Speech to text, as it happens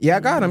Yeah, I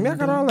got him. Yeah, I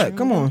got all that.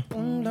 Come on.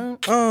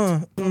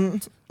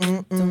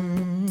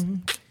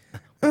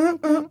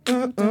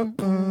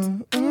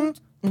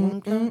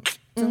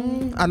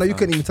 I know you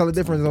couldn't even tell the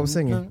difference as I was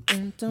singing.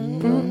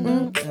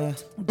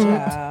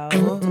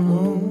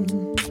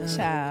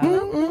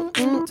 Child.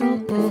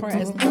 For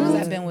as long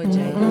as I've been with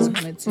Jay, I just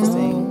wanted to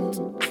sing.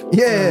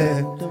 Yeah.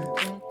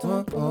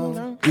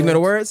 You know the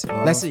words?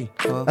 Let's see.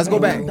 Let's go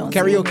back.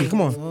 Karaoke.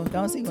 Come on.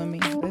 Don't sing with me.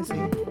 Let's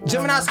see.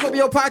 Gemini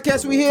Scorpio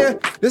podcast, we here.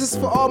 This is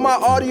for all my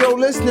audio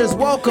listeners.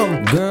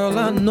 Welcome. Girl,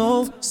 I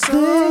know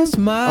this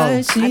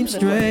might seem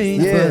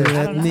strange, but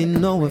let me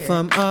know if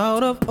I'm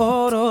out of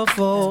order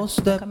for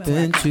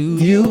stepping to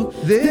you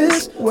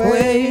this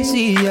way.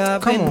 See,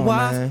 I've been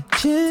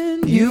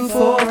watching you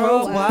for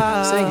a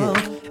while,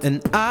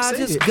 and I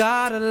just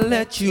gotta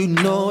let you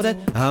know that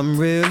I'm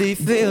really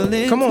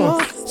feeling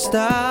your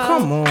style.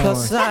 Come on.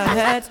 Cause I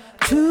had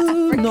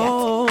to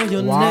know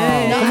your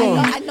name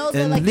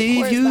and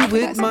leave you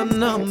with my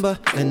number,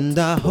 and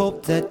I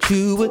hope that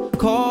you would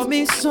call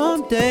me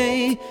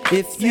someday.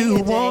 If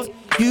you want,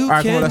 you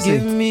can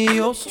give me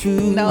yours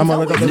too. No, I'm gonna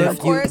look up the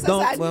lyrics.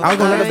 I was gonna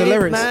look up the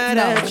lyrics. Mad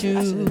at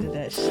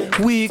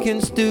you. We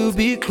can still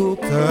be cool.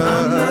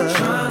 I'm not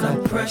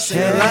trying to pressure.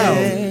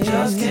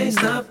 Just can't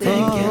stop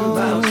thinking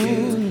about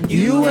you.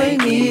 You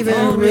ain't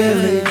even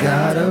really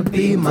gotta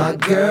be my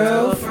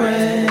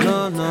girlfriend.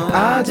 No,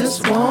 I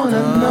just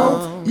wanna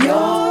know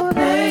your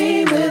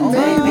name, and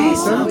maybe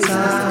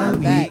sometime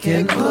we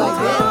can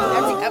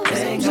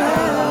hang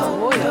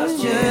out.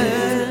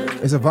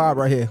 It's a vibe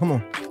right here. Come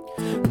on.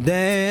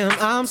 Damn,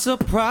 I'm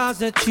surprised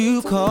that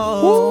you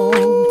called.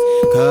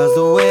 Cause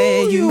the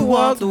way you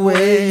walked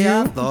away,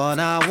 I thought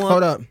I wanted.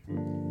 Hold up.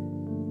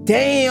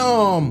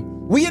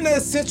 Damn. We in the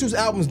Essentials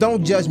albums.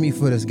 Don't judge me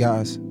for this,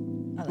 guys.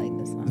 I like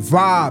this one.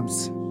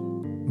 Vibes.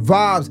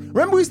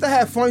 Remember we used to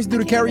have fun, used to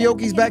do the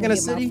karaoke's back in the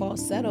city? My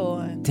falsetto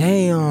on.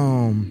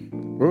 Damn.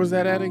 Where was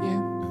that at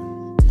again?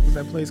 What was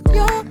that place called?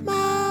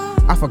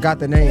 I forgot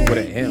the name. With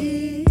an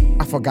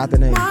M. I forgot the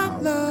name.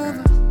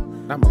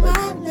 Not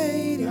my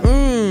lady.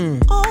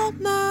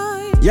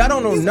 Y'all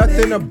don't know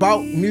nothing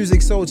about Music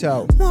Soul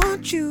Child.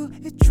 Want you,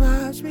 it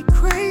drives me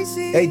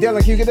crazy. Hey Dylan,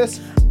 can you get this?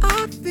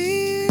 I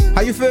feel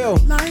How you feel?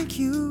 like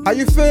you How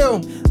you feel?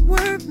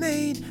 were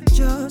made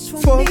just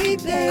for me,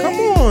 babe. Come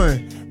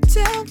on.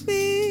 Tell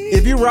me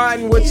If you're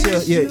riding with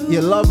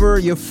your lover,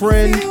 your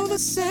friend, feel the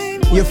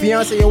same your way,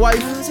 fiance, your wife,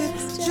 'cause it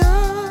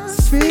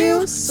just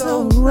feels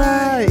so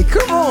right.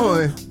 Come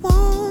on.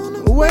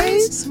 wanna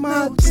Waste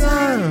my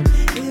time.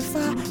 If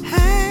I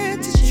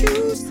had to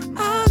choose,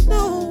 I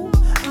know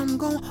I'm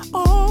gonna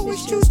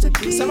always choose to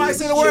be. Somebody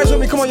sing the words with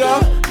me. Come on,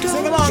 y'all.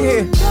 Sing along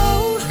here.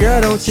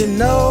 Girl, don't you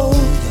know,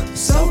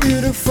 so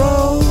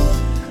beautiful.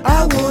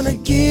 I wanna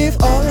give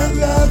all my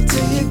love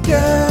to you,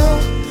 girl.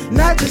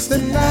 Not just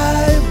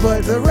tonight,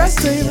 but the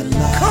rest of your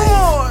life. Come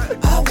on.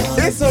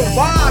 It's a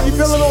vibe. You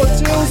feel a little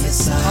chills?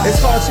 It's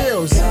called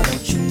chills.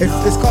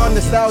 It's called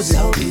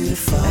nostalgia.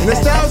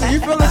 Nostalgia. You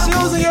feel the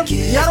chills in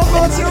y'all don't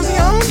feel the chills in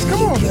your arms?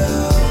 Come on.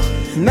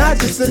 Not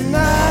just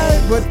tonight,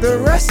 but the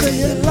rest of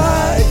your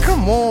life.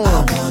 Come on.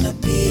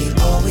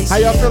 How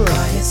y'all feeling?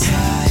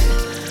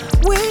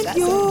 When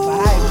you're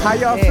How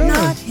y'all feeling?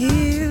 not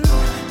here,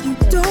 you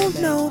don't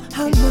know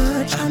how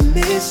much I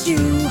miss you.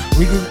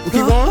 We keep The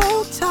going?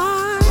 whole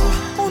time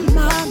on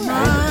my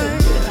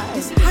mind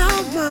is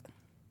how much.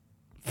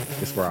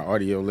 It's for our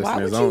audio Why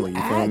listeners would only. you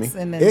You feel me? ask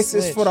and then This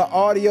is switch? for the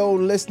audio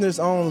listeners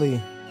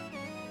only.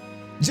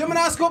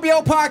 Gemini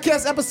Scorpio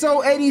podcast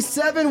episode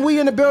 87. We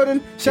in the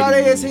building.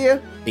 Sade is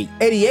here.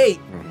 88.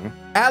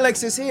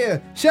 Alex is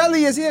here.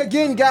 Shelly is here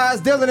again,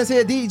 guys. Dylan is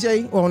here.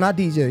 DJ. Well, not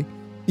DJ.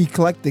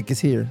 Eclectic is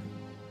here.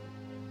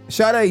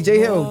 Sade, J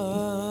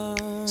Hill.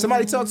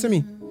 Somebody talk to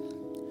me.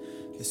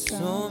 There's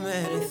so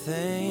many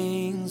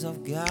things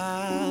I've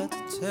got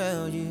to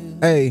tell you.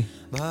 Hey,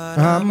 But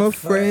I'm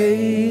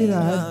afraid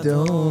I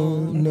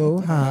don't know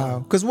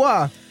how. Cause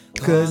why?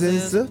 Cause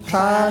it's a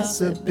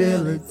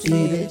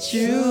possibility that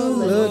you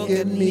look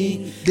at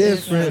me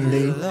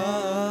differently.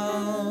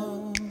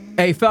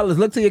 Hey, fellas,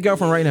 look to your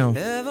girlfriend right now.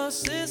 Ever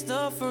since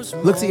the first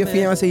Look to your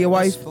fiance, your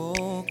wife,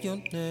 spoke your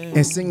name,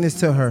 and sing this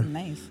to her.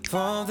 Nice.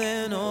 from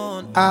then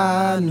on,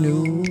 I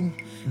knew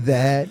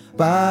that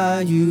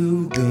by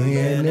you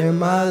being in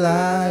my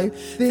life,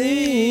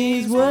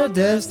 things were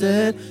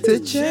destined to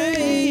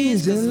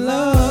change in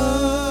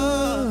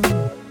love.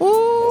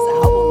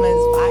 Album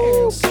is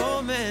fire.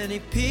 so many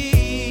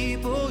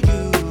people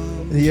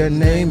Your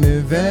name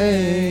in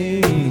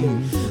vain.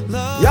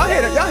 Y'all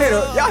hear the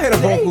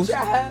vocals.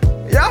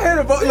 Y'all hear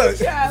the vocals. Look,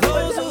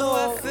 those who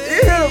have you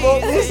hear the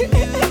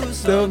vocals.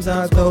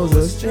 Sometimes those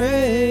are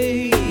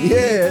strange.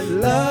 Yeah,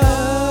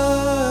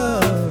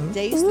 love.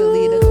 Jay used to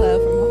lead the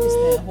club from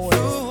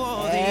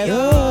hosting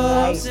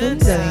Ups and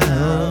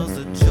downs.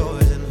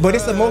 But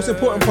it's the most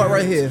important part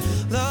right here.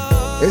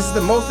 This is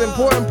the most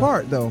important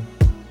part, though.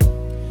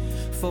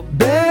 For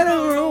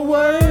better or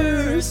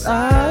worse,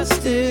 I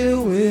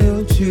still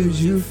will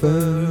choose you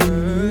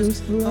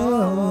first.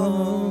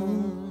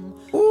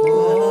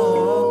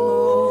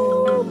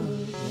 Ooh.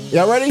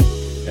 Y'all ready?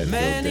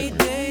 Many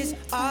days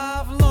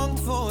I've longed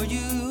for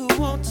you,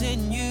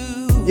 wanting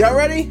you. Y'all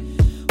ready?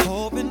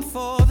 Hoping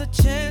for the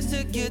chance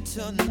to get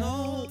to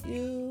know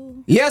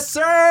you. Yes,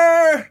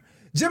 sir.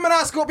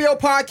 Gemini Scorpio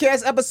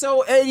podcast,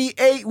 episode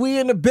 88. We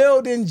in the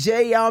building.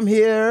 Jay, I'm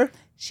here.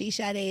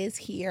 Sade is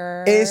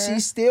here. And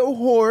she's still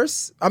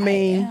hoarse. I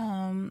mean,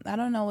 I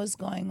don't know what's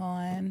going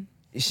on.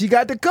 she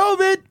got the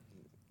COVID.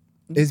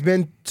 It's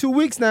been 2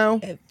 weeks now.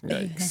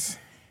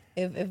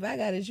 If I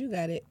got it, you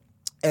got it.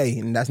 Hey,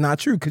 and that's not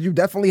true because you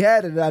definitely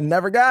had it. I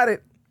never got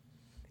it.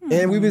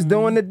 And we was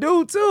doing the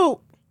do too.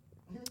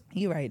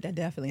 You're right. That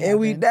definitely And happened.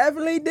 we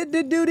definitely did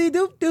the doody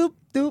doop doop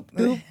doop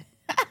doop.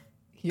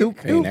 Doop,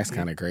 Hey, doop. that's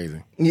kind of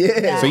crazy.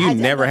 Yeah. So you I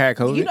never had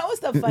COVID? You know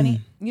what's the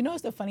funny? You know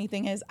what's the funny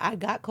thing is? I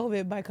got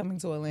COVID by coming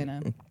to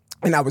Atlanta.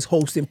 And I was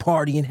hosting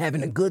party and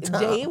having a good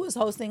time. Jay was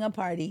hosting a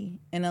party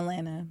in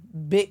Atlanta.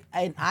 Big,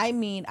 and I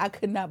mean, I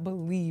could not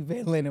believe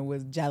Atlanta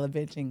was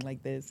jalabenching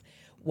like this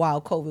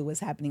while COVID was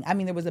happening. I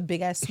mean, there was a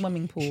big ass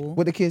swimming pool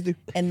What the kids do?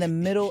 in the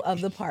middle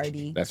of the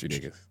party. That's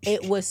ridiculous.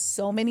 It was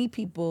so many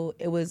people.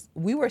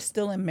 We were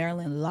still in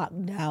Maryland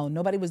locked down.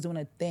 Nobody was doing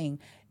a thing.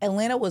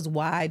 Atlanta was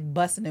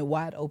busting it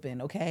wide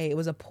open, okay? It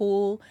was a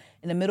pool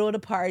in the middle of the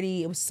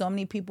party. It was so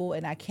many people,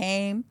 and I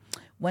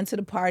went to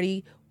the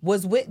party,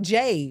 was with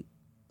Jay.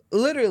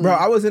 Literally. Bro,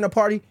 I was in a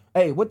party.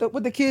 Hey, what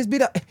the kids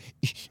beat up?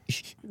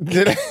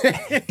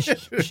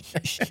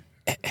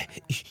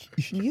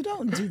 You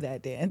don't do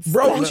that dance.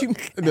 Bro, what you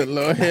The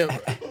little hip.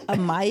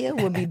 Amaya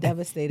would be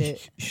devastated.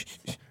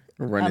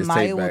 Run this Amaya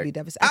tape would back. be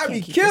devastated. I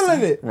be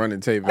killing it. Run the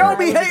tape Don't back.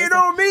 be hating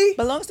on me.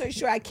 But long story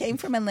short, I came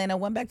from Atlanta,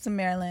 went back to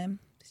Maryland.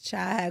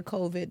 Child had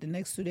COVID. The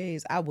next 2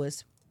 days, I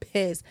was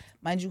pissed.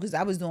 Mind you, because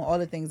I was doing all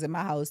the things in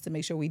my house to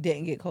make sure we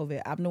didn't get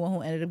COVID. I'm the one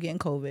who ended up getting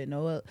COVID.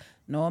 No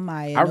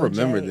Amaya. I no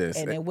remember Jay, this.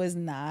 And it was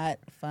not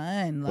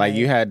fun. Like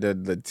you had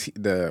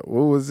the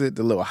what was it?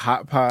 The little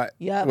hot pot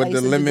Yep, with I the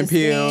used to do lemon the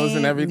peels steam.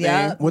 and everything.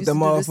 Yep, With the used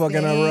to do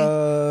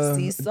motherfucking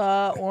steam. Sea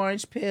salt,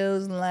 orange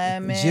pills,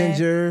 lemon,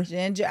 Ginger.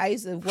 I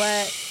used to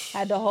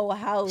had the whole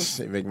house.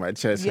 Shit make my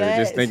chest hurt Yes.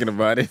 just thinking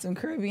about it. Some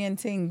Caribbean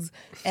things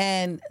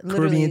and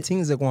literally Caribbean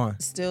teens are going.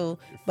 still.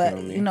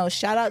 But you know,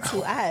 shout out to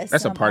us.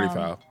 That's a party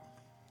foul.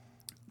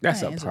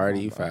 That's I a ain't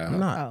party answering foul. phone.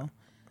 Not. Oh.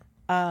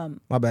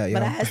 My bad,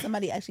 But I y'all. had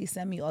somebody actually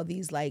send me all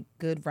these like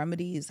good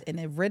remedies, and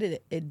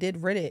it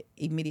did rid it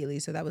immediately.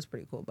 So that was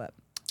pretty cool. But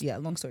yeah,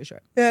 long story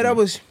short, Yeah, that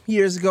was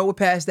years ago. We're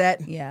past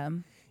that. yeah. Yo.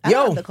 I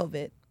don't have the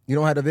COVID. You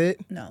don't have the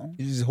vid? No,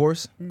 You just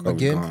horse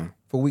again gone.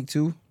 for week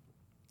 2?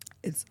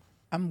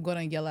 I'm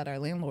gonna yell at our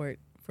landlord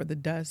for the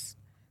dust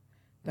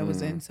that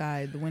was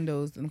inside the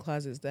windows and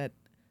closets that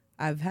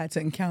I've had to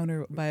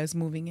encounter by us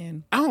moving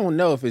in. I don't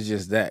know if it's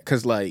just that,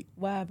 cause like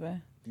What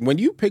happened? when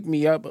you picked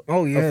me up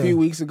Oh, yeah. a few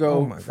weeks ago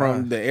Oh, my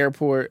from gosh. the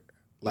airport,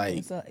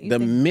 like So, you the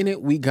think-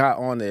 minute we got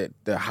on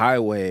the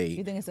highway,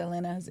 You think it's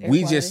Atlanta's air we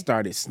quality? just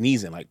started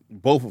sneezing, like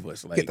both of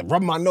us. Like Get to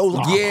rub my nose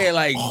off. yeah,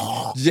 like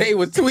Jay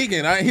was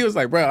tweaking. He was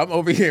like, "Bro, I'm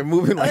over here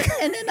moving like."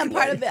 And then a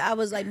part of it, I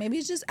was like, maybe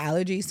it's just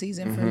allergy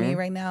season for me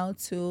right now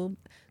too,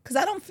 because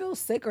I don't feel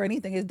sick or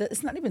anything.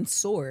 It's not even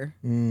sore.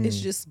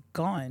 It's just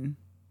gone.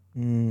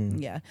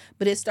 Yeah,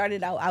 but it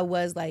started out. I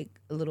was like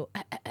a little.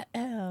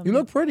 You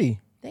look pretty.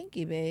 Thank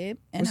you, babe.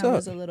 And What's I up?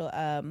 was a little.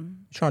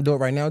 Trying to do it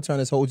right now. Turn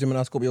this whole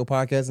Gemini Scorpio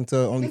podcast into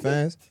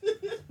OnlyFans.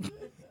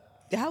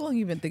 How long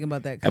you been thinking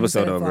about that? 'Cause you Episode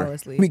said it over.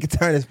 Flawlessly. We can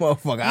turn this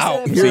motherfucker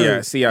out. said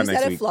it See y'all You next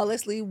said it week.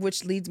 flawlessly,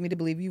 which leads me to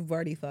believe you've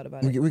already thought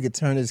about it. We could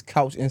turn this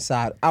couch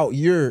inside out.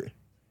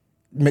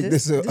 Make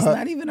This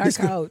not even our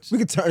couch. We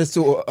could turn this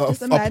to a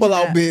Just imagine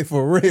pull-out that. bed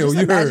for real. Just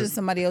You imagine heard?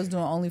 somebody else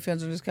doing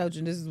OnlyFans on this couch,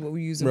 and this is what we're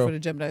using Bro. for the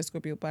Gemini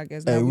Scorpio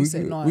podcast. Hey, Now we we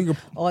sitting could- on we could-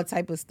 all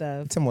type of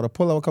stuff. Tell me what a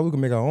pull-out couch. We can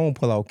make our own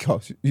pull-out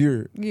couch.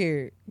 You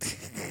You're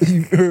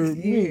heard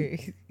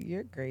me?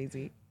 you're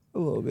crazy. A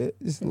little bit,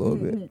 just a little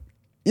bit.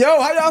 Yo,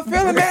 how y'all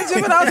feeling, man?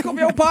 Gemini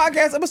Scorpio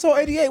podcast, episode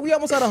 88. We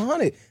almost at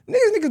 100.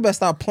 Niggas better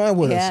stop playing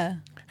with us. Yeah.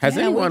 Has Yeah,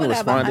 we anyone would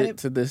have responded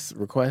to this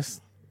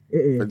request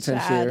for 10 Child, they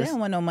shares? don't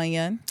want no money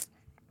in.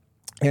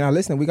 And now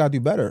listen, we gotta do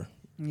better.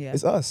 Yeah.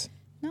 It's us.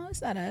 No,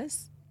 it's not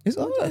us. It's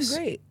We're doing us.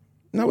 great.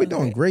 No, we're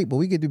doing great, but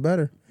we could do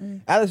better.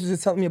 Alex was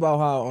just telling me about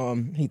how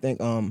he think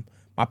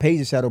my page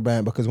is shadow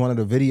banned because one of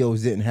the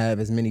videos didn't have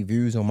as many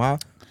views on my.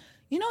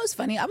 You know, it's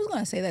funny. I was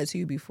gonna say that to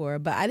you before,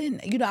 but I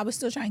didn't. You know, I was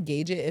still trying to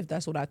gauge it if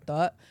that's what I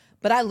thought.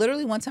 But I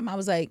literally one time I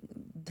was like,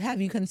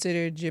 "Have you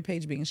considered your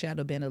page being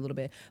shadow banned a little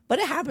bit?" But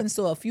it happens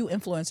to a few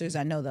influencers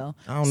I know, though.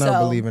 I don't never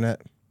believe in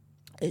that.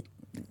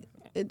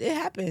 It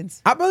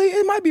happens. I believe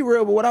it might be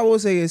real, but what I will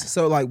say is,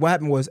 so like what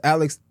happened was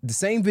Alex, the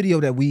same video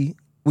that we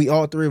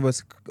all three of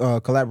us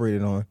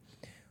collaborated on,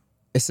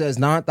 it says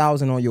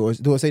 9,000 on yours.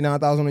 Do it say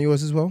 9,000 on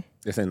yours as well?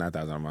 It says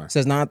 9,000 on mine. It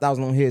says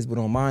 9,000 on his, but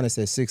on mine it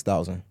says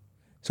 6,000.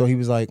 So he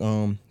was like,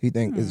 he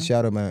think it's a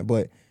shadow man.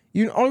 But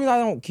only reason I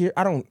don't care,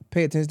 I don't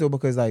pay attention to it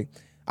because like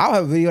I'll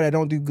have a video that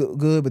don't do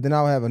good, but then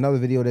I'll have another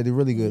video that do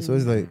really good. So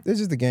it's like it's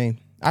just a game.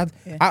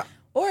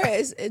 Or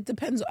it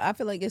depends. I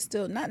feel like it's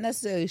still not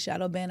necessarily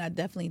shadow ban. I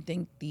definitely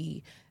think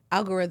the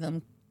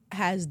algorithm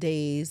has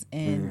days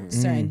and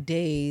certain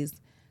days.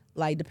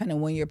 like depending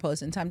on when you're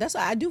posting time. That's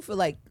why I do feel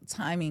like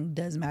timing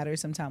does matter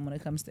sometimes when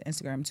it comes to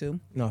Instagram too.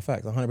 No,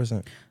 facts,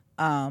 100%.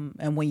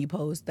 And when you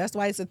post, that's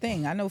why it's a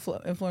thing. I know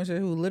influencers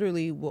who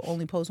literally will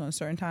only post on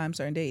certain times,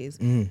 certain days.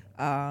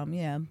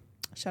 Yeah.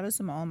 Shout out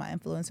to all my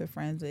influencer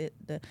friends.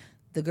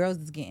 The girls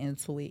is getting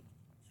into it.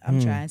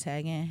 I'm trying to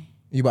tag in.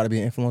 You about to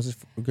be an influencer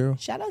girl?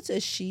 Shout out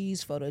to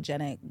She's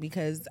Photogenic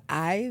because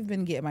I've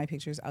been getting my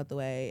pictures out the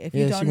way. If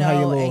Yeah, you don't she gonna have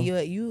know, your and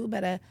little- you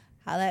better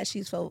holla at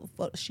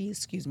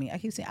excuse me. I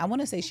keep saying I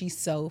want to say she's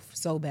so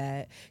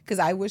bad because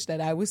I wish that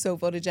I was so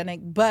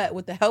photogenic. But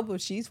with the help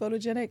of She's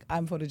Photogenic,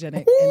 I'm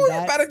photogenic. Ooh, and you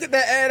that's better get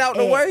that ad out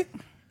the way.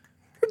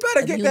 You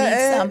better get you that need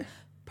ad. some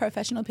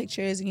professional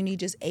pictures. You need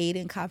just aid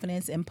and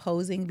confidence in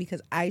posing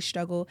because I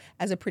struggle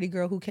as a pretty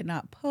girl who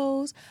cannot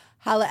pose.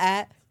 Holla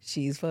at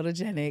She's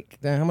Photogenic.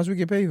 Damn, how much we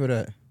get paid for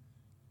that?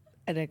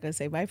 I'm not gonna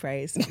say my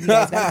price. You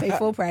guys gotta pay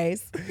full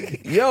price.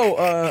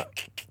 Yo,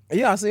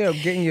 yeah, I see her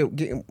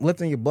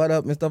lifting your butt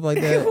up and stuff like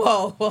that.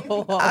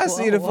 Whoa. I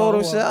see the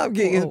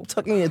Photoshop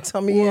tucking your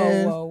tummy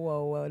in.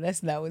 Whoa.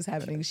 That's not what's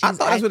happening. I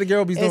thought that's what the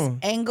girl be doing.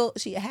 Angle.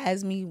 She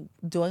has me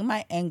doing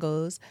my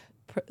angles,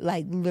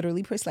 like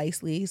literally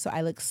precisely. So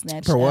I look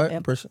snatched Per up. what?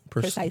 And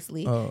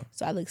precisely. Oh.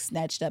 So I look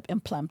snatched up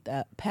and plumped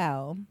up.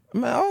 Pow.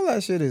 Man, all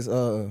that shit is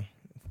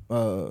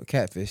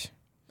catfish.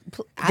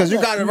 Because you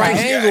got the right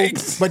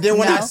angle, but then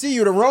when I see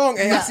you the wrong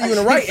angle, I see you in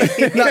the right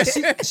angle. No,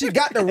 she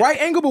got the right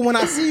angle, but when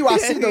I see you, I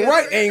see the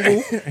right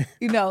angle.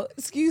 You know,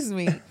 excuse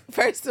me.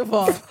 First of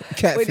all,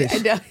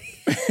 Catfish.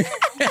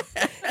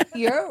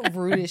 You're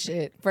rude as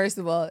shit. First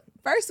of all,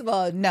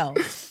 no.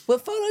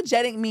 What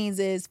photogenic means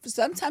is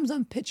sometimes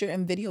on picture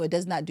and video, it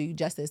does not do you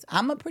justice.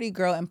 I'm a pretty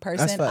girl in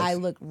person. I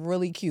look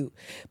really cute.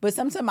 But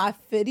sometimes my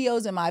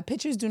videos and my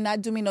pictures do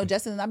not do me no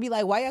justice. And I'll be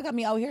like, why y'all got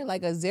me out here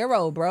like a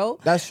zero, bro?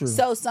 That's true.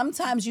 So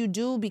sometimes you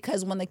do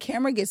because when the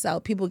camera gets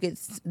out, people get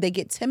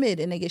timid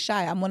and they get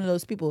shy. I'm one of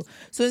those people.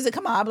 As soon as it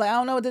come out, I'm like, I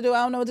don't know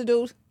what to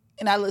do.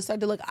 And I start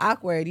to look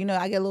awkward. You know,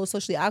 I get a little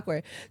socially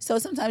awkward. So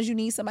sometimes you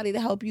need somebody to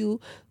help you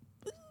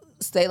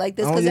stay like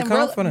this. Own your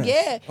confidence.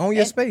 Own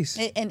your space.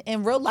 And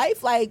in real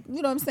life, like,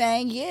 you know what I'm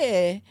saying?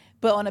 Yeah.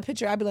 But on a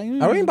picture, I'd be like,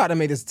 I ain't about to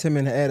make this Tim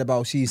in the ad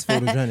about she's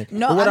photogenic.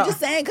 No, I'm just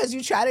saying because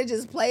you try to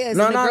just play us.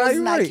 No, and the girls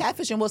is not right.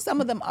 catfishing. Well, some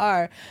of them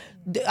are.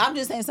 I'm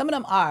just saying some of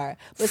them are.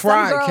 But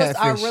Fried some girls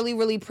catfish. are really,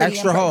 really pretty.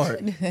 Extra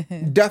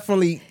hard.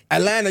 Definitely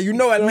Atlanta. You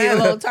know Atlanta.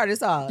 A little tartar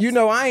sauce. You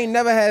know I ain't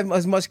never had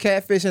as much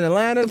catfish in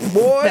Atlanta.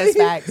 Boy, That's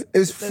facts.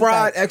 It's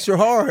fried extra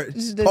hard.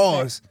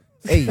 Pause.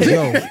 Hey,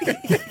 yo.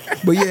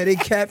 But yeah, they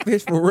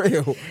catfish for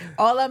real.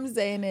 All I'm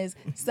saying is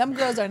some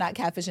girls are not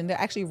catfishing. They're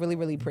actually really,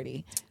 really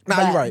pretty.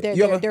 Nah,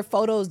 you're right. Their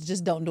photos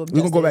just don't do them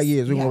We're going to go justice.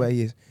 back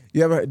years.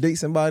 You ever date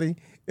somebody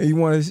and you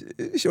want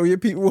to show your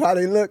people how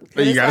they look?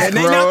 You got and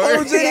they not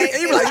photogenic. Yeah,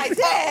 And you like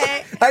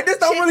that. Like this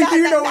don't really do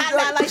you know.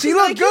 Like, she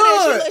look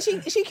good.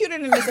 She cuter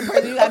than this in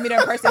person. You got to meet her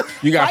in person.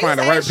 You got to find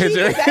the right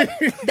picture.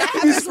 That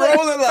happens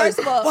scrolling like, first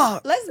of all,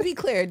 fuck. let's be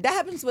clear. That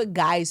happens with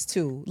guys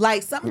too.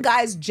 Like some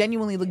guys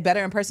genuinely look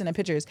better in person than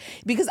pictures.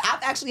 Because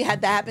I've actually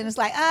had that happen. It's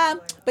like,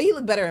 but he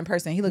looked better in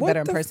person. He looked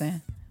better in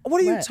person. What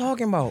are you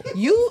talking about?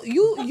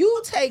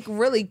 You take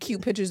really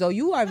cute pictures though.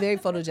 You are very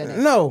photogenic.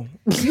 No,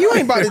 you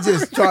ain't about to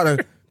just try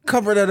to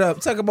cover that up.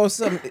 Talk about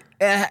something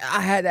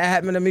I had that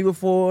happen to me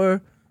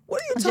before.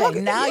 What are you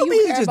talking? Now you you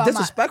being care just about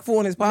disrespectful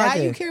in this podcast. Now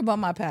you care about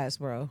my past,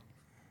 bro.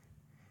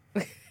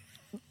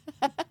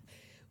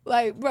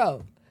 Like,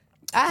 bro.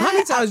 How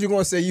many times you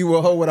gonna say you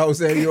a hoe without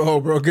saying you a hoe,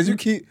 bro? Because you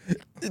keep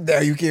now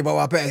you care about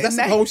my past. That's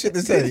the whole shit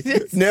to say.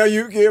 Now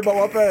you care about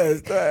my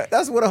past.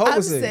 That's what a hoe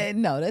would say. I'm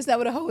saying no. That's not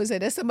what a hoe would say.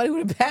 That's somebody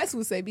with a past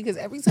would say because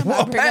every time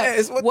I bring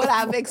up what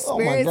I've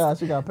experienced. Oh my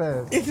gosh, you got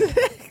past.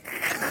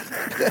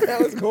 What the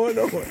hell is going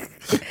on?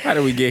 How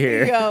did we get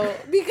here? Yo,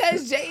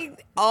 because Jay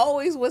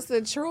always was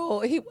the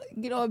troll. You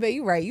know what, babe?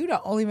 You're right. You're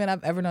the only man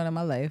I've ever known in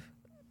my life.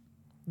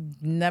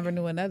 Never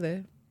knew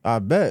another. I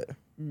bet.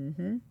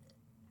 Mm-hmm.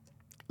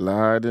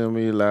 Lied to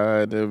me,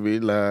 lied to me,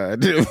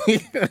 lied to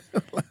me.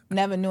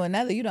 Never knew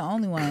another. You the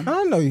only one. I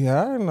don't know you.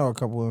 I know a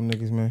couple of them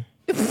niggas, man.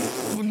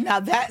 Now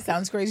that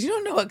sounds crazy. You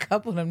don't know a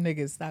couple of them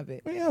niggas. Stop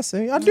it. Yeah, I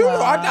see. I do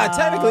know. I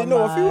technically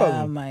know a few of Oh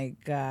them. my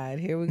God.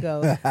 Here we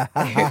go.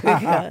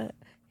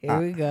 Here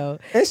we go.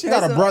 And she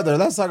got a brother.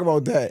 Let's talk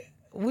about that.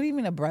 What do you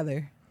mean a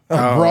brother? A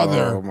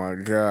brother. Oh my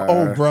God.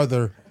 Oh,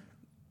 brother.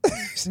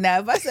 Now,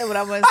 if I said what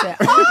I want to say,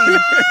 I'm going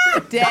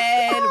to be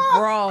dead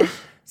wrong.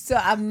 So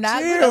I'm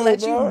not going to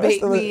let you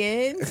bait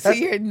me into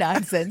your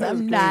nonsense.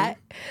 I'm not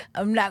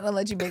going to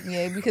let you bait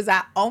me in because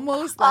I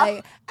almost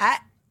like,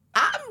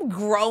 I'm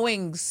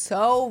growing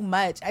so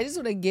much. I just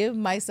want to give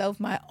myself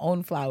my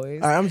own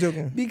flowers. All right, I'm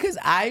joking. Because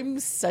I'm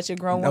such a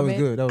grown That was woman.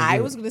 good. That was I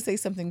good. was going to say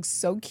something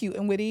so cute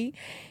and witty,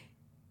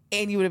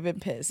 and you would have been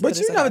pissed. But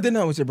it's you okay. never did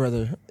nothing with your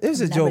brother. It was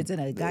a Never joke. did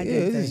a goddamn Yeah,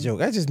 it's thing. a joke.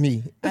 That's just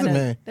me. That's a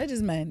man. That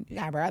just man,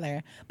 yeah,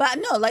 brother. But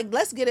no, like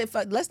let's not get it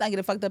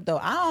fucked up though.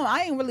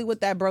 I ain't really with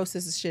that bro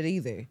sister shit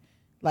either.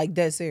 Like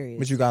dead serious.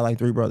 But you got like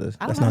 3 brothers.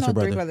 I That's don't not have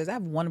your no 3 brother. brothers. I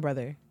have 1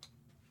 brother.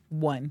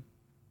 One.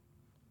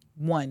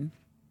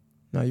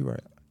 No, you're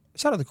right.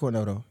 Shout out to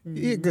Cornell though.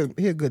 He a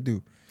good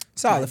dude.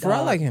 Solid. For real,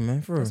 I like him,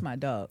 man. For real. That's my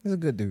dog. He's a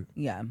good dude.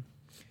 Yeah.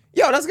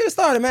 Yo, let's get it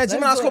started, man.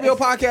 Gemini Scorpio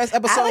podcast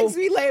episode. Alex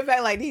be laying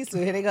back like these two.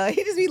 Here they go.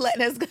 He just be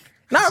letting us go.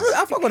 Nah, really,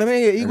 I fuck with him,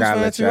 man. Eagles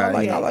fan too. I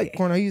like Yeah.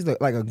 Cornell. He's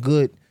like a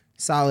good,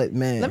 solid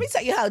man. Let me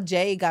tell you how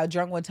Jay got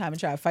drunk one time and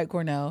tried to fight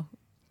Cornell.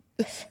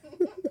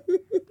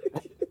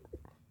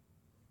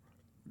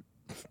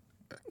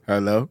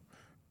 Hello?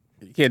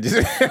 You can't just...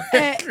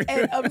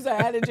 and I'm sorry,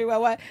 I had to drink my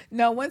wine.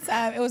 No, one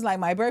time it was like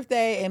my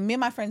birthday, and me and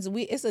my friends,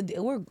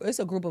 it's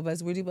a group of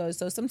us, really well.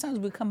 So sometimes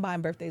we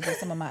combine birthdays with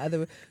some of my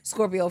other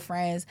Scorpio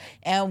friends,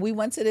 and we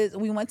went to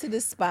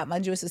this spot.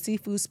 Mind you, it's a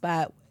seafood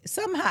spot.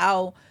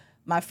 Somehow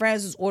my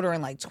friends was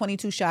ordering like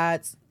 22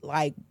 shots,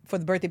 like for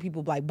the birthday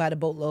people, like by the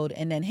boatload,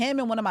 and then him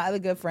and one of my other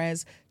good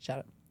friends,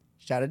 shout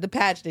out to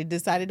Patch, they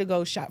decided to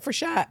go shot for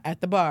shot at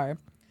the bar.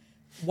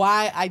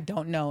 Why, I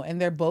don't know, and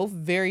they're both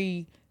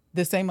very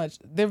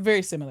they're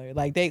very similar.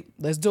 Like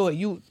let's do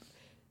it.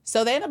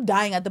 So they end up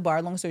dying at the bar.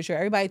 Long story short,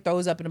 everybody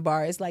throws up in the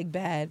bar. It's like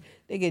bad.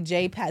 They get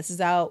Jay passes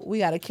out. We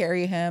got to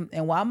carry him.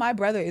 And while my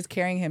brother is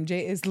carrying him,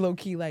 Jay is low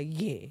key like,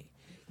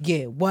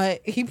 yeah,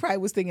 what? He probably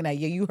was thinking that,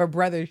 yeah, you her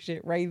brother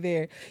shit right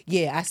there.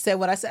 Yeah, I said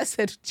what I said. I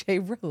said, Jay,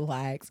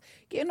 relax.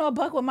 Get into a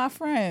buck with my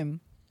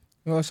friend.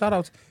 Well, shout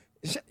out.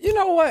 You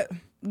know what?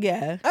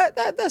 Yeah.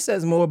 That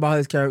says more about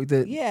his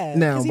character. Yeah.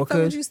 Now he because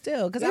fuck with you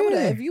still. Because I would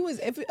have,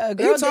 if a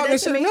girl you did talking that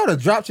shit, to me, I would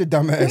have dropped your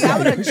dumb ass. I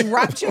would have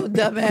dropped your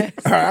dumb ass.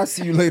 All right, I'll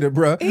see you later,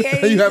 bro.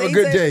 Yeah, you have a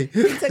good day.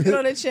 He took it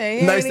on the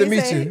chin. Nice to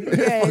meet you.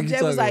 Yeah, Fuck you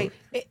Jay was talking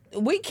like,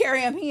 we carry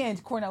him. He in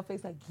Cornell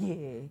face like,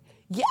 yeah.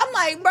 I'm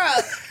like, bro,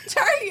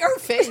 turn your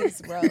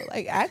face, bro.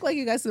 Like, act like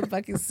you got some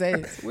fucking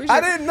sense. I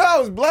didn't know I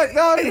was black.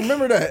 No, I didn't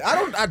remember that.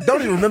 I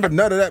don't even remember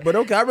none of that. But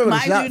okay, I remember.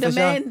 Mind you, the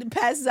man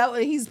passes out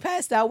and he's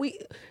passed out.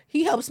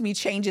 He helps me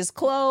change his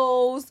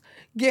clothes,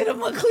 get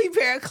him a clean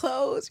pair of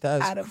clothes.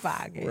 That's out of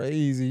pocket.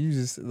 Crazy. You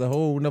just the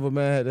whole another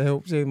man had to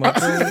help change my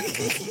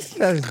clothes.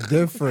 That's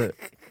different.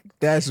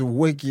 That's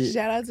wicked.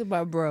 Shout out to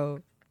my bro.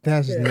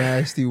 That's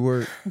nasty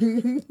work.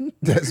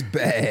 That's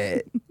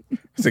bad.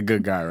 It's a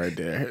good guy right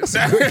there. It's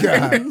a good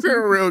guy. It's a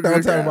real good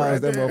Don't guy. talk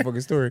about that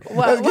motherfucking story.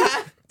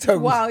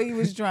 While he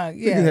was drunk.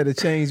 He Yeah. had to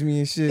change me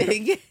and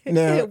shit.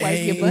 Now,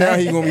 Wipe your butt. now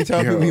he gonna be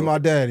telling people he my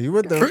daddy.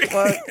 What the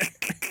fuck?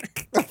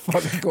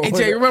 Hey,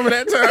 Jay, remember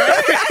that time?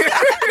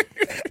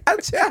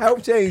 I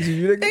help change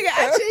you. Nigga,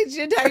 I changed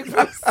your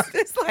diapers.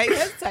 It's like,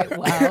 that's like,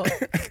 wow.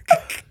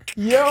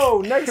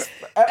 Yo, next.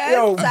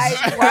 Yo,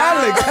 like, wow.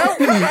 Alex, help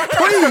me,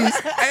 please.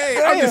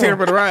 Hey, I'm just here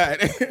for the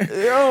ride.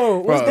 Yo,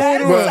 what's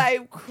That's going on?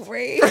 like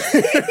crazy.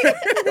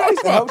 I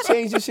used to help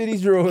change your shitty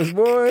drawers,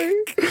 boy.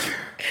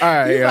 All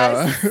right, You my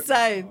y'all.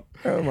 son.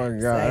 Oh my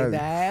Like god.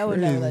 that. I would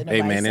never let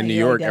nobody Hey, man, say in New you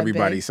York, like that,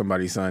 everybody's babe.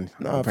 somebody's son,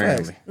 No,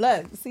 apparently. facts.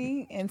 Look,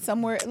 see, and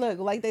somewhere, look,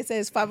 like they say,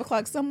 it's 5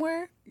 o'clock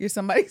somewhere. You're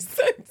somebody's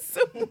son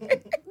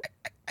somewhere.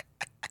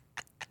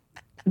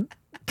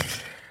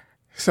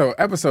 So,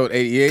 episode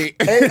 88.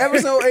 Hey,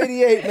 episode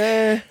 88,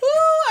 man. Ooh,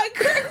 I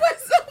cracked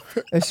myself.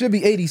 It should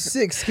be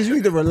 86 because you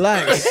need to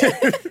relax.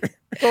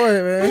 Go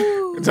ahead,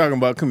 man. We're talking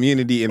about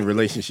community and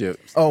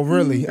relationships. Oh,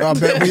 really? I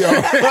bet we are.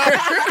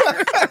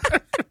 I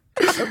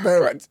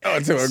bet. Shout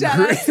out to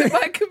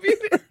my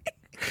community.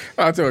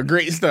 To a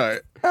great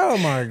start. Oh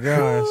my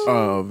gosh.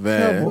 Oh,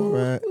 man. Come on,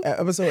 man.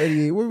 Episode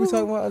 88. What were we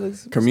talking about,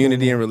 Alex?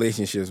 Community and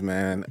relationships,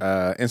 man.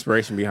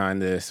 Inspiration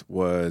behind this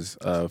was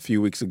a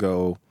few weeks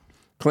ago.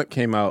 Clip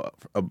came out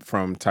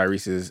from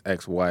Tyrese's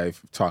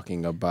ex-wife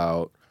talking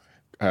about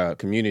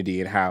community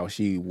and how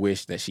she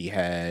wished that she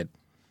had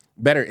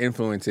better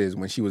influences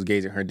when she was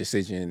gauging her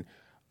decision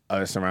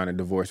surrounding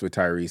divorce with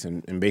Tyrese,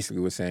 and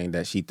basically was saying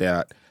that she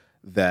thought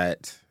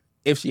that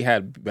if she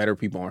had better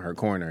people on her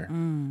corner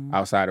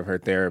outside of her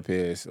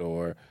therapist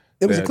or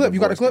It was a clip. You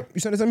got a clip? You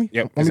sent it to me?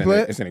 Yep. Want me to play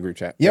it? It's in a group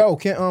chat. Yo,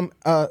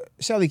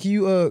 Shelly, can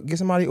you get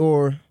somebody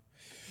or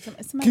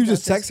can you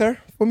just text her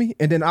for me?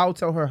 And then I'll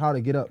tell her how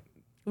to get up.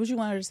 What you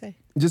want her to say?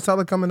 Just tell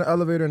her come in the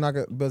elevator and I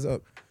can buzz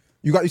up.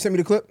 You sent me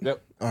the clip?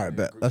 Yep. All right,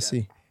 bet. Let's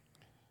see.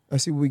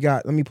 Let's see what we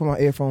got. Let me put my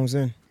earphones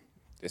in.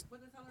 Just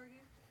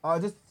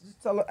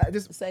tell her.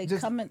 Say,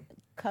 come in.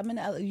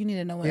 You need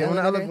to know when Yeah,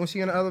 elevator. when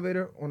she in the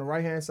elevator, on the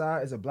right hand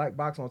side is a black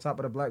box. On top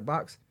of the black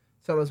box,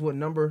 tell us what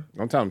number.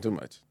 Don't tell them too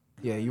much.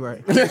 Yeah, you're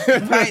right.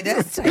 Right,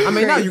 that's I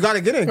mean, now you got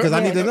to get in because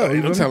I need to know.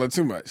 You Don't feel tell me? her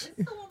too much.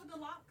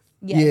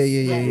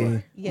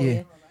 Yes.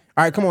 Yeah.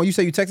 All right, come on. You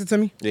say you texted to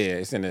me? Yeah,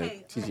 it's in the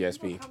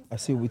TGSP. I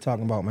see what we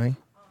talking about, man.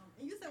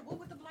 You said what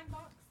with the black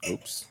box?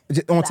 Oops.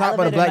 On top of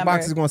the elevator black number.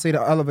 box is going to say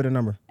the elevator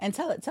number. And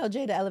tell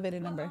Jay the elevator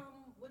number.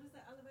 What is the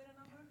elevator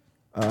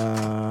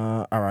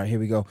number? All right, here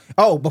we go.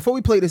 Oh, before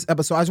we play this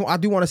episode, I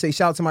do want to say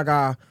shout out to my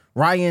guy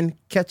Ryan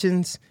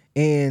Ketchens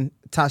and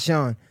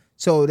Tashawn.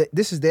 So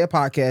this is their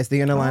podcast.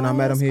 They in the line. I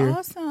met them that's here,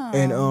 awesome.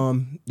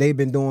 and they've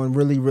been doing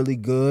really, really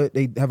good.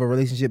 They have a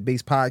relationship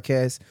based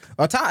podcast.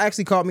 Ty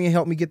actually called me and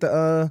helped me get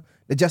the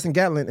Justin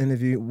Gatlin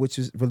interview, which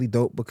is really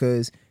dope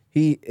because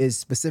he is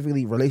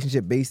specifically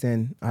relationship based,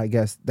 and I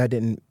guess that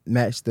didn't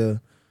match the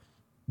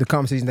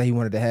conversation that he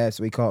wanted to have.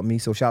 So he called me.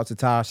 So shout out to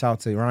Ty, shout out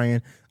to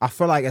Ryan. I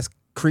feel like as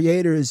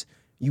creators,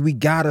 we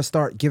gotta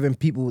start giving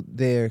people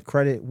their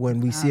credit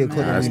when we see a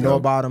clip and we know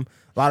about them.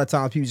 A lot of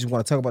times people just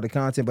want to talk about the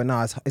content, but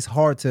it's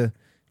hard to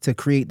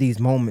create these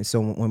moments.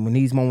 So when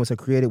these moments are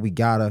created, we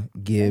gotta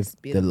give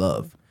the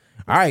love.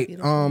 All right. You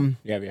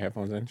have your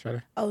headphones in,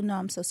 Shredder? Oh no,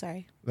 I'm so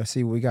sorry. Let's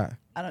see what we got.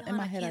 I don't. In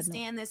my head, I can't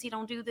stand this. He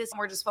don't do this.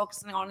 We're just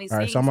focusing on these All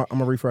right, things. so I'm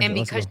gonna refresh and it.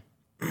 Let's because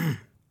go.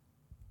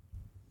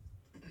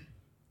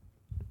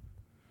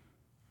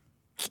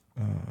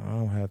 I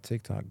don't have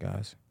TikTok,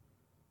 guys.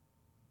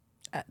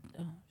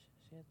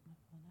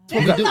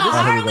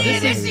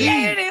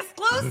 initiated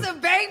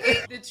exclusive, baby.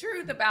 The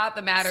truth about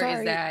the matter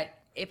is that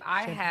if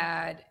I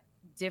had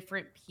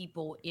different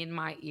people in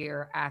my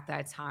ear at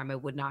that time, I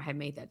would not have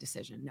made that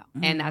decision. No.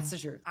 And that's the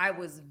truth. I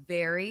was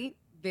very,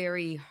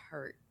 very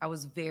hurt. I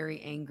was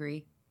very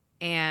angry.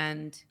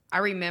 And I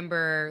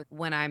remember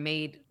when I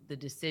made the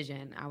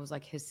decision, I was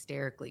like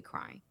hysterically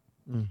crying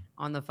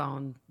on the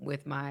phone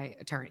with my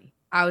attorney.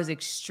 I was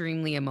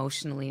extremely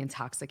emotionally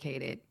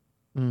intoxicated.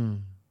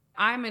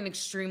 I'm an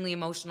extremely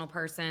emotional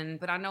person,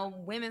 but I know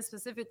women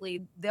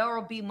specifically, there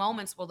will be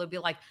moments where they'll be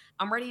like,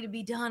 I'm ready to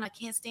be done. I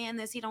can't stand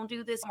this. He don't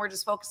do this. We're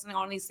just focusing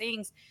on these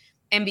things.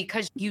 And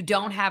because you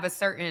don't have a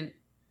certain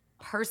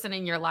person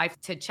in your life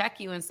to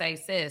check you and say,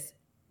 sis,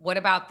 what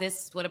about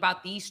this? What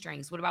about these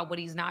strengths? What about what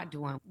he's not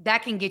doing?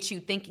 That can get you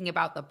thinking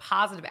about the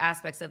positive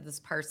aspects of this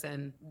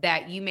person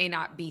that you may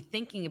not be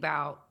thinking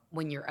about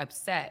when you're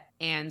upset.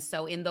 And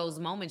so in those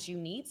moments, you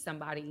need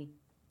somebody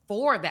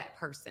for that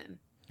person.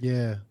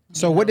 Yeah.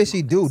 So what did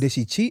she do? Did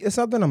she cheat or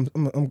something?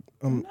 No,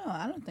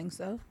 I don't think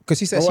so. Because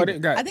she said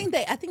I think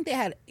they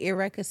had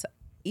irreconcilable.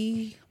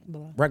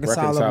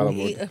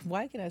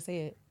 Why can I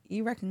say it?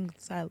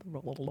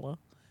 Irreconcilable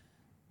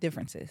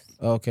differences.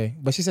 Okay,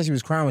 but she said she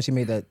was crying when she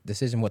made that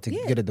decision. What, to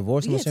get a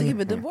divorce? Yeah, to get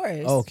a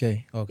divorce. Oh,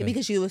 okay. Yeah,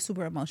 because she was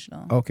super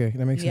emotional. Okay,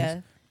 that makes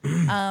sense.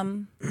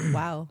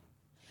 Wow.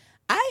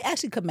 I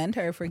actually commend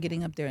her for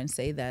getting up there and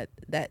say that.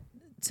 That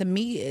to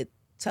me, it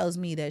tells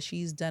me that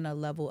she's done a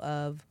level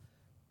of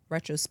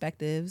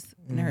retrospectives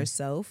in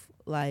herself,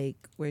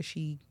 like where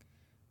she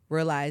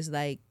realized,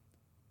 like,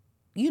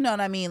 you know what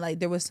I mean? Like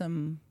there was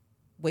some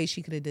ways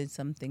she could have did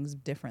some things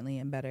differently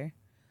and better.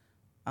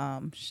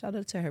 Shout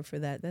out to her for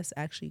that. That's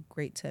actually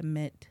great to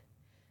admit.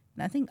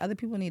 And I think other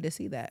people need to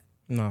see that.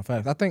 No,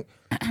 fact. I think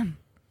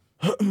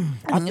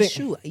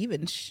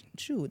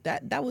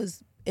that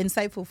was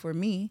insightful for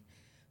me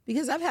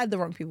because I've had the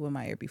wrong people in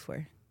my ear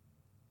before.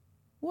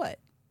 What?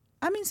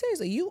 I mean,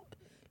 seriously,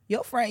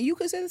 your friend, you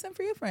could say the same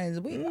for your friends.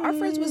 Our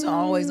friends wasn't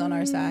always on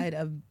our side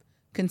of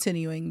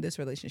continuing this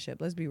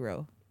relationship. Let's be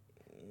real.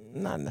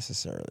 Not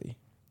necessarily.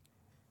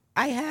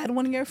 I had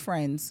one of your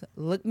friends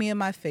look me in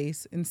my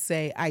face and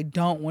say, I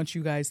don't want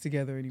you guys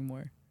together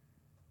anymore.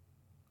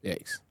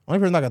 Yikes. Only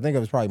person I can think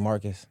of is probably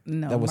Marcus.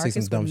 No, that would Marcus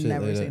say some dumb would shit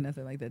never like say that.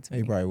 nothing like that to me.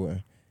 He probably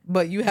wouldn't.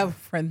 But you have a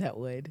friend that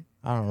would.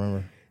 I don't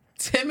remember.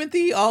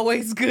 Timothy,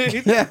 always good.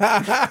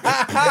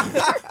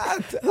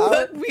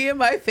 Looked me in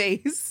my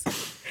face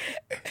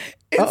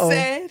and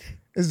said,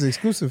 This is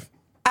exclusive.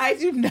 I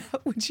do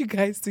not want you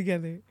guys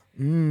together.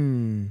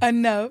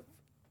 Enough.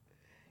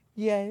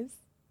 Yes.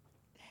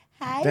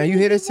 Hi. Now you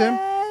hear this, Tim?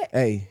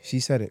 Hey, she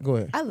said it. Go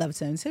ahead. I love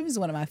Tim. Tim is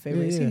one of my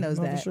favorites. Yeah, he knows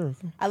no, that. for sure.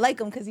 I like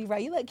him because he's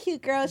right. You look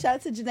cute, girl. Shout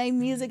out to Janae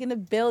Music in the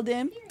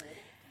building.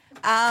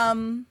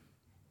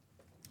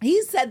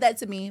 He said that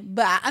to me,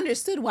 but I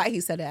understood why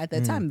he said it at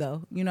that time,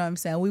 though. You know what I'm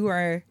saying? We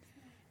were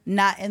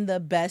not in the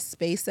best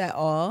space at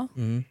all.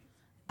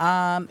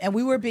 And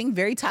we were being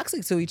very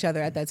toxic to each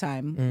other at that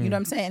time. You know what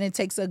I'm saying? And it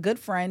takes a good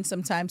friend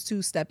sometimes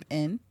to step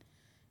in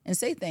and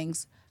say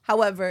things.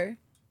 However,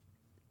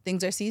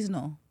 things are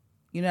seasonal.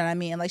 You know what I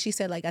mean? And like she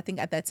said, like, I think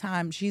at that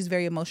time, she's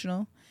very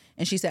emotional.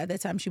 And she said at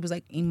that time, she was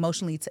like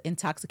emotionally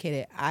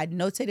intoxicated. I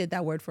notated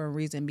that word for a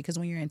reason because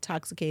when you're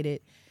intoxicated,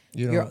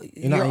 you're not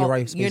in your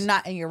right space. You're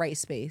not in your right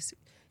space.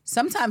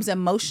 Sometimes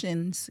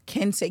emotions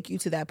can take you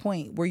to that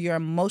point where you're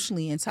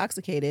emotionally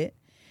intoxicated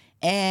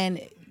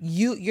and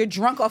you're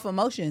drunk off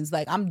emotions.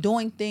 Like, I'm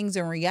doing things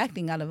and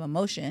reacting out of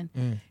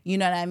emotion. You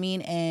know what I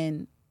mean?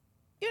 And,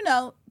 you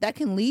know, that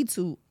can lead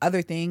to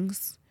other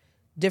things,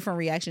 different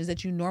reactions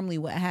that you normally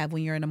would have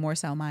when you're in a more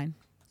sound mind.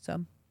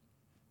 So,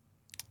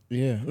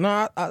 yeah,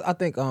 no, I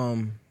think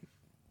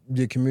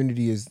the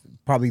community is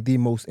probably the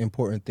most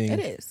important thing. It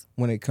is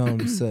when it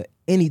comes to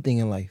anything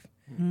in life,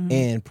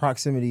 and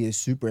proximity is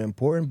super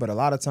important. But a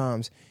lot of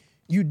times,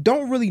 you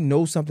don't really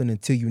know something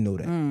until you know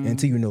that,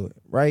 until you know it,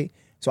 right?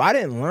 So I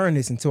didn't learn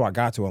this until I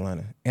got to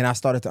Atlanta, and I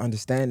started to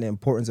understand the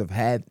importance of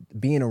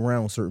being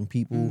around certain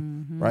people,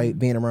 right?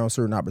 Being around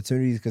certain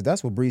opportunities, because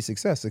that's what breeds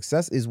success.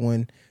 Success is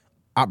when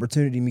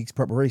opportunity meets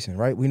preparation,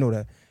 right? We know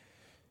that.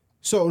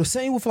 So the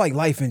same with like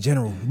life in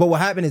general. But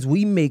what happened is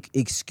we make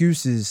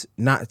excuses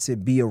not to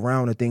be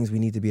around the things we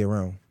need to be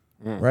around,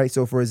 right?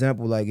 So for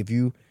example, like if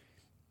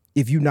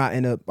you're not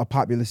in a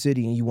popular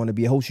city and you want to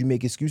be a host, you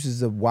make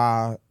excuses of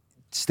why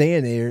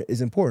staying there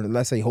is important.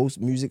 Let's say host,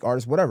 music,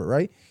 artist, whatever,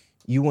 right?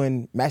 You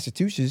in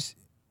Massachusetts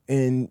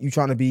and you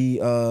trying to be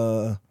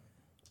the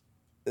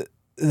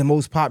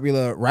most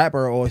popular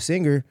rapper or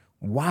singer.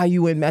 why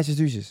you in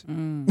Massachusetts,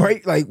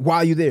 right? Like, why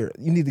are you there?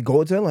 You need to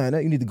go to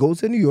Atlanta. You need to go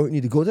to New York. You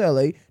need to go to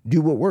LA.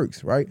 Do what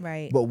works, right?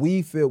 Right. But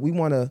we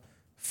want to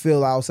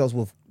fill ourselves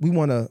with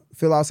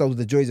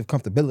the joys of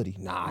comfortability.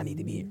 Nah, I need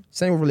to be here.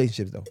 Same with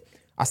relationships, though.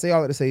 I say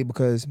all that to say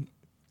because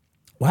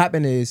what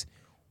happened is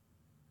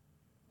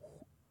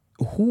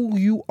who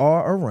you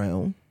are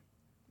around,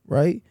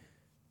 right,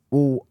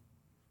 will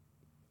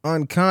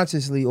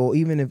unconsciously or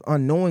even if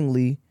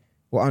unknowingly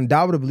or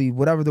undoubtedly,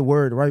 whatever the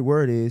right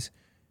word is,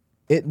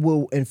 it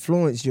will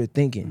influence your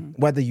thinking,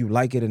 whether you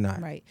like it or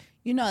not. Right.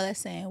 You know that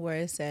saying where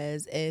it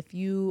says, if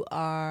you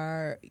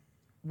are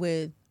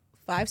with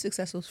 5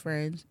 successful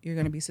friends, you're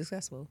going to be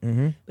successful.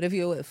 But if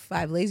you're with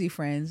 5 lazy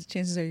friends,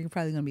 chances are you're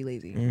probably going to be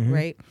lazy,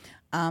 right?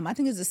 I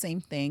think it's the same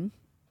thing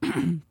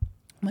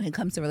when it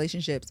comes to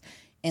relationships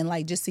and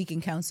like just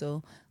seeking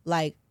counsel.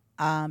 Like,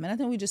 and I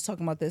think we just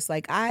talking about this.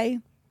 Like, I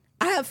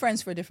have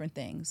friends for different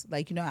things.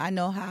 Like, you know, I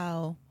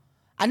know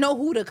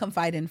who to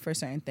confide in for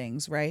certain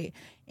things, right?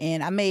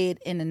 And I made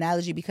an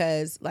analogy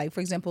because, like,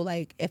 for example,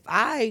 like if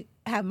I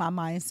have my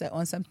mindset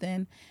on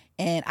something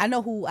and I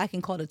know who I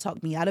can call to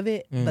talk me out of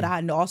it, but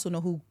I also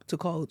know who to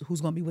call,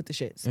 who's going to be with the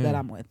shits that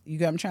I'm with. You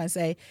get what I'm trying to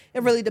say?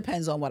 It really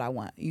depends on what I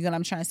want. You get what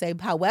I'm trying to say?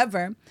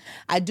 However,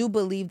 I do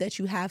believe that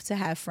you have to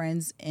have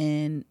friends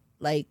in,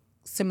 like,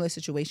 similar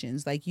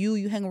situations. Like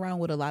you hang around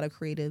with a lot of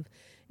creative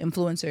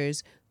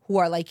influencers who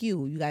are like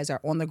you. You guys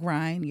are on the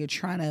grind. You're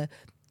trying to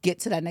get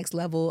to that next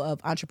level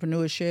of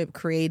entrepreneurship,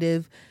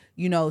 creative,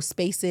 you know,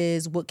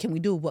 spaces. What can we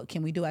do? What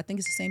can we do? I think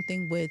it's the same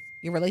thing with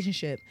your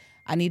relationship.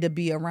 I need to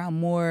be around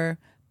more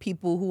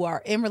people who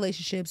are in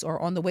relationships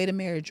or on the way to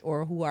marriage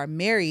or who are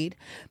married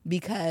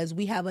because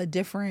we have a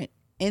different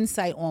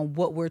insight on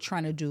what we're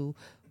trying to do,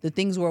 the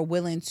things we're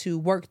willing to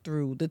work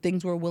through, the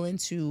things we're willing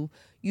to,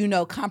 you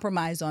know,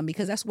 compromise on,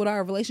 because that's what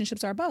our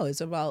relationships are about.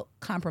 It's about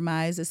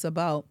compromise. It's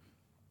about,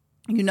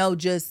 you know,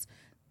 just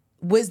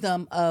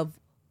wisdom of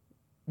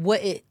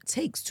what it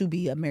takes to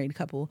be a married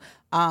couple.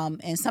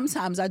 And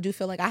sometimes I do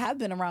feel like I have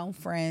been around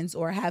friends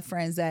or have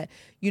friends that,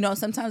 you know,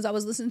 sometimes I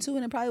was listening to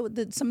and it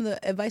probably some of the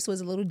advice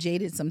was a little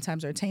jaded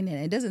sometimes or tainted.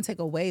 It doesn't take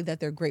away that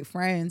they're great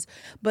friends,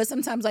 but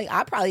sometimes like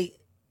I probably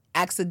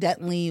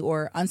accidentally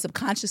or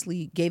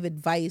unsubconsciously gave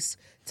advice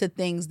to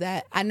things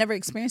that I never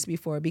experienced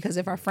before, because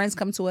if our friends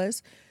come to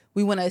us,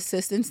 we want to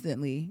assist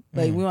instantly.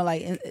 Like we want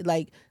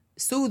like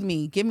soothe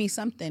me, give me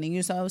something. And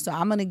you know, so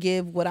I'm going to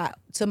give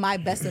to my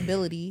best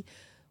ability,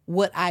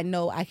 what I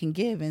know I can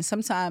give. And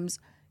sometimes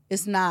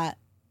it's not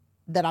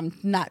that I'm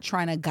not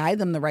trying to guide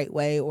them the right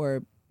way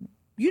or,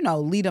 you know,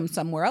 lead them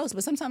somewhere else.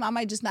 But sometimes I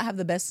might just not have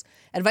the best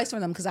advice for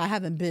them because I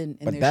haven't been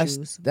in their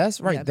shoes. That's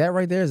right. Yeah. That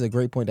right there is a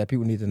great point that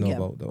people need to know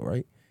about, though,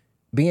 right?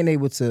 Being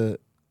able to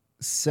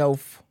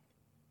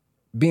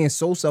being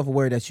so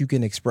self-aware that you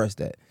can express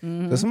that.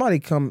 So somebody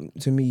come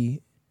to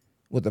me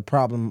with a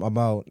problem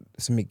about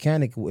some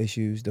mechanical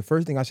issues, the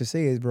first thing I should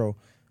say is, bro,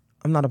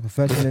 I'm not a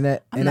professional in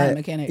that. I'm not a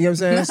mechanic. You know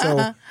what I'm saying?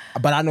 So,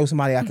 but I know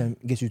somebody I can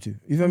get you to.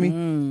 You feel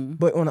me?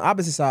 But on the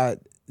opposite side,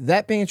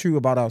 that being true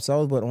about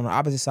ourselves, but on the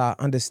opposite side,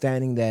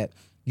 understanding that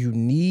you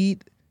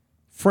need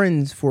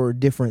friends for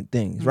different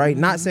things, right?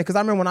 Not saying, because I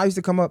remember when I used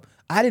to come up,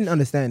 I didn't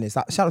understand this.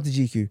 Shout out to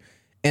GQ.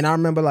 And I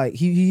remember like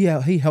he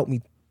helped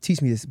me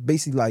teach me this.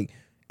 Basically, like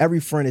every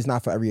friend is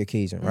not for every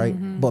occasion, right?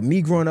 But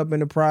me growing up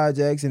in the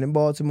projects and in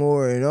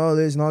Baltimore and all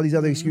this and all these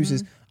other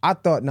excuses, I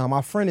thought, no,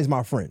 my friend is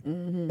my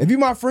friend. If you're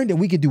my friend, then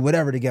we could do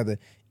whatever together.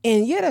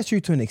 And yeah, that's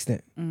true to an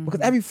extent. Because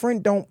every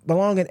friend don't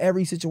belong in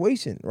every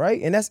situation, right?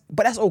 And that's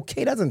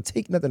okay. That doesn't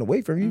take nothing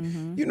away from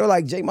you. You know,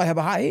 like Jay might have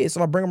a high head, so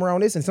if I bring him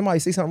around this and somebody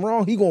say something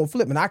wrong, he gonna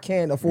flip, and I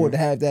can't afford to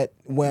have that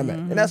where I'm at.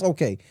 And that's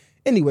okay.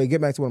 Anyway, get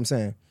back to what I'm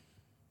saying.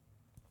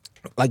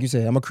 Like you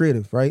said, I'm a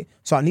creative, right?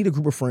 So I need a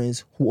group of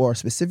friends who are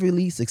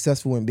specifically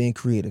successful in being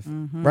creative,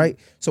 right?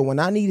 So when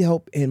I need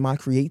help in my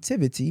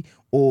creativity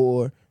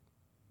or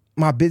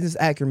my business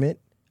acumen,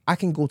 I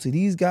can go to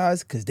these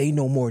guys because they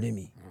know more than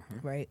me.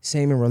 Right.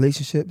 Same in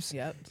relationships.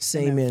 Yep.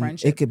 Same in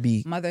friendship, it could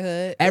be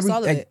motherhood. Every, it's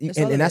all of it.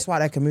 And that's why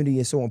that community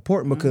is so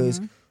important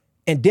because,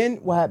 and then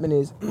what happened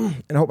is,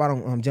 and I hope I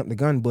don't jump the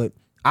gun, but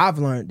I've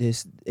learned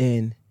this,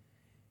 and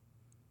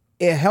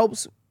it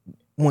helps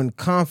when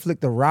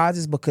conflict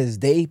arises because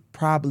they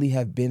probably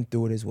have been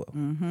through it as well.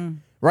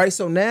 Right?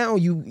 So now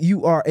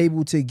you are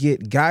able to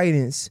get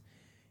guidance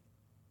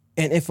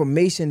and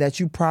information that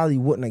you probably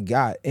wouldn't have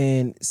got.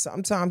 And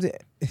sometimes,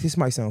 this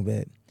might sound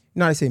bad. You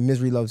know how they say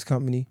misery loves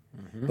company?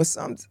 But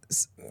sometimes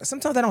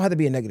that don't have to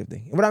be a negative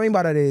thing. And what I mean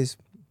by that is,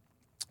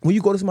 when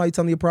you go to somebody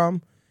telling you a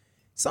problem,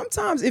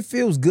 sometimes it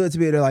feels good to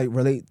be able to like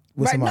relate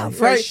with somebody. No,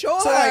 for sure.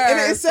 So like,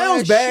 and it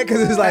sounds bad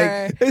because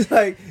it's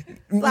like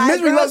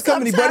misery loves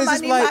company, but it's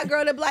just like, my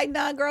girl to be like,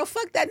 nah, girl,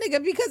 fuck that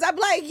nigga, because I'm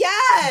like,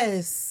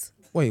 yes.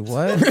 Wait,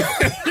 what?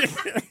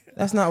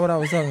 That's not what I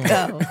was talking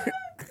about. No.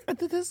 I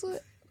thought that's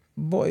what.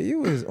 Boy,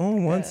 you was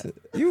on one.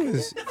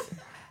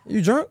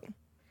 You drunk?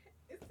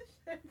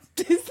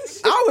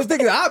 I was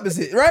thinking the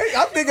opposite, right?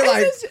 I'm thinking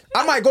like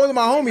I might go to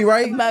my homie,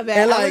 right? My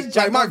bad. And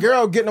like my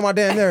girl getting on my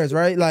damn nerves,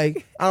 right?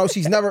 Like I don't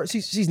know,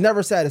 she's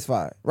never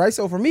satisfied, right?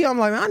 So for me, I'm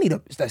like, man, I need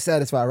to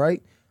satisfy,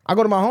 right? I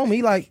go to my homie,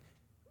 he like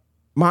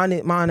mine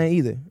ain't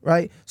either,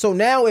 right? So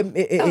now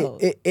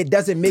it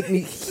doesn't make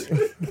me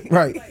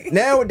right.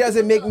 Now it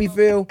doesn't make me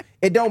feel.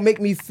 It don't make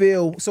me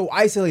feel so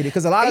isolated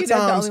because a lot of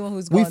times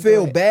we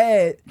feel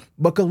bad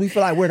because we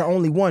feel like we're the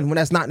only one when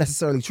that's not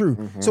necessarily true.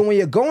 Mm-hmm. So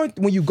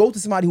when you go to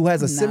somebody who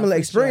has a similar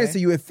experience to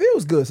you, it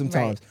feels good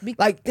sometimes. Right.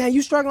 Like, damn,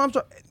 you struggling? I'm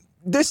struggling.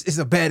 This is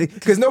a baddie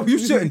because no, you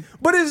shouldn't.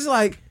 But it's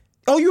like,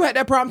 oh, you had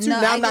that problem too.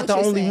 No, now I'm not the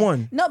only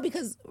one. No,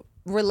 because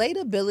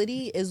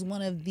relatability is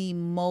one of the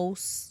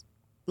most.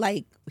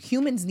 Like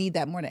humans need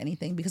that more than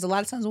anything because a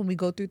lot of times when we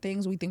go through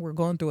things, we think we're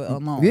going through it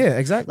alone. Yeah,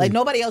 exactly. Like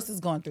nobody else is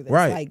going through this.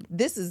 Right. Like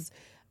this is,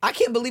 I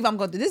can't believe I'm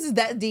going through this. Is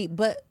that deep?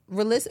 But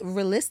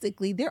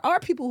realistically, there are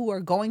people who are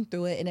going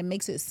through it, and it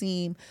makes it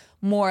seem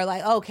more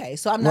like okay,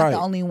 so I'm not the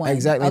only one.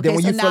 Exactly. Okay, then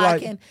when so you now feel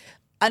like I can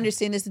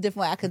understand this a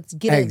different way. I could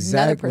get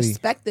another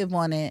perspective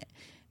on it.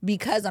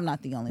 Because I'm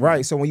not the only one.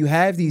 Right. So when you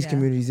have these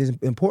communities, it's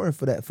important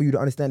for you to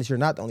understand that you're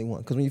not the only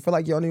one. Because when you feel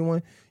like you're the only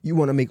one, you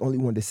want to make only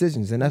one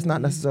decisions. And that's not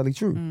necessarily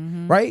true.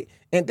 Mm-hmm. Right?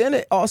 And then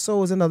it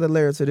also is another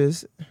layer to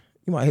this.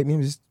 You might hate me,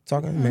 I'm just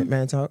talking,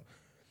 man talk.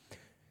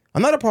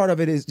 Another part of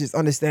it is just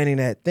understanding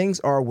that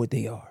things are what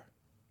they are.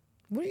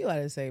 What do you got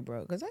to say,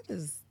 bro? Because I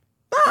just...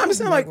 Nah, I'm just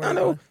saying like, I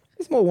know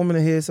there's more women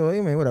in here, so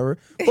I mean, whatever.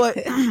 But,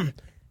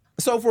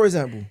 so for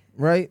example,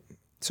 right?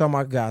 So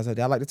my guys, I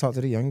like to talk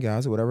to the young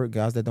guys or whatever,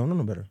 guys that don't know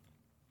no better.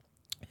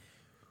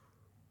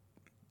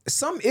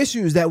 Some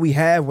issues that we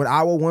have with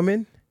our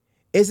women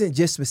isn't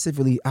just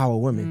specifically our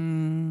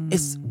women.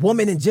 It's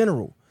women in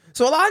general.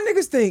 So a lot of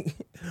niggas think,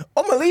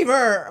 I'm gonna leave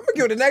her, I'm gonna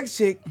give her the next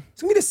chick.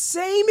 It's gonna be the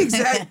same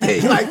exact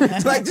thing. Like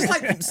just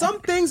like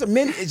some things are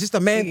men, it's just a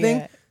man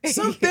thing.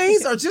 Some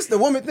things are just a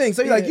woman thing.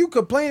 So you're like, you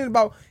complaining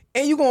about,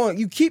 and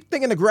you keep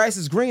thinking the grass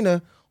is greener.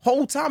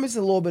 Whole time it's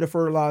a little bit of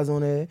fertilizer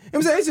on there. You know what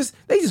I'm saying? It's just,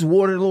 they just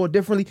water it a little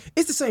differently.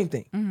 It's the same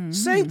thing. Mm-hmm.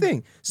 Same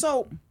thing.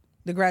 So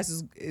the grass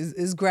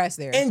is grass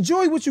there.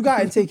 Enjoy what you got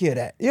and take care of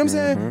that. You know what I'm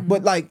saying? Mm-hmm.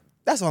 But like,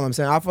 that's all I'm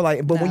saying. I feel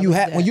like, but when you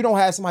don't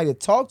have somebody to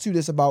talk to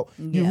this about,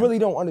 you really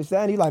don't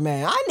understand. You're like,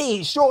 man, I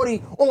need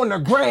shorty on the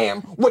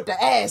gram with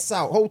the ass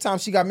out. Whole time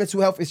she got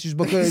mental health issues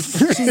because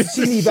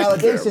she need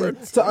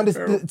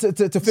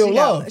validation to feel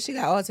love. She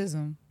got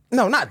autism.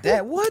 No, not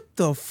that. What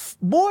the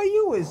boy?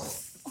 You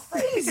is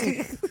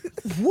crazy.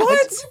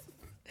 What?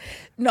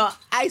 No,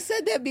 I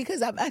said that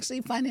because I'm actually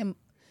finding.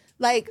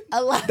 Like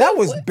a lot. That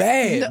was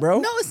bad, bro.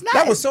 No, it's not.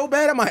 That was so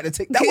bad. I might have to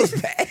take. That was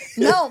bad.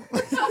 No.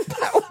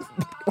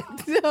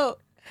 No.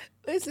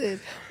 Listen,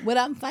 what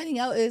I'm finding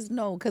out is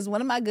because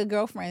one of my good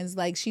girlfriends,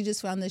 like, she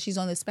just found that she's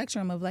on the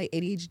spectrum of like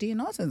ADHD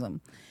and autism,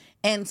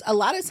 and a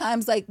lot of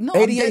times, like,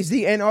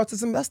 ADHD and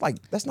autism.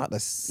 That's not the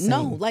same.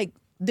 No, like.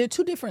 They're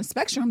two different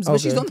spectrums, but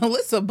she's on the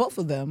list of both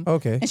of them.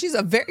 Okay. And she's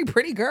a very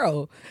pretty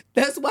girl.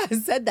 That's why I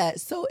said that.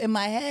 So in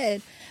my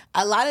head,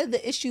 a lot of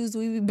the issues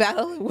we be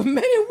battling with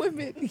men and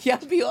women,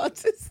 y'all be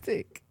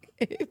autistic.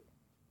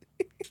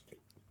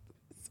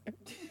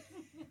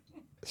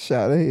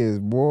 Shout out is,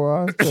 boy.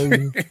 I'll tell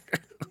you.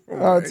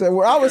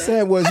 What I was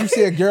saying was, you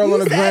see a girl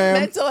on the ground.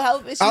 Mental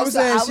health issues. I was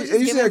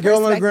saying, you see a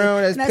girl on the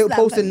ground that's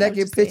posting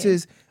naked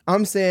pictures.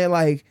 I'm saying,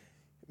 like,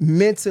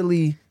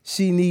 mentally,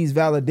 she needs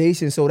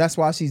validation, so that's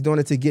why she's doing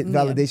it, to get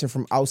validation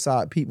from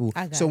outside people.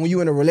 So when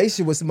you're in a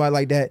relationship with somebody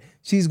like that,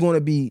 she's going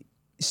to be,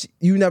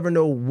 you never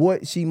know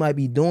what she might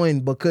be doing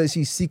because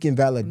she's seeking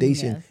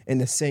validation in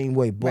the same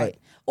way. But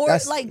or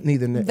like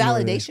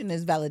validation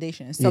is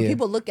validation. So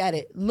people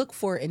look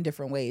for it in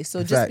different ways.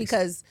 So just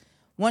because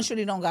one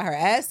shorty don't got her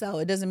ass out,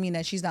 it doesn't mean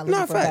that she's not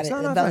looking for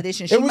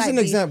validation. It was an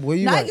example.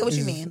 I get what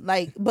you mean.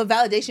 Like, but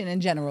validation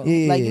in general. Like,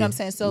 you know what I'm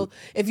saying? So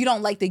if you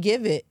don't like to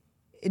give it,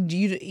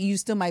 you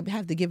still might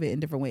have to give it in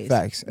different ways.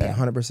 Facts,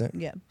 100%.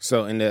 Yeah.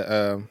 So in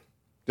the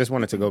just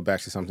wanted to go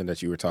back to something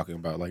that you were talking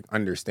about, like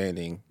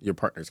understanding your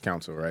partner's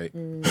counsel, right?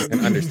 And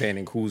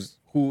understanding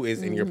who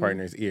is in your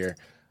partner's ear.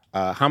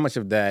 How much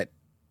of that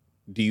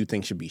do you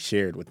think should be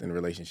shared within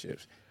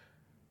relationships,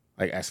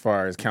 like as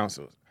far as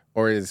counsel,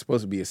 or is it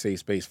supposed to be a safe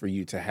space for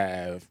you to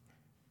have?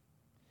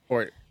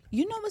 Or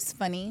you know what's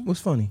funny?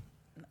 What's funny?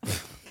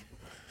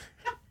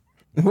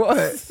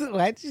 What?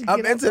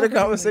 I'm into the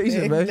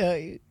conversation, man. No,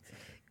 you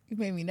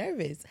made me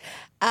nervous.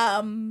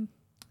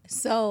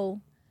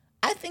 So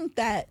I think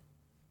that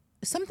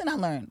something I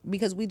learned,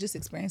 because we just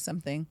experienced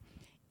something,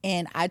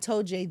 and I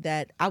told Jay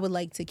that I would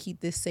like to keep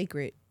this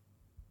sacred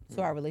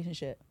to our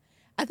relationship.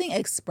 I think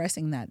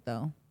expressing that,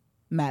 though,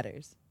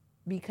 matters,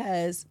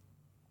 because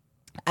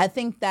I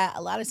think that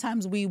a lot of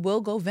times we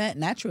will go vent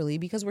naturally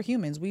because we're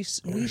humans. We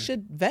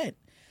should vent.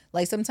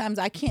 Like, sometimes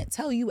I can't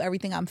tell you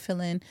everything I'm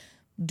feeling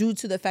due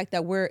to the fact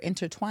that we're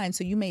intertwined.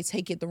 So you may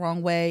take it the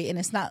wrong way, and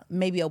it's not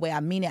maybe a way I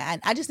mean it.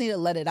 I just need to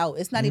let it out.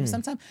 It's not even,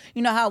 sometimes,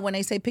 you know how when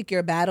they say pick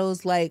your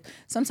battles, like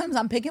sometimes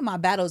I'm picking my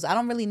battles. I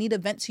don't really need to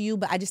vent to you,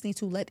 but I just need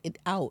to let it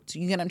out.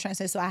 You get what I'm trying to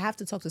say? So I have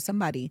to talk to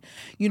somebody.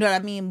 You know what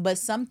I mean? But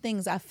some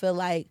things I feel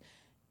like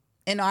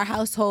in our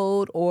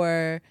household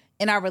or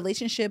in our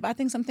relationship, I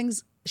think some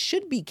things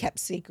should be kept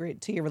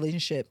secret to your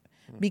relationship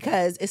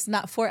because it's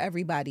not for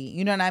everybody.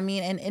 You know what I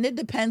mean? And it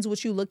depends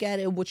what you look at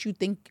it, what you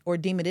think or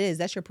deem it is.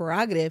 That's your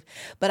prerogative.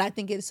 But I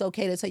think it's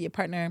okay to tell your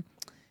partner,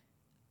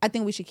 I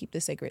think we should keep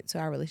this sacred to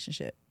our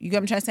relationship. You get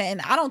what I'm trying to say?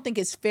 And I don't think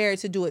it's fair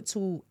to do it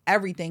to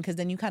everything because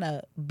then you kind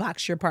of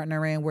box your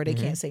partner in where they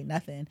can't say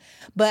nothing.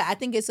 But I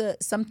think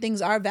some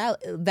things are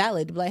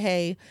valid. Like,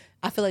 hey,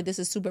 I feel like this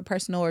is super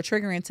personal or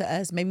triggering to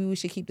us. Maybe we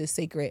should keep this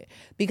sacred.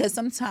 Because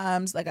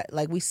sometimes,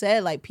 like we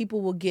said, like people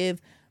will give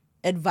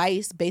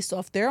advice based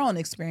off their own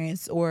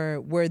experience or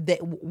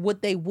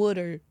what they would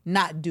or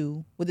not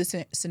do with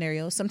the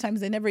scenario.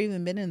 Sometimes they never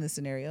even been in the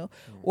scenario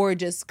or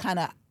just kind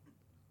of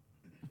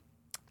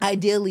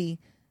ideally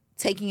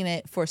taking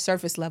it for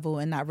surface level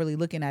and not really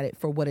looking at it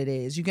for what it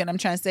is. You get what I'm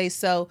trying to say?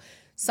 So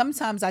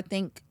sometimes I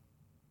think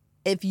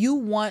if you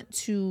want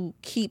to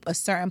keep a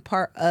certain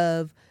part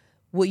of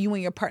what you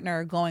and your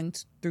partner are going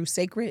through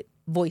sacred,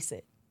 voice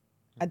it.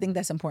 I think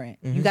that's important.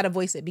 You got to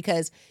voice it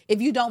because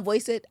if you don't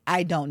voice it,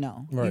 I don't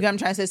know. Right. You get what I'm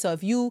trying to say? So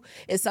if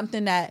it's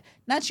something that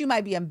not you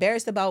might be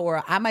embarrassed about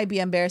or I might be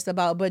embarrassed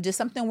about, but just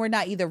something we're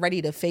not either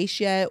ready to face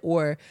yet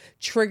or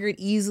triggered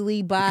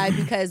easily by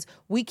because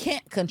we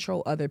can't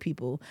control other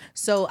people.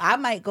 So I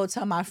might go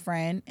tell my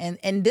friend,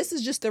 and this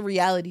is just the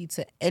reality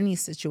to any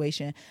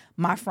situation.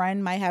 My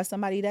friend might have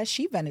somebody that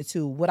she vented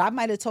to. What I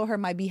might have told her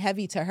might be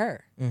heavy to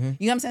her. You know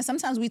what I'm saying?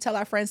 Sometimes we tell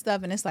our friends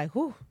stuff and it's like,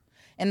 whew.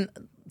 And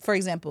for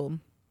example,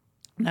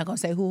 I'm not going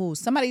to say who.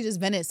 Somebody just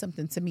vented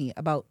something to me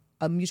about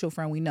a mutual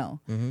friend we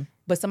know.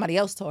 But somebody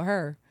else told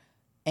her.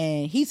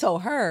 And he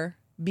told her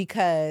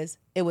because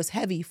it was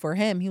heavy for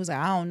him. He was like,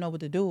 I don't know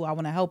what to do. I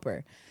want to help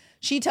her.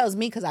 She tells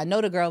me because I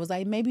know the girl was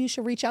like, maybe you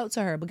should reach out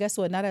to her. But guess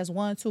what? Now there's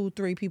 1, 2,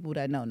 3 people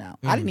that know now.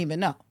 I didn't even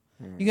know.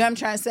 You know what I'm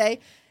trying to say?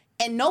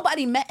 And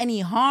nobody meant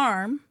any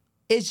harm.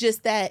 It's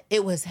just that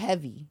it was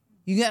heavy.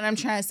 You get what I'm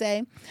trying to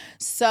say?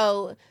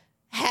 So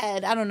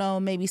had, I don't know,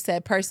 maybe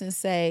said person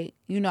say,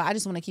 I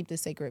just want to keep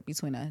this sacred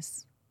between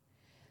us.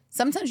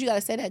 Sometimes you got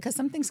to say that because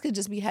some things could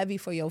just be heavy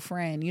for your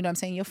friend. You know what I'm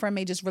saying? Your friend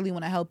may just really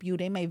want to help you.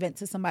 They may vent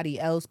to somebody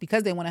else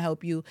because they want to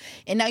help you.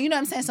 And now, you know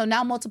what I'm saying? So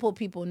now multiple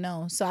people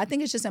know. So I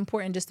think it's just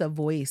important just to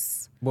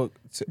voice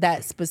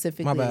that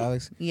specifically. My bad,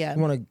 Alex. Yeah.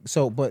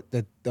 But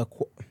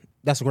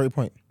that's a great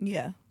point.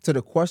 Yeah. To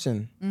the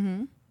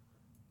question,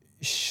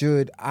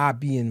 should I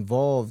be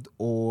involved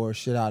or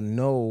should I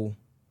know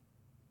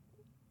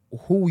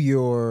who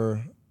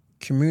you're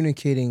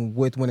communicating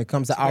with when it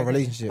comes to our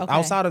relationship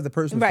outside of the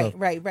personal stuff?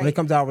 Right. When it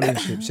comes to our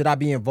relationship, should I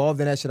be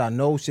involved in that? Should I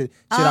know? Should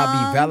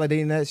I be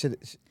validating that?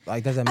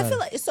 Does that matter?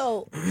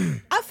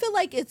 I feel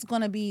like it's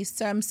gonna be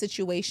some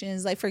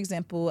situations. Like for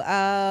example,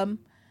 and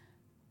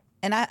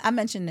I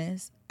mentioned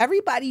this.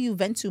 Everybody you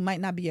vent to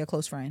might not be your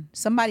close friend.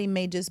 Somebody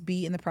may just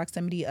be in the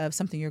proximity of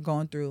something you're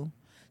going through.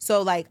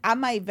 So like I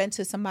might vent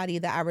to somebody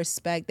that I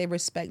respect. They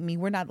respect me.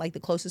 We're not like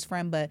the closest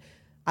friend, but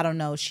I don't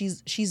know.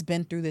 She's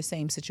been through the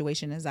same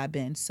situation as I've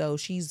been. So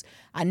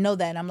I know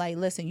that. And I'm like,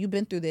 listen, you've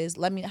been through this.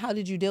 How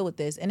did you deal with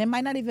this? And it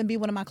might not even be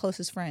one of my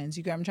closest friends.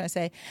 You get what I'm trying to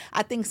say?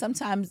 I think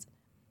sometimes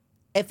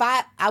if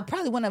I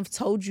probably wouldn't have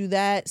told you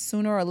that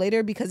sooner or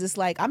later because it's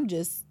like, I'm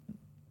just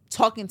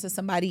talking to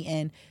somebody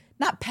and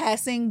not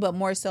passing, but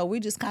more so we're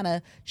just kind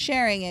of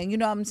sharing and you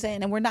know what I'm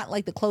saying? And we're not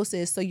like the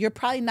closest. So you're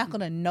probably not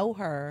going to know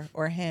her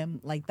or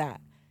him like that.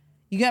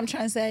 You get what I'm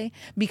trying to say?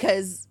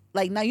 Because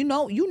like now you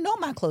know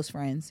my close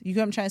friends. You get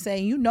what I'm trying to say?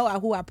 You know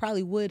who I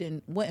probably would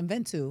and wouldn't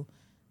vent to.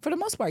 For the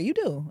most part, you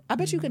do. I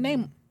bet you could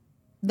name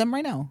them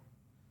right now.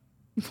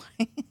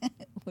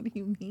 What do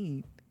you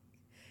mean?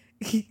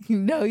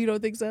 No, you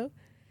don't think so?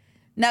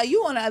 Now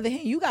you on the other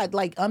hand, you got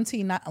like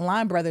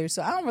line brothers,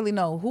 so I don't really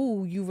know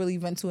who you really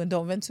vent to and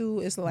don't vent to.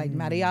 It's like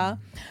mad at y'all.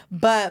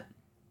 But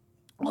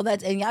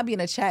and y'all be in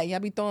the chat, y'all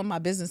be throwing my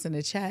business in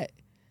the chat.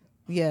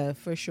 Yeah,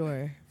 for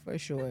sure. For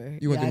sure.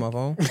 You went through my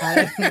phone?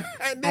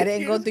 I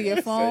didn't go through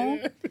your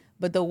phone.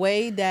 But the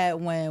way that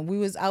when we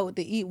was out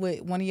to eat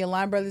with one of your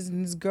line brothers and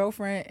his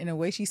girlfriend, and the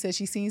way she said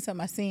she seen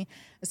something,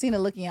 I seen a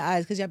look in your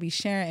eyes because y'all be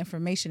sharing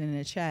information in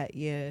the chat.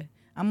 Yeah.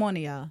 I'm on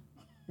to y'all.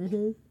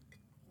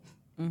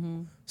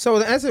 So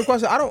to answer the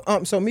question, I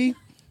don't so me,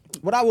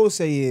 what I will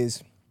say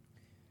is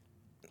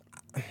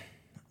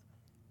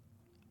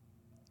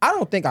I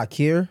don't think I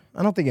care.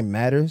 I don't think it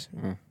matters.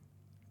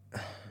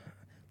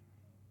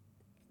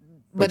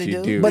 But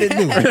it do. But it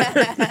do.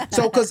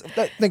 So, because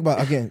think about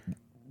it, again,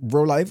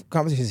 real life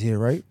conversations here,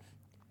 right?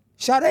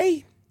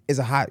 Sade is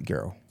a hot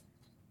girl,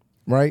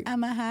 right?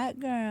 I'm a hot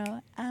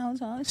girl. I don't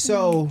talk.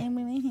 So,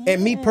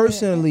 and me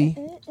personally,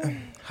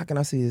 how can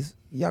I say this?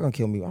 Y'all gonna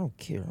kill me. I don't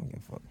care. I don't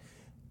give a fuck.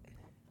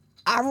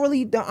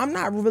 I'm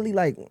not really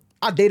like,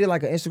 I dated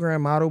like an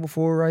Instagram model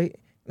before, right?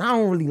 And I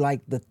don't really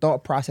like the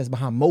thought process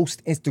behind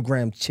most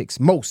Instagram chicks.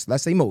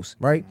 Let's say most,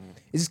 right?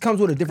 It just comes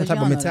with a different type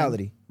of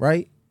mentality,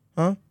 right?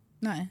 Huh?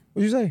 Nothing.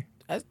 What'd you say?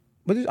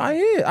 But I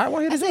hear. I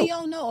want to hear this. I said you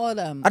don't know all of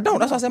them. I don't.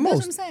 That's why I said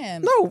most. That's what I'm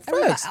saying. No,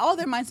 facts. All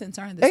their mindsets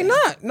aren't the they same.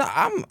 not. No,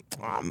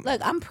 I'm.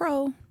 Look, I'm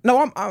pro.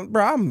 No,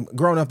 I'm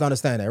grown enough to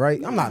understand that,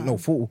 right? I'm not no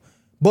fool.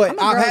 But I'm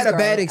a I've girl's had a girl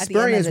bad at the end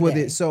experience of the with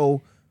day. it.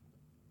 So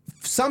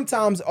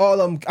sometimes all of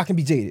them, I can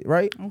be jaded,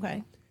 right?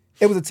 Okay.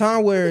 It was a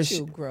time where Look at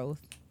you, growth.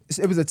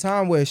 it was a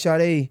time where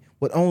Sade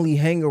would only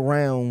hang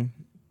around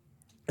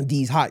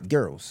these hot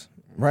girls,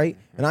 right?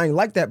 And I ain't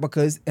like that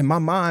because in my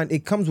mind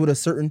it comes with a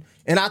certain,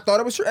 and I thought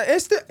it was true.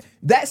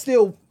 That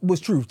still was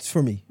true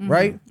for me,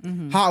 right?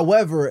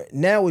 However,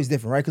 now it's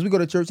different, right? Because we go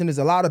to church and there's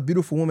a lot of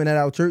beautiful women at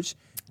our church.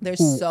 They're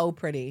so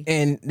pretty.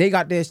 And they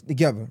got this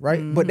together,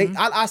 right? But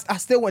I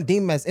still wouldn't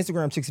deem them as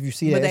Instagram chicks if you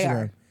see it But on they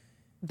Instagram. are.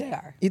 They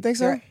are. You think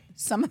so?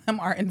 Some of them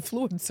are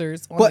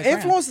influencers. But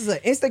influencers, an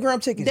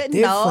Instagram chick is different.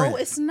 No,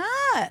 it's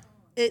not.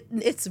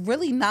 It's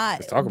really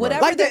not. talk about it.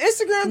 Whatever Like the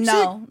Instagram chick?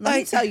 No, let me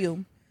Like- tell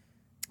you.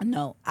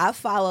 No, I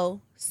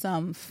follow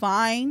some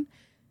fine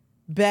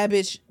bad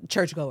bitch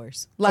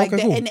churchgoers. Like,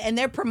 Okay, cool. and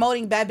they're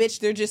promoting bad bitch.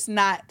 They're just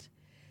not.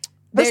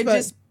 They're Respect.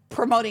 just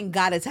promoting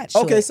God attached to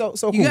Okay, it. so You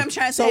cool. know what I'm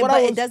trying to So say? what But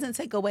I was- it doesn't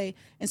take away.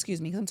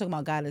 Excuse me, because I'm talking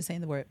about God and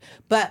saying the word.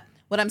 But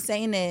what I'm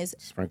saying is,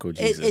 Sprinkle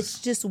Jesus. it's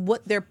just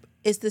what they're.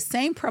 It's the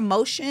same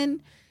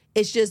promotion.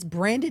 It's just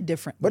branded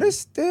differently. But it's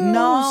still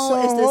No,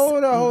 so it's this-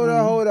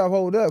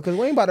 hold up. Because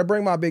we ain't about to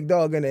bring my big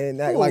dog in there and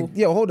act Who? like,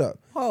 yo, hold up.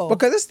 Who?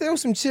 Because there's still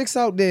some chicks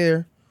out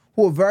there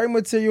who are very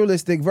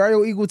materialistic,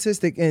 very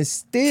egotistic, and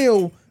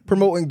still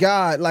promoting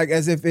God like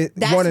as if it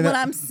That's one and what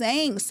I'm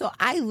saying. So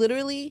I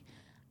literally,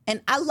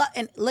 and I love,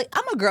 and like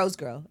I'm a girl's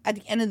girl at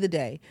the end of the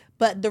day.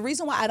 But the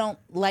reason why I don't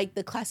like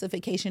the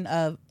classification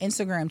of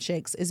Instagram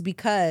chicks is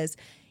because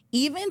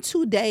even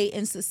today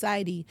in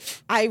society,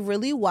 I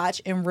really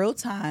watch in real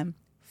time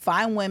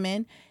fine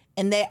women,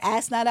 and their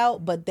ass not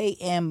out, but they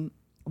in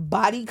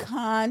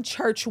bodycon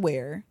church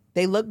wear.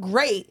 They look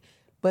great,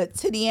 but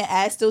titty and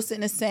ass still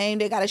sitting the same.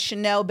 They got a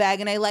Chanel bag,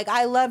 and they like,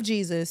 I love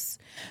Jesus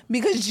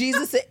because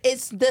Jesus.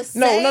 It's the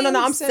same.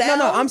 No. I'm saying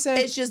I'm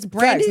saying it's just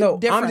branded facts. No,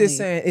 differently. I'm just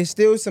saying it's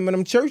still some of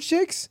them church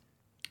chicks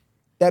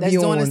that That's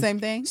be doing the on same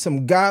thing?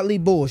 Some godly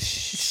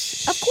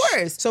bullshit. Of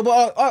course. So,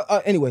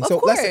 but anyway, so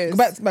let's course.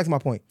 go back to my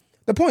point.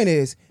 The point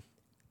is,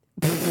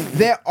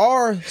 there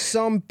are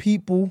some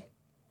people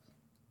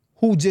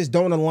who just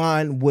don't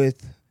align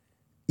with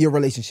your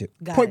relationship.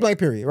 Got Point it. blank,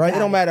 period. Right? Got It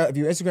don't it. matter if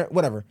you're Instagram,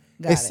 whatever.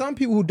 Got There's it. some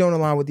people who don't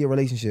align with your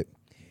relationship,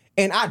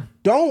 and I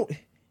don't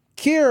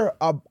care.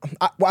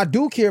 I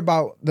do care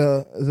about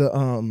the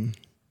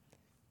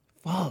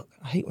Fuck,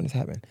 I hate when this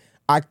happens.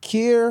 I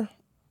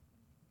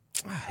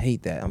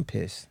hate that. I'm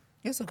pissed.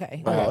 It's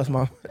okay. Oh, it's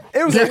my.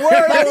 It was a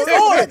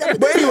word.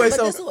 But anyway, But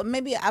so this is-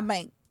 maybe I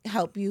might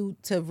help you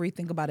to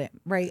rethink about it,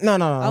 right? no.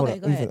 Hold Okay,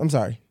 up. go ahead. I'm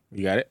sorry.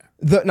 You got it?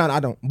 No, I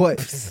don't.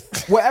 But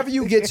wherever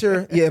you get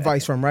your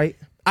advice from, right?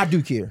 I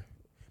do care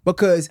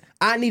because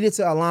I needed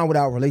to align with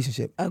our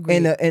relationship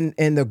Agreed.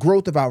 and the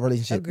growth of our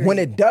relationship. Agreed. When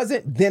it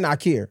doesn't, then I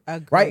care.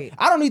 Agreed. Right?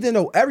 I don't need to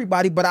know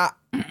everybody, but I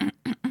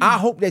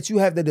hope that you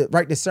have the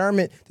right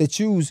discernment to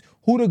choose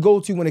who to go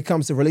to when it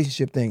comes to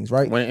relationship things,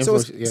 right? When it So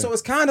influence-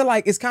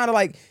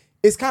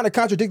 it's kind of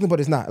contradicting, but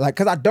it's not. Like,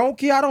 because I don't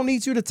care. I don't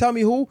need you to tell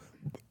me who,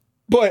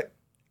 but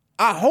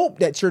I hope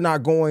that you're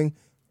not going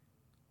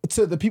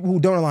to the people who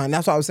don't align.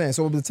 That's what I was saying.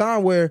 So the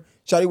time where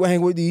Shawty would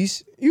hang with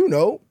these,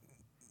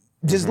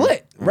 just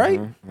lit, right?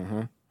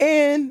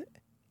 And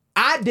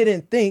I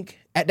didn't think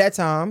at that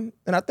time,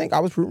 and I think I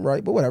was proven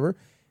right, but whatever,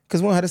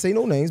 because we don't have to say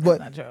no names. But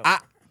not true.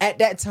 at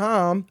that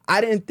time,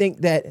 I didn't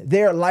think that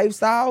their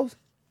lifestyles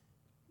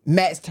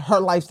matched her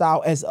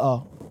lifestyle as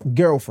a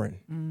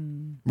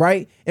girlfriend,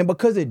 right? And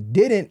because it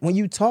didn't, when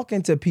you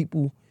talking to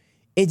people,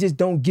 it just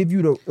don't give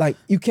you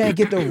you can't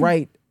get the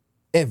right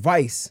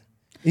advice.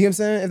 You know what I'm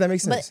saying? If that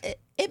makes sense. But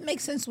it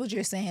makes sense what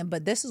you're saying,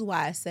 but this is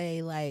why I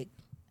say, like,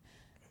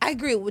 I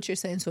agree with what you're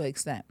saying to an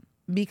extent.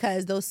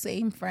 Because those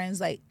same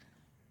friends, like,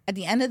 at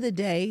the end of the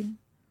day,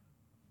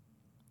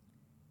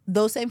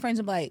 those same friends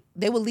are like,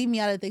 they will leave me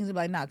out of things and be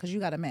like, nah, because you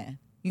got a man.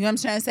 You know what I'm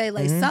trying to say?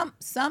 Like,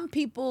 some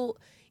people,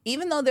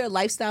 even though their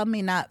lifestyle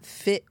may not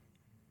fit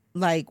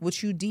like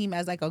what you deem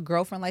as like a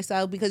girlfriend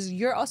lifestyle, because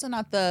you're also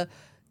not the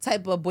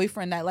type of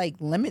boyfriend that like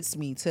limits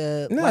me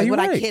to No, like you're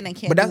what I right. can and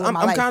can't But do that's- with my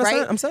I'm life, kinda right?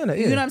 saying- I'm saying that,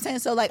 You yeah. know what I'm saying?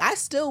 So like I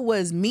still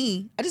was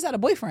me. I just had a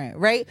boyfriend,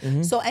 right?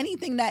 So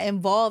anything that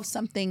involves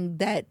something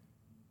that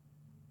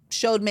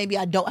showed maybe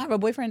I don't have a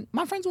boyfriend,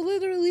 my friends will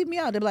literally leave me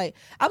out. They're like,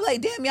 I'm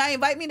like, damn, y'all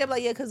invite me? They're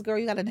like, yeah, because girl,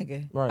 you got a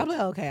nigga. Right. I'm like,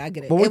 okay, I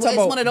get it. But when we It's talk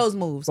about- one of those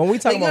moves. When we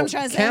talk Like, you know what I'm about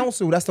trying to say?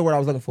 counsel, that's the word I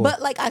was looking for.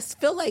 But like I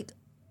feel like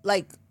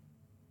that.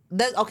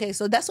 Okay,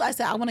 so that's why I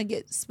said I want to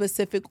get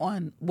specific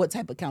on what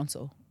type of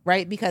counsel,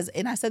 right? Because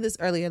and I said this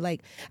earlier,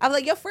 like I'm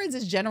like your friends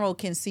in general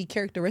can see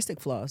characteristic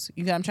flaws.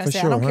 You know what I'm trying to For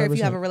say? sure, I don't care if you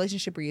 100%. have a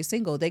relationship or you're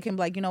single. They can be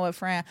like, you know what,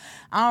 friend,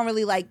 I don't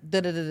really like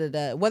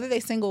da. Whether they're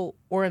single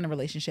or in a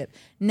relationship.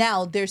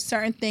 Now there's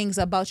certain things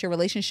about your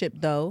relationship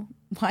though.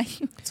 Why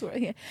you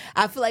twirling?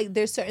 I feel like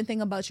there's certain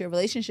thing about your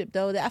relationship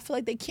though that I feel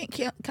like they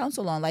can't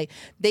counsel on. Like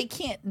they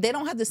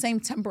don't have the same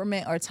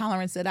temperament or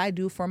tolerance that I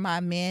do for my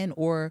man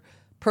or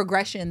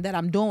progression that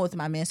I'm doing with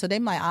my man. So they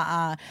might,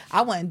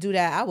 I wouldn't do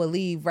that. I would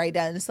leave right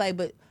there. And it's like,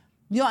 but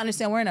you don't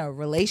understand. We're in a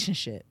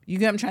relationship. You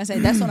get what I'm trying to say?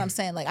 That's what I'm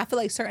saying. Like, I feel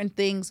like certain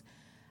things,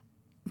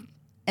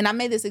 and I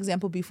made this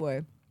example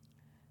before.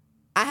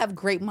 I have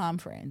great mom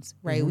friends,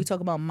 right? We talk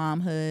about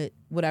momhood,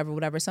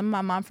 whatever. Some of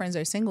my mom friends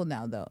are single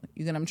now, though.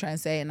 You get what I'm trying to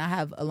say? And I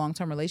have a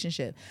long-term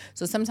relationship.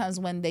 So sometimes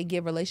when they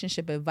give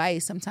relationship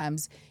advice,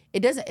 sometimes it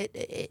doesn't.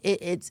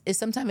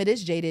 Sometimes it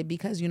is jaded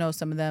because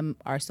some of them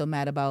are still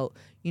mad about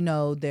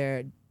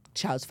their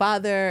child's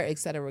father, et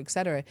cetera, et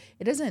cetera.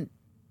 It doesn't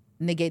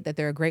negate that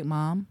they're a great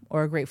mom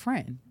or a great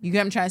friend. You get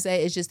what I'm trying to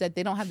say? It's just that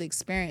they don't have the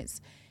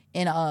experience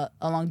in a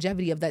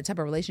longevity of that type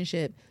of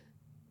relationship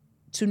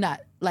to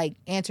not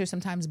answer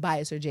sometimes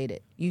biased or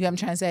jaded. You get what I'm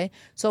trying to say?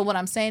 So what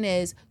I'm saying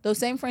is those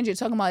same friends you're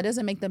talking about, it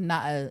doesn't make them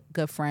not a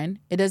good friend.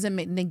 It doesn't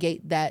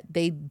negate that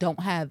they don't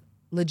have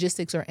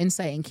logistics or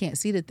insight and can't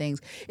see the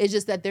things. It's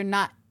just that they're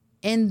not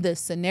in the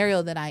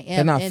scenario that I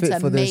am in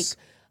to make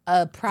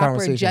a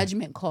proper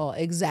judgment call.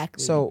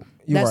 Exactly. So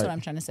that's right. what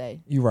I'm trying to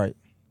say. You're right.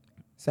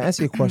 So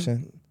answer your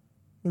question.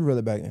 Let me reel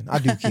it back in. I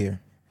do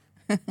care.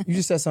 You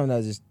just said something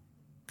that just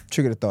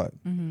triggered a thought.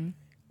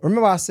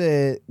 Remember I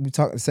said we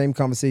talked the same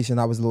conversation.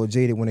 I was a little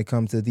jaded when it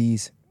comes to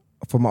these,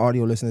 for my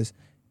audio listeners,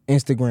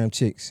 Instagram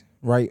chicks,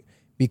 right?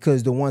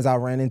 Because the ones I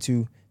ran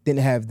into didn't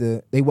have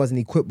they wasn't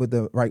equipped with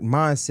the right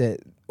mindset,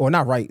 or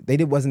not right. They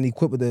wasn't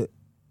equipped with the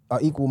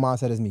equal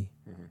mindset as me,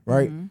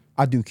 right?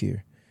 I do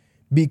care.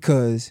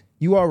 Because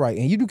you are right.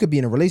 And you could be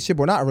in a relationship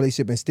or not a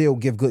relationship and still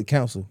give good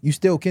counsel. You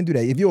still can do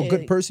that. If you're a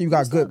good person, you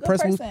got good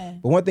principles.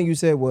 But one thing you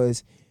said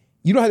was,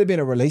 you don't have to be in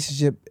a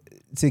relationship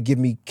to give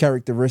me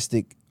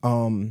characteristic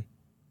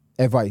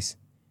advice.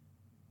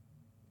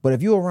 But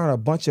if you're around a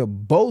bunch of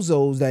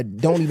bozos that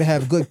don't even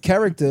have good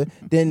character,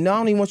 then I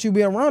don't even want you to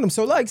be around them.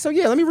 So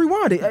yeah, let me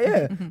rewind it.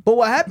 Yeah. But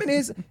what happened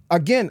is,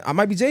 again, I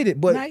might be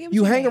jaded, but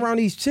you hang around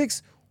these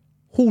chicks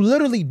who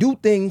literally do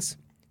things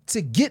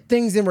to get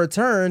things in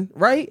return,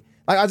 right?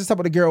 Like I just talked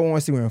about the girl on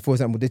Instagram, for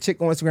example, the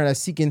chick on Instagram that's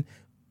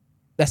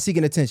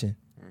seeking attention.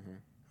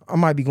 I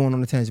might be going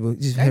on a tangent,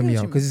 but just hear me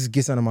out because this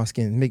gets under my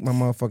skin, make my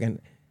motherfucking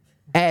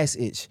ass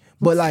itch.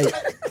 But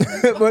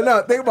but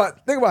no, think about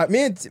it.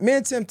 Me and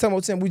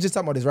Tim, we just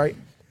talking about this, right?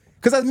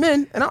 Because as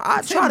men, and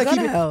I try to keep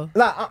it.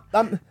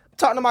 I'm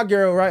talking to my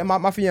girl, right,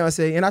 my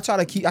fiance, and I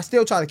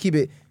still try to keep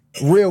it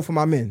real for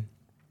my men.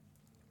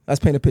 Let's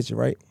paint a picture,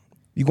 right?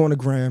 You go on the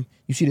gram,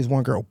 you see this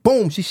one girl,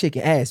 boom, she's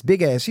shaking ass,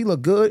 big ass, she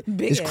look good.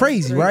 It's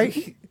crazy,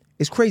 right?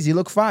 It's crazy,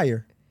 look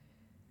fire.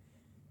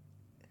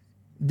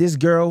 This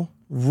girl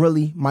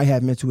really might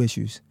have mental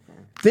issues.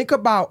 Think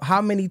about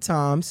how many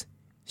times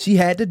she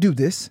had to do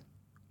this.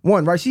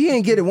 One, right? She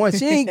ain't get it once.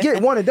 She ain't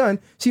get one and done.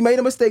 She made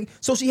a mistake,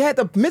 so she had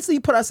to mentally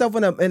put herself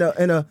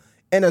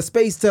in a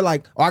space to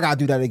I gotta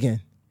do that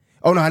again.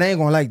 Oh no, they ain't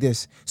gonna like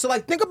this. So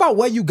think about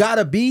where you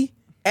gotta be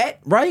at,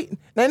 right?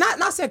 Now,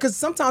 not saying, because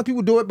sometimes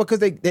people do it because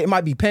they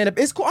might be paying up.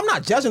 It's cool. I'm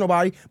not judging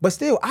nobody, but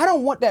still, I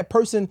don't want that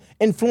person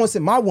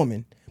influencing my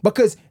woman,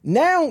 because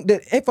now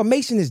the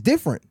information is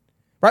different,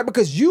 right?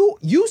 Because you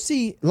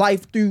see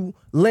life through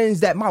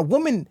lens that my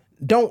woman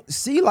don't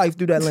see life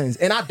through that lens,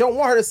 and I don't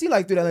want her to see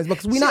life through that lens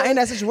because we're not in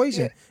that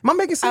situation. Am I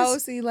making sense? I don't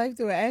see life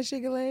through an ass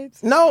shaking lens.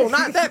 No,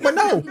 not that, but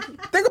no.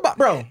 Think about,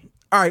 bro.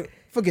 All right.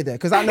 Forget that,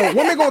 because I know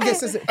women gonna get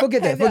sensitive.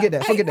 Forget that.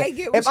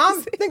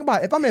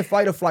 If I'm in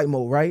fight or flight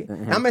mode, right?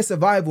 I'm in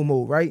survival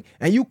mode, right?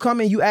 And you come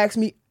and you ask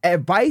me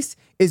advice,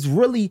 is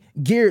really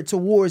geared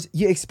towards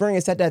your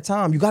experience at that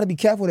time. You got to be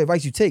careful with the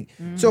advice you take.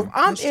 So if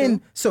I'm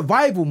in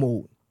survival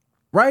mode,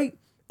 right?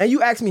 And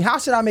you ask me, how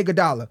should I make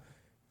 $1?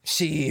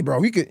 Shit, bro,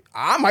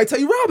 I might tell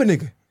you rob a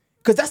nigga.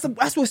 Because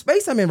that's what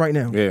space I'm in right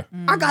now. Yeah.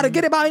 I got to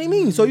get it by any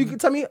means. So you can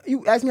tell me,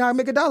 you ask me how I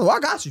make $1. Well, I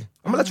got you.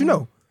 I'm going to let you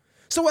know.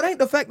 So it ain't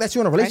the fact that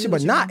you're in a relationship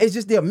or not. It's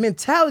just their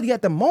mentality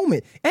at the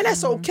moment. And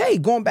that's okay.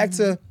 Going back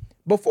to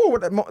before,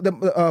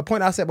 the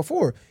point I said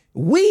before,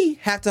 we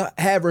have to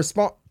have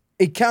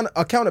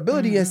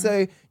accountability and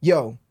say,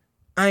 yo,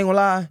 I ain't gonna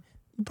lie,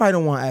 you probably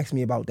don't want to ask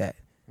me about that.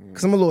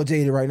 Because I'm a little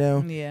jaded right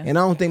now. Yeah. And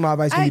I don't think my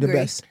advice can be the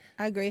best.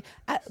 I agree.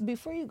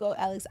 Before you go,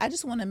 Alex, I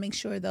just want to make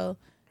sure, though,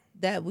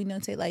 that we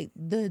don't say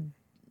the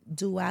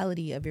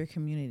duality of your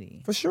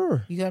community. For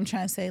sure. You know what I'm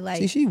trying to say?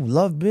 See, she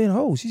love being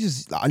hoe. She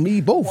just, I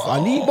need both. Whoa.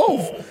 I need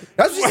both.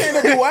 That's what she's saying,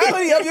 the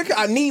duality of your,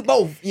 I need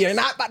both. You're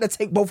not about to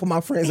take both of my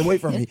friends away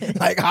from me.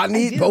 I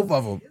need both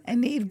of them. I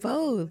need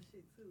both.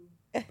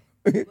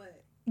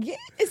 Yeah,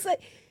 it's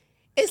like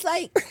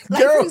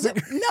Girl.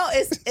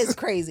 it's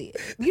crazy.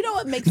 You know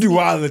what makes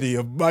duality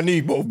of I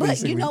need both. But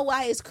basically. You know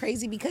why it's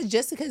crazy?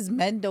 Because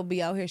men don't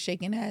be out here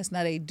shaking ass.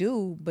 Now they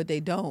do, but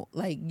they don't.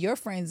 Like your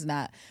friends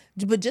not.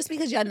 But just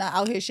because y'all not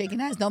out here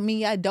shaking ass, don't mean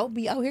y'all don't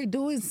be out here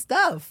doing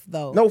stuff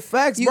though. No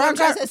facts, bro. I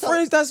got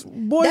friends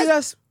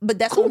but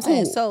that's cool, what I'm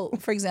saying. So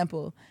for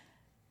example,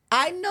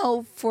 I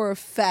know for a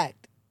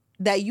fact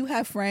that you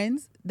have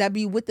friends that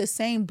be with the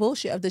same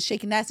bullshit of the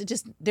shaking ass. It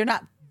just they're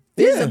not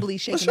visibly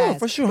shaking ass.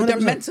 For sure, but they're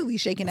mentally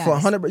shaking ass.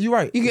 For 100%, you're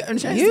right. You get what I'm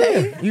trying to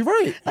say? You're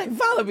right. Like,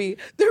 follow me.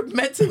 They're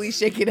mentally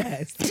shaking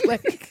ass.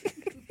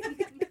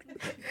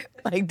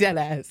 Like dead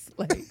ass.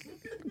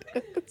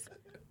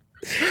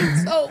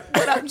 So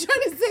what I'm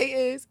trying to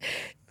say is,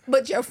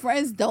 but your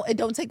friends it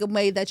don't take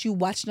away that you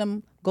watch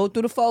them go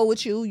through the fold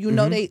with you. You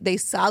know they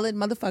solid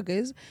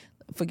motherfuckers.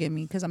 forgive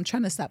me because I'm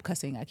trying to stop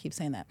cussing. I keep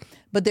saying that,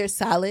 but they're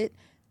solid.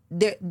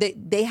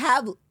 They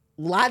have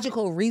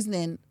logical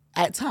reasoning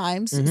at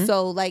times.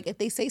 So like if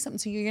they say something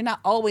to you, you're not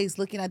always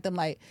looking at them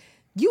like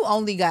you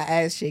only got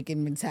ass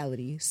shaking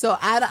mentality. So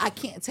I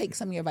can't take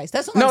some of your advice.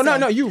 That's what I'm saying.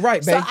 No, you're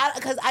right, babe. So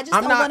because I just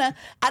don't want to.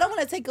 I don't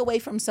want to take away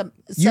from some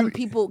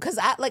people because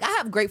I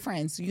have great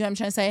friends. You know what I'm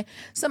trying to say?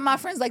 Some of my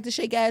friends like to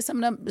shake ass.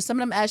 Some of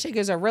them ass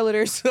shakers are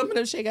realtors. Some of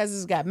them shake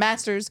asses got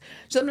masters.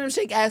 Some of them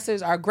shake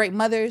asses are great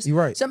mothers. You're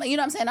right. Some, you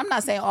know what I'm saying? I'm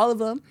not saying all of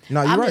them.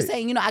 No, you're I'm right. just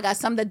saying, I got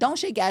some that don't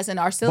shake ass and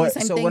are still the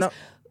same things.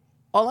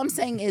 All I'm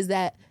saying is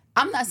that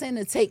I'm not saying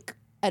to take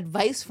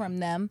advice from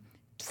them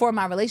for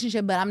my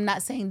relationship, but I'm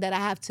not saying that I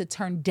have to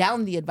turn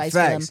down the advice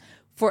from them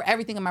for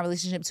everything in my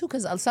relationship too,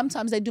 because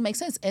sometimes they do make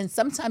sense. And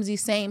sometimes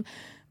these same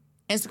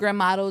Instagram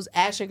models,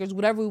 ass shakers,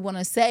 whatever we want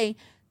to say,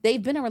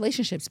 they've been in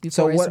relationships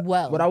before as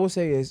well. What I would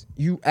say is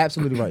you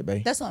absolutely right,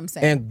 babe. That's what I'm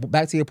saying. And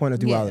back to your point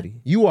of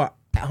duality. You are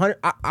 100,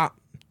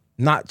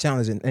 not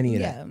challenging any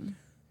of that.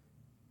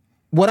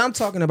 What I'm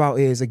talking about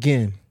is,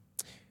 again,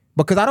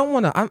 because I'm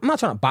not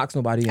trying to box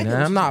nobody in.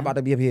 I'm not about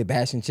to be up here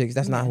bashing chicks.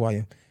 That's not who I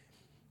am.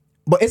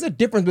 But it's a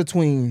difference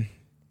between,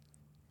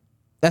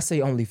 let's say,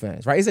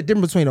 OnlyFans, right? It's a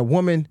difference between a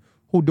woman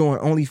who doing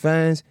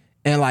OnlyFans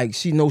and like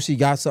she knows she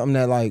got something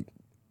that like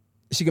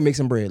she can make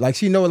some bread. Like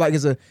she know like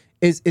it's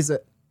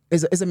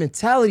a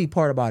mentality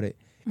part about it.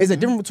 It's a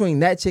difference between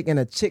that chick and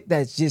a chick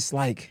that's just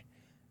like,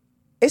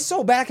 it's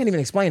so bad I can't even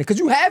explain it. Because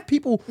you have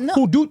people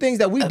who do things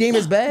that we deem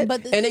as bad,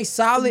 and they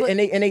solid, and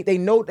they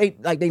know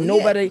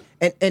better,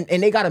 and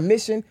they got a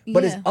mission.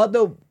 But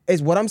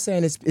it's what I'm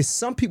saying is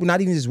some people,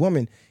 not even just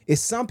women,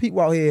 it's some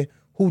people out here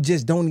who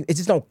just don't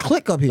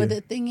click up here. But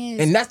the thing is,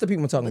 and that's the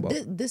people I'm talking about.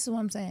 This is what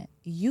I'm saying.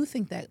 You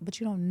think that, but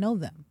you don't know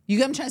them. You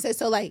get what I'm trying to say?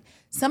 So like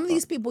some of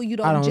these people you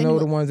don't. I don't know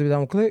the ones that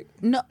don't click.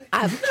 No,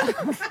 I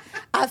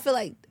feel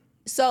like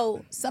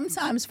so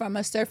sometimes from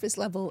a surface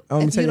level.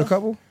 I'm taking a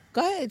couple. Go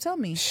ahead, tell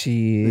me.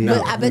 Shit.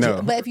 But I bet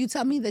you, but if you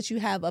tell me that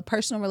you have a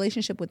personal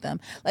relationship with them,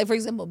 like for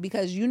example,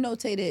 because you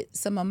notated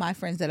some of my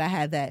friends that I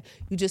had that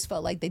you just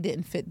felt like they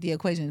didn't fit the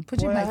equation.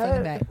 Put your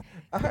microphone back.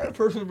 I had a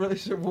personal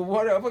relationship with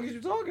what the fuck are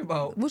you talking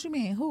about? What you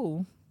mean?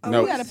 Who? Nope.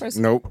 Who you had a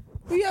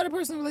Who you had a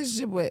personal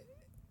relationship with?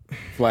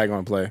 Flag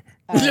on play.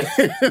 You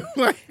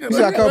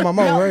said I called my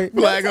mom, right?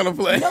 Flag on the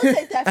play.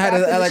 Notate that. I had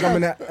to act like I'm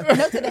in that.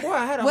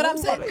 What I'm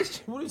saying.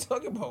 What are you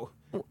talking about?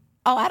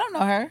 Oh, I don't know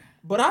her.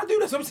 But I do.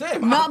 That's what I'm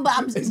saying. No,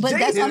 but that's what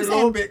I'm saying. A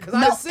little bit,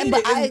 I seen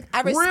but it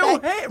I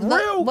respect.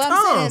 What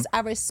I'm saying is, time. I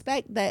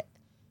respect that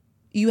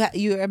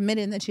you're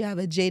admitting that you have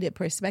a jaded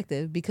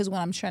perspective. Because what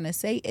I'm trying to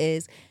say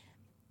is,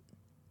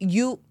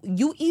 you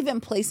even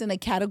place in a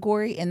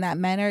category in that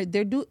manner.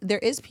 There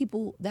is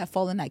people that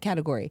fall in that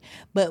category.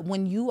 But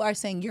when you are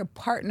saying your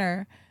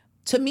partner.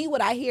 To me, what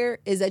I hear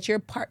is that your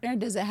partner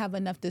doesn't have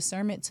enough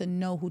discernment to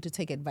know who to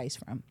take advice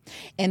from.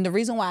 And the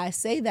reason why I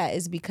say that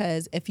is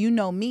because if you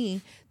know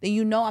me, then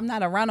you know I'm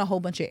not around a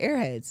whole bunch of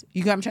airheads.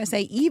 You know what I'm trying to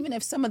say? Even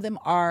if some of them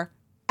are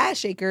ass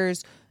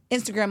shakers,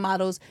 Instagram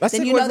models,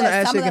 then you know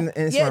that some of them,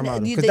 Instagram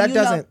models, because that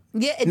doesn't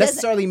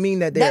necessarily mean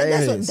that they're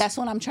airheads. That's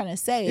what I'm trying to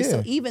say. Yeah.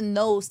 So even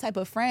those type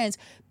of friends,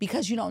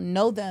 because you don't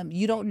know them,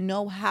 you don't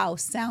know how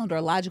sound or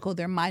logical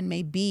their mind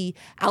may be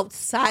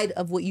outside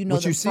of what you know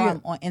them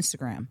from on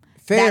Instagram.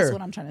 Fair. That's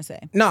what I'm trying to say.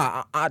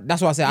 No,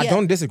 that's what I say. I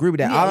don't disagree with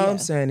that. All I'm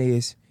saying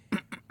is,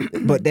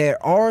 but there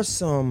are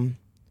some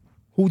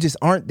who just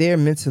aren't there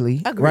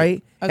mentally,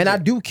 right? And I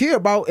do care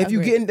about if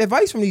you're getting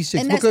advice from these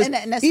chicks, because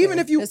even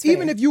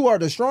if you are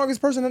the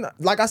strongest person,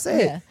 like I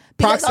said,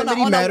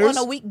 proximity matters.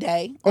 On a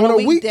weekday,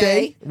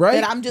 right?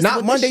 That I'm just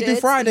not Monday through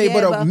Friday,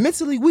 but a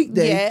mentally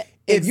weekday. Yeah,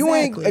 if you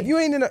ain't cook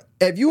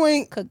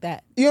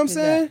that, you know what I'm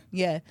saying?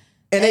 Yeah.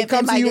 And they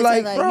come to you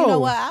like, bro, you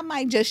know what? I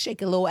might just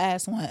shake a little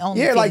ass on.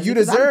 Yeah, like you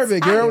deserve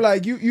it, girl.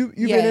 Like you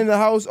been in the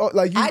house,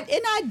 like you.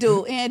 I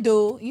do,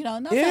 you know.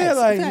 No, yeah,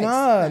 facts,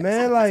 nah,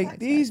 man. Like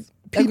these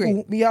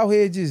people be out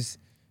here just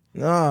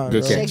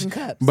shaking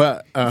cups.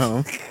 But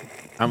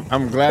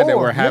I'm glad that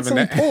we're having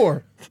that.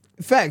 Poor.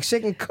 In fact,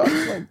 shaking cups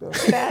like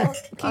that.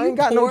 I ain't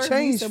got no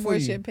change for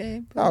you.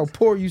 Champagne, I'll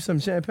pour you some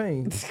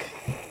champagne.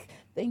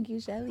 Thank you,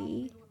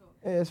 Shelly.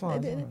 Yeah, it's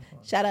fine.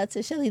 Shout out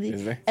to Shelly,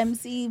 the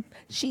MC.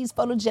 She's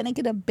photogenic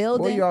in the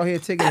building. Boy, you out here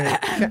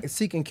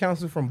seeking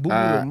counsel from Boo or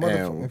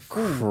motherfucking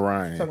fool.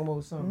 Crying. Talking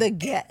about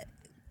something.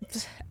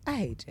 I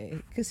hate Jay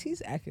because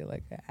he's acting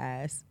like an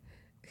ass.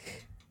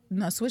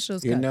 No, switch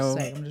those cups. You know,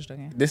 sorry, I'm just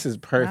joking. This is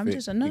perfect. I'm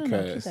just no. Keep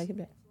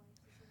that.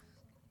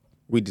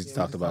 We just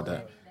talked about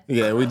that.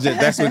 Yeah,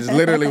 that's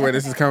literally where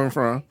this is coming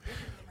from.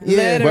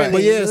 Yeah,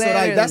 but yeah, so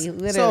like that's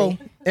literally. So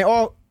and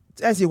all.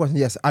 To answer your question,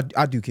 yes,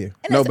 I do care.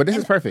 No, but this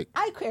is perfect.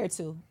 I care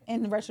too,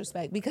 in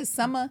retrospect, because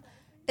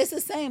it's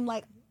the same.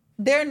 Like,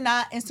 they're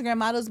not Instagram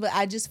models, but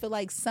I just feel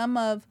like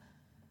at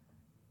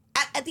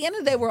the end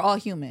of the day, we're all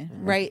human,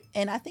 right?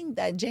 And I think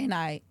that Jay and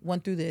I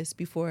went through this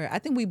before. I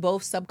think we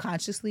both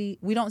subconsciously,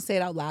 we don't say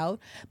it out loud,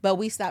 but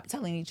we stopped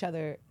telling each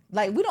other.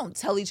 Like, we don't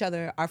tell each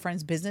other our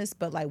friends' business,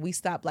 but like we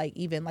stop, like,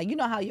 even like, you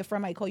know how your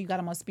friend might call, you got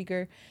him on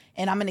speaker,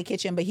 and I'm in the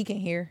kitchen, but he can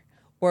hear.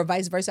 or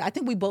vice versa. I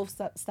think we both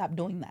stopped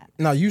doing that.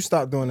 No, you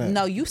stopped doing that.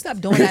 No, you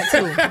stopped doing that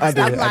too. I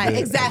Stop did, lying. I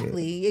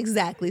did.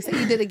 Exactly. Say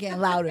you did again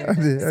louder.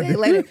 did. Say it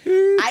later.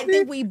 I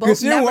think we both.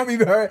 Because you don't want me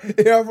to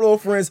hear our little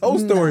friends' whole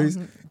stories.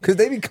 Because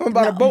they be coming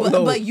by the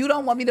boatload. But you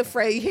don't want me to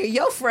hear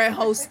your friend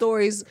whole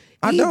stories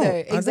either. I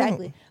don't.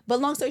 Exactly. But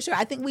long story short,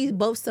 I think we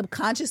both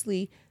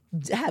subconsciously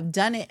have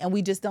done it and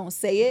we just don't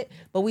say it,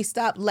 but we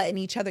stop letting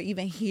each other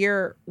even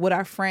hear what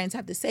our friends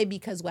have to say,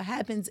 because what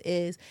happens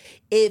is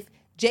if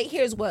Jay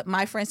hears what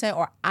my friend said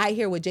or I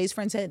hear what Jay's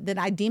friend said, then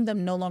I deem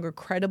them no longer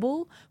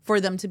credible for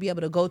them to be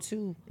able to go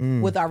to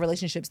with our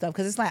relationship stuff.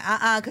 Because it's like,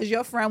 because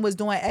your friend was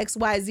doing X,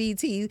 Y, Z,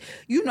 T,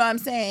 you know what I'm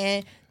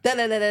saying? Da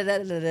da da da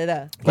da da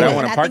da. But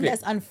I I think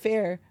that's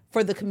unfair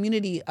for the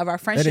community of our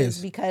friendships,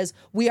 because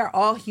we are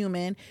all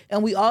human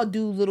and we all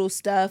do little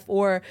stuff,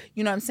 or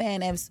you know what I'm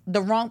saying,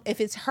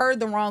 if it's heard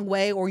the wrong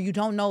way or you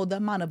don't know the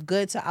amount of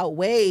good to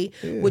outweigh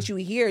what you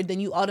hear, then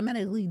you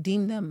automatically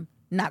deem them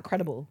not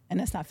credible, and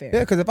that's not fair.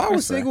 Yeah, because if I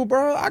was single,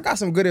 bro, I got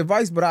some good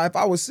advice, but if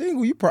I was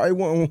single, you probably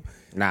wouldn't.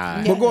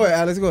 Nah. But go ahead,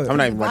 Alex, go ahead. I'm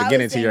not even going to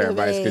get into your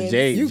advice because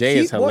Jay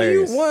is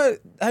hilarious.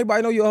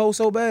 Everybody know you're a hoe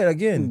so bad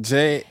again.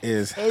 Jay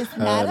is It's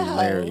not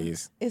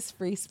hilarious. a hoe. It's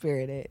free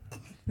spirited.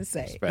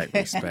 Say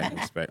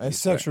Respect. And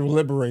sexual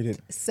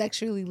liberated.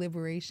 Sexually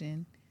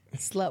liberation.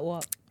 Slut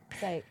walk.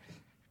 Say.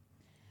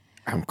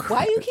 I'm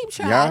Why you keep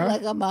trying to act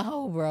like I'm a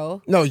hoe,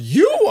 bro? No,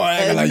 you are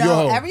acting like you're a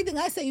hoe. Everything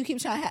I say, you keep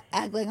trying to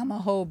act like I'm a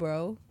hoe,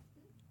 bro.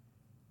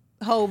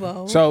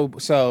 Hobo.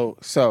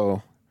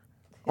 So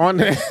on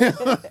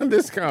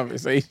this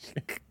conversation,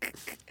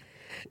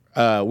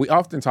 we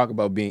often talk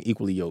about being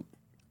equally yoked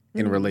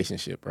in a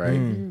relationship,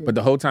 right? But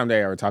the whole time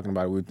they were talking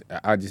about it,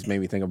 I just made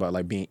me think about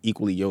like being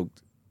equally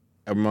yoked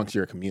amongst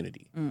your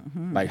community,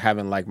 like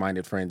having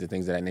like-minded friends and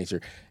things of that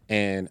nature.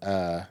 And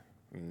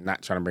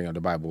not trying to bring up the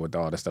Bible with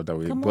all the stuff that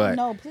we,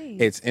 please.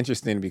 It's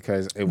interesting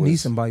because it was need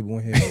some Bible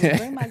in here.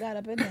 Bring my God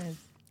up in this.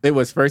 It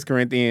was 1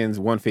 Corinthians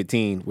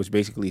 1:15, which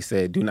basically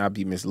said, "Do not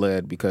be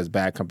misled, because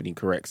bad company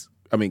corrupts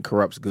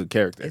good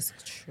character." It's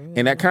true.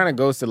 And that kind of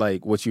goes to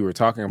like what you were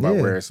talking about,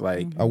 where it's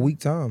like a weak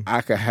time.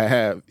 I could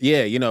have,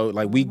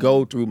 like we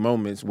go through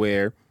moments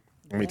where,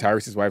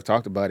 Tyrese's wife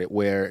talked about it,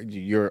 where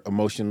you're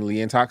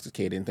emotionally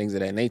intoxicated and things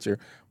of that nature.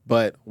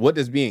 But what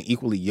does being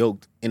equally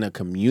yoked in a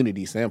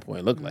community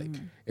standpoint look like?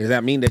 Does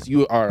that mean that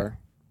you are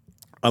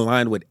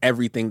aligned with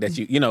everything that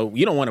you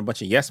don't want a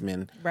bunch of yes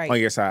men on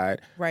your side,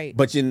 right?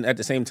 But at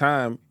the same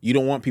time, you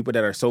don't want people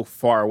that are so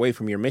far away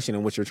from your mission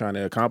and what you're trying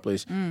to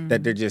accomplish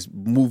that they're just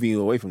moving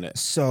you away from that.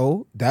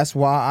 So that's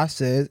why I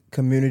said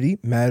community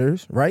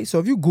matters, right? So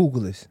if you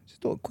Google this,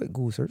 just do a quick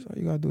Google search. All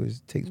you gotta do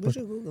is take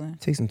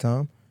some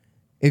time.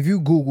 If you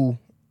Google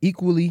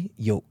equally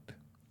yoked,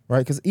 right?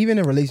 Because even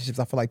in relationships,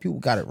 I feel like people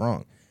got it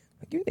wrong.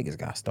 Like, you niggas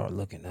gotta start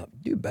looking up.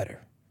 Do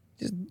better.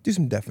 Just do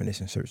some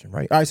definition searching,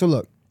 right? All right, so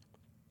look.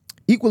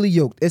 Equally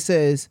yoked. It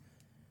says,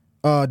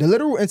 the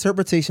literal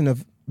interpretation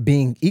of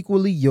being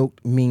equally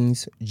yoked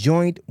means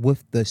joined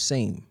with the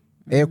same.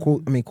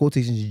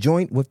 Quotations,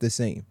 joined with the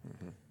same.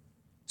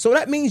 So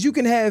that means you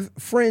can have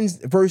friends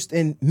versed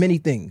in many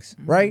things,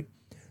 right?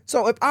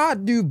 So if I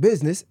do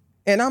business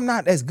and I'm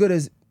not as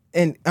good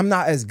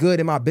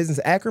in my business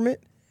acumen,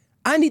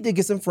 I need to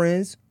get some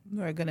friends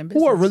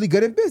who are really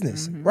good in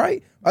business,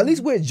 right? At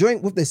least we're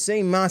joined with the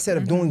same mindset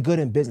of doing good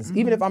in business,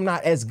 even if I'm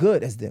not as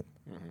good as them.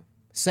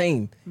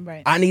 Same.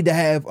 Right. I need to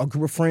have a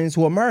group of friends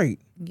who are married.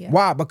 Yeah.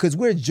 Why? Because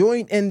we're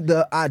joined in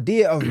the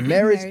idea of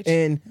marriage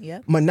and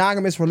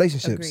monogamous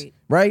relationships. Agreed.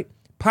 Right?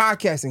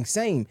 Podcasting,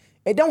 same.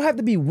 It don't have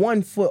to be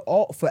one foot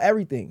all for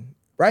everything,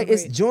 right? Agreed.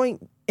 It's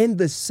joined in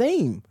the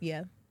same.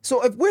 Yeah.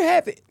 So if we're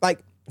having, like,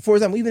 for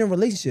example, even in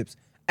relationships,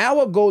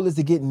 our goal is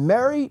to get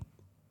married,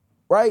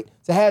 right?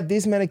 To have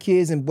this many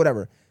kids and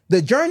whatever. The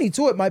journey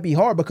to it might be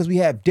hard because we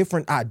have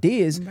different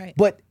ideas,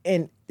 but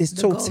in its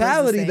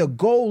totality, the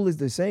goal is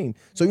the same.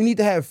 So you need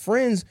to have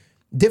friends,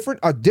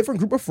 a different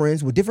group of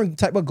friends with different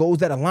type of goals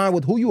that align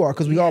with who you are,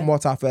 because we are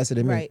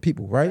multifaceted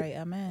people, right? Right,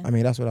 amen. I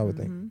mean, that's what I would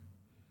think.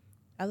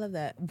 I love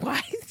that.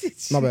 Why did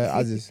My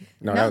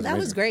bad. that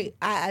was great.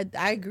 I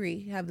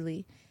agree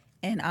heavily,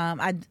 and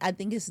I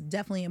think it's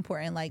definitely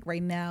important. Like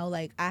right now,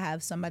 like I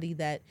have somebody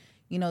that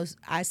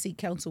I seek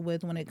counsel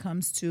with when it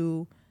comes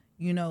to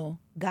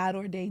God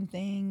ordained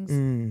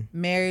things,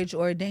 marriage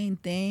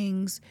ordained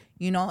things,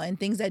 and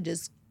things that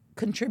just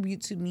contribute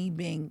to me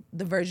being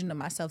the version of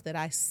myself that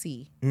I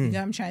see. You know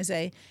what I'm trying to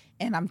say?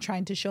 And I'm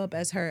trying to show up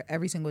as her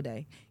every single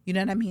day. You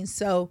know what I mean?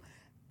 So,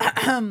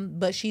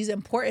 but she's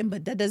important,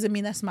 but that doesn't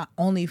mean that's my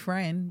only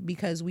friend,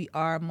 because we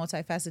are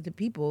multifaceted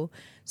people.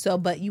 So,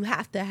 but you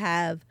have to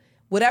have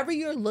whatever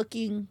you're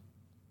looking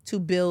to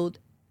build,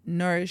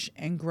 nourish,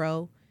 and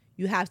grow,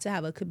 you have to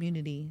have a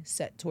community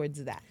set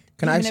towards that.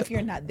 Even if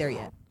you're not there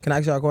yet. Can I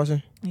ask y'all a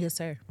question? Yes,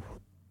 sir.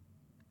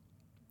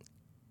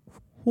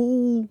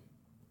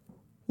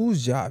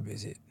 Whose job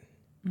is it?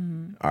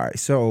 All right,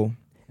 so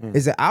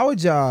is it our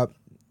job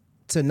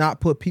to not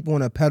put people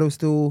on a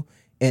pedestal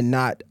and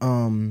not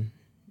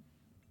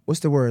what's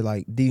the word,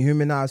 like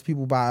dehumanize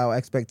people by our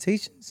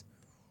expectations?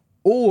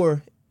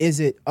 Or is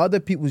it other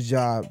people's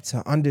job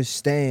to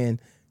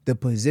understand the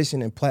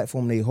position and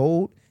platform they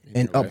hold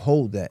and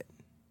uphold that?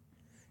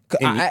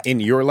 In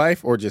your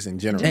life or just in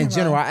general? In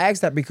general, I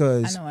asked that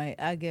because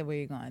I get where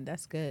you're going.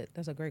 That's good.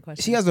 That's a great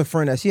question. she has a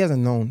friend that she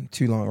hasn't known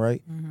too long,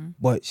 right?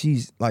 But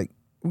she's like,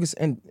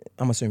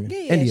 I'm assuming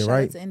India, shout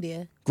right? out to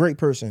India. Great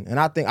person, and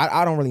I think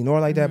I don't really know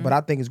her like that, but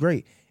I think it's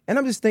great. And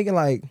I'm just thinking,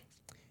 like,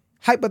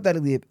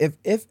 hypothetically,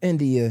 if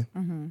India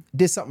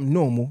did something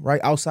normal,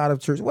 right, outside of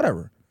church,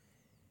 whatever,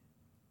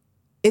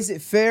 is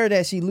it fair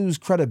that she lose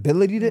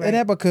credibility to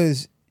that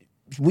because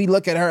we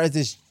look at her as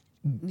this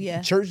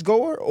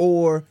churchgoer,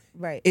 or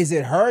is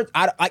it her?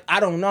 I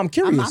don't know. I'm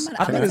curious.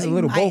 I think it's a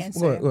little both.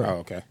 Go ahead. Oh,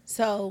 okay.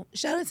 So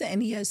shout out to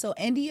India. So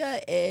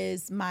India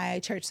is my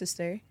church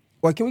sister.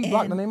 Well, can we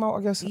block the name out,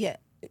 I guess? Yeah.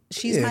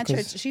 She's my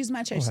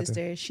church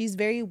sister. She's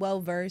very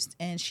well versed,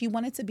 and she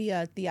wanted to be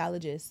a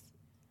theologist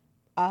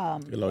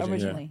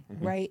originally,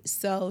 right?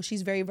 So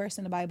she's very versed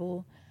in the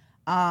Bible.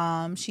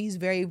 She's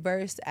very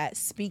versed at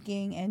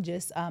speaking and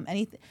just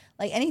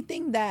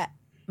anything that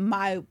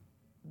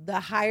the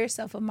higher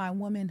self of my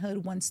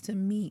womanhood wants to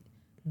meet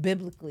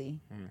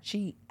biblically.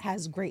 She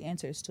has great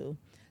answers to.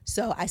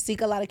 So I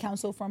seek a lot of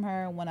counsel from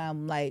her when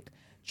I'm like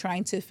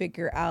trying to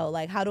figure out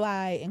like, how do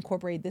I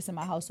incorporate this in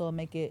my household and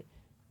make it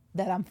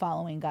that I'm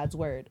following God's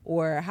word,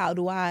 or how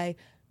do I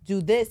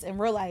do this in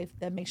real life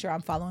that makes sure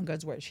I'm following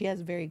God's word. She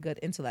has very good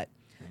intellect.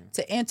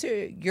 To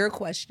answer your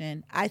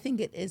question, I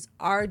think it is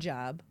our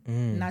job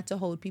not to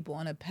hold people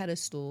on a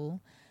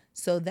pedestal,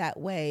 so that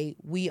way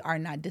we are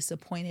not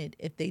disappointed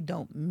if they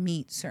don't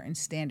meet certain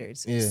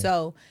standards. Yeah.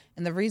 So,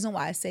 and the reason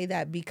why I say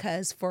that,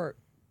 because for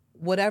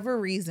whatever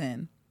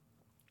reason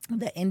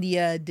that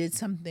India did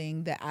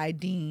something that I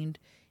deemed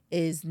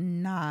is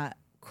not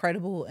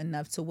credible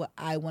enough to what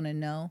I want to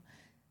know,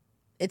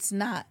 it's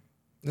not.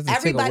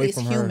 Everybody's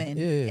human.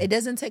 Yeah. It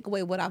doesn't take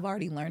away what I've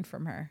already learned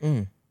from her.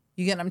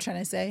 You get what I'm trying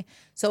to say?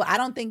 So I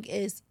think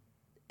it's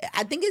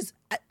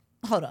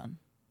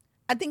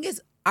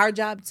our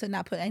job to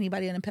not put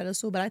anybody on a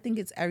pedestal, but I think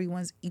it's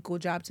everyone's equal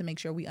job to make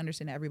sure we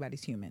understand that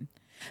everybody's human.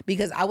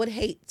 Because I would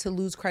hate to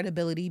lose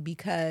credibility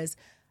because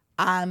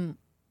I'm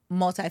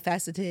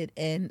multifaceted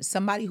and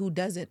somebody who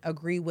doesn't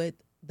agree with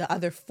the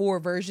other 4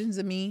 versions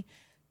of me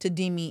to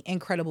deem me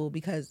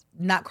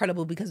not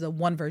credible because of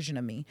one version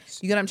of me.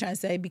 You get what I'm trying to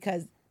say?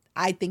 Because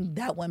I think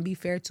that wouldn't be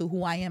fair to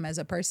who I am as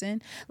a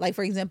person. Like,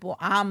 for example,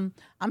 I'm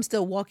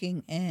still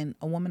walking in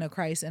a woman of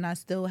Christ, and I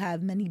still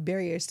have many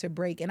barriers to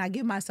break, and I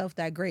give myself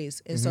that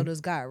grace, and so does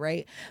God,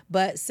 right?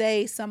 But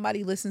say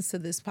somebody listens to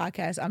this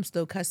podcast, I'm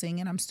still cussing,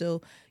 and I'm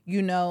still,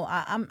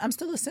 I'm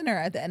still a sinner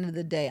at the end of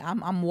the day.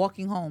 I'm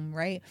walking home,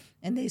 right?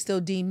 And they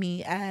still deem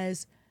me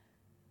as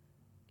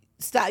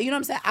stop. You know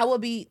what I'm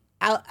saying?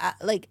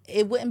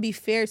 It wouldn't be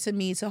fair to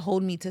me to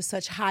hold me to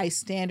such high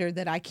standard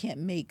that I can't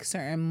make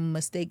certain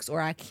mistakes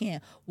or I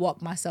can't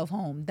walk myself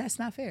home. That's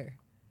not fair.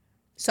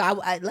 So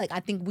I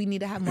think we need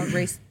to have more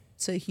grace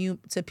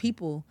to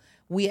people,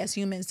 we as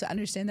humans, to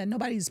understand that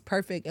nobody's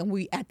perfect, and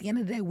we, at the end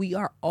of the day, we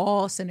are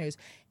all sinners.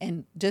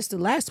 And just the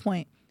last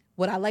point,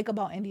 what I like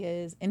about India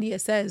is India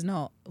says,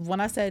 no,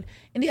 when I said,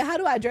 India, how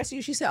do I address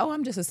you? She said, oh,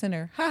 I'm just a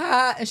sinner. Ha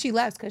ha. And she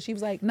laughed because she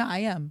was like, no, I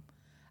am.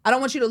 I don't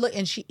want you to look,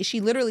 and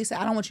she literally said,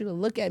 I don't want you to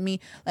look at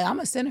me like I'm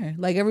a sinner,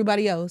 like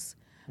everybody else,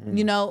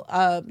 and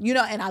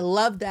I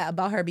love that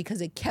about her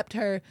because it kept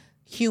her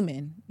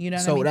human, what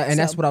I mean?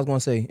 That's what I was going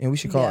to say, and we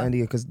should call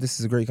India, because this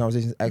is a great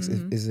conversation. Ask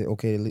is it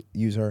okay to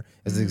use her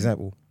as an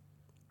example?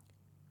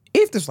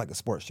 If there's like a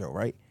sports show,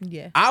 right?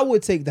 Yeah. I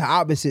would take the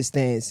opposite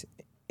stance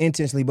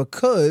intentionally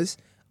because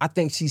I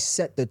think she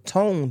set the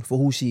tone for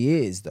who she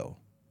is, though.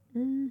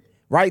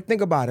 Right?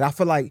 Think about it. I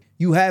feel like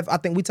I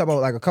think we talked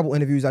about like a couple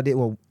interviews I did,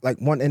 like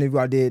one interview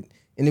I did,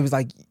 and it was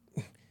like,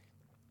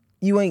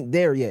 you ain't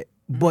there yet.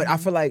 But I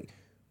feel like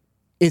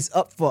it's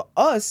up for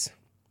us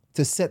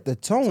to set the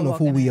tone of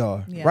who we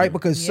are, right?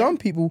 Because some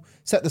people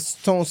set the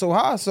tone so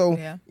high, so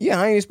I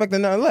ain't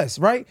expecting nothing less,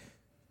 right?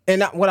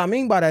 And what I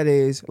mean by that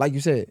is, like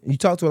you said, you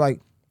talk to her like,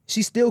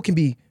 she still can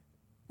be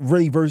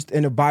really versed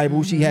in the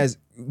Bible. She has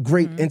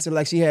great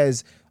intellect. She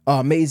has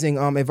amazing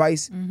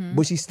advice,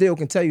 but she still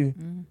can tell you,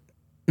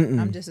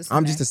 I'm just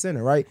a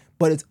sinner, right?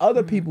 But it's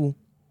other people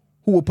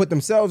who will put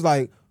themselves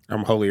like,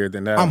 I'm holier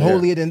than thou.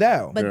 Holier than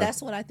thou. But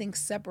that's what I think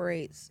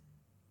separates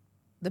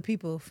the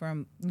people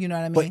from, you know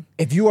what I mean?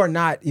 But if you are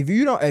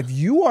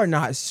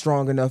not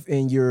strong enough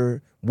in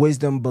your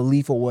wisdom,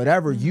 belief, or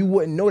whatever, you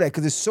wouldn't know that,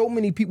 because there's so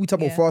many people. We talk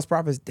about false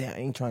prophets. Damn, I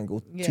ain't trying to go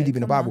too deep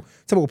in the Bible.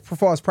 Talk about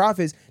false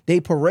prophets. They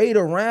parade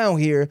around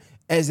here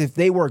as if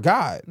they were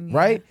God,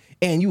 right?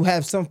 And you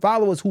have some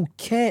followers who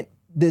can't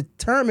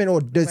determine or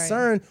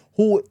discern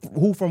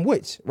who from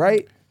which,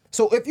 right?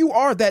 So if you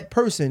are that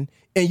person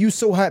and you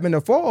so happen to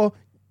fall,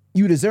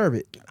 you deserve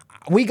it.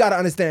 We got to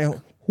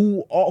understand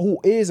who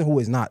is and who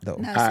is not, though.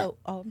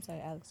 I'm sorry,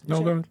 Alex.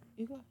 No, go ahead.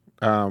 You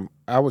go.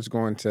 I was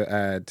going to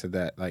add to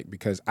that, like,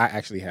 because I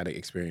actually had an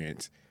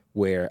experience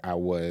where I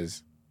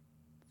was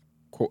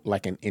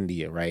like in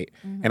India, right?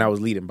 And I was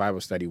leading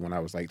Bible study when I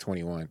was like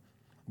 21.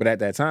 But at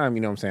that time,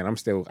 you know what I'm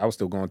saying, I was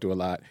still going through a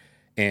lot.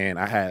 and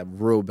I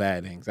had real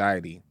bad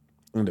anxiety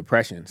and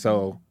depression.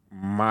 So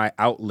my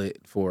outlet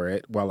for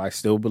it, while I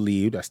still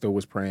believed, I still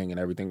was praying and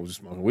everything, was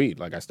smoking weed.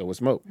 Like I still would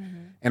smoke.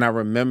 And I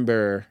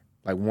remember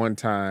like one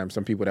time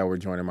some people that were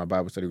joining my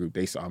Bible study group,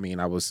 they saw me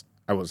and I was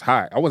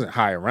high. I wasn't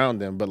high around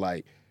them, but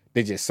like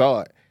they just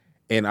saw it.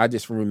 And I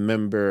just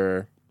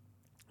remember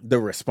the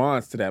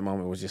response to that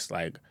moment was just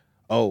like,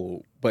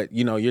 oh, but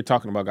you know, you're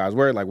talking about God's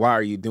word. Like, why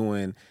are you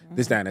doing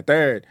this, that, and the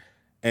third?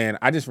 And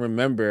I just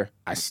remember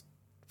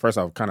first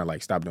off, kind of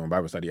like stopped doing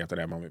Bible study after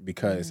that moment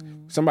because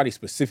somebody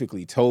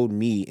specifically told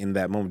me in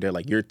that moment, they're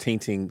like, you're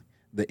tainting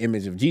the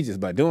image of Jesus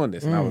by doing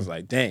this. And I was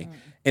like, dang.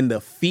 And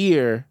the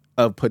fear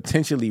of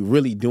potentially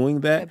really doing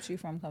that kept you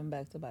from coming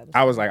back to Bible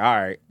study. I was like,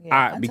 all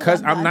right,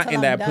 because I'm not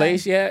in that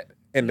place yet,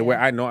 and the way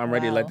I know I'm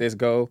ready to let this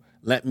go,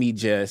 let me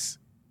just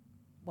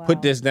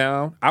put this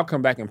down. I'll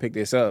come back and pick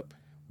this up,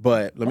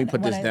 but let me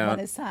put this down when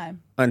it's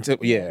time.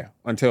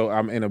 Until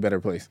I'm in a better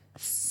place.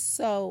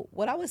 So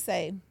what I would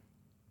say,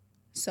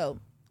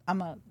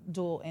 I'm a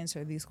dual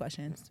answer these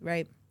questions,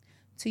 right?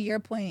 To your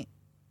point,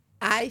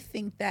 I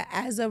think that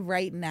as of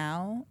right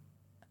now,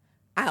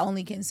 I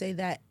only can say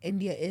that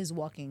India is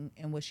walking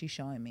in what she's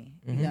showing me.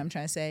 You know what I'm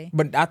trying to say?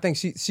 But I think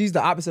she's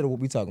the opposite of what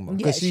we're talking about.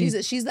 Yeah,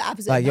 she's the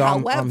opposite. Like,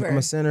 however, I'm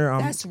a sinner.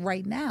 That's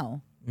right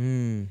now.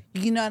 You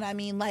know what I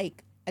mean?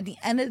 Like, at the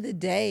end of the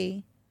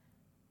day,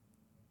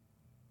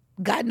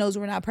 God knows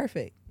we're not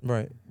perfect.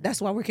 Right. That's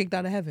why we're kicked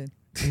out of heaven.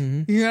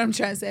 You know what I'm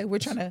trying to say? We're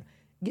trying to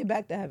get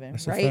back to heaven,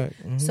 That's right?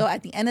 So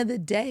at the end of the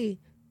day,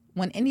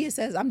 when India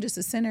says I'm just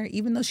a sinner,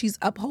 even though she's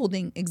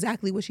upholding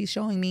exactly what she's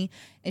showing me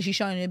and she's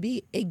showing it to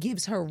be, it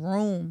gives her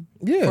room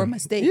for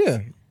mistakes. Yeah,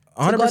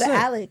 100%. To go to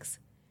Alex,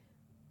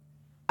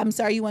 I'm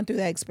sorry you went through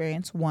that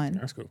experience, one.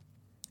 That's cool.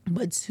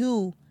 But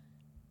two,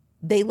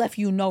 they left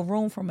you no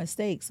room for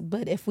mistakes.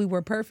 But if we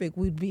were perfect,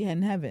 we'd be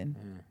in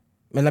heaven.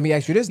 And let me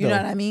ask you this, though. You know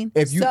what I mean?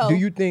 If you do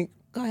you think...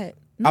 Go ahead.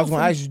 I was going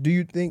to ask you, do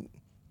you think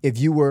if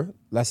you were,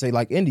 let's say,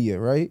 like India,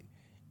 right?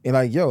 And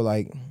like, yo,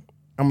 like...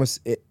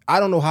 I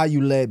don't know how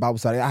you led Bible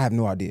study. I have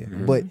no idea.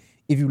 But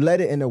if you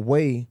led it in a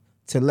way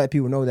to let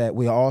people know that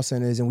we are all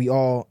sinners and we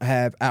all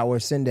have our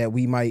sin that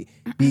we might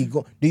be,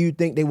 do you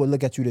think they would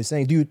look at you the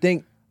same? Do you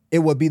think it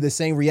would be the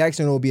same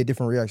reaction or it would be a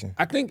different reaction?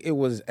 I think it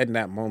was at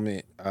that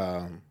moment,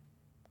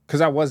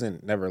 because I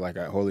wasn't never like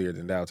a holier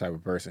than thou type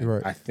of person.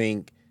 Right. I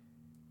think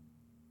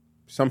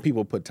some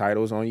people put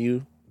titles on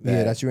you.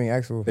 That you ain't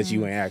asked for. That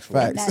you ain't asked for.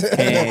 Facts.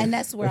 And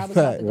that's where I was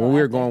about to go.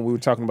 When we were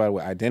talking about it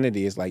with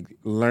identity, it's like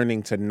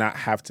learning to not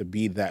have to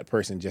be that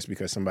person just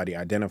because somebody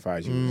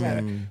identifies you as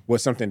that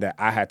was something that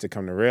I had to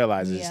come to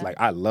realize is like,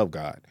 I love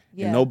God.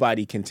 And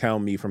nobody can tell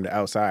me from the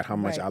outside how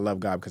much I love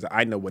God because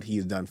I know what he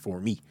has done for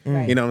me. You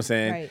know what I'm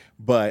saying? Right.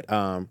 But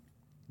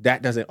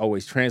that doesn't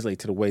always translate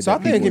to the way so that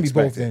people I think it can be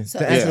both expect then. it. So,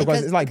 to answer the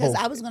question, it's like both.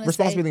 I was going to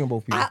responsibility on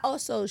both people. I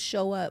also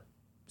show up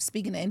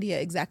speaking to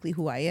India exactly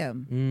who I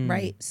am,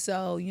 right?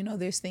 So, you know,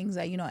 there's things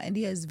that, you know,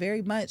 India is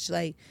very much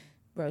like,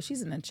 bro,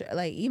 she's in the church.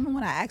 Like, even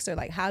when I asked her,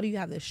 like, how do you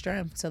have the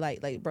strength to,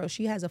 like, bro,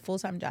 she has a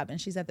full-time job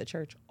and she's at the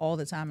church all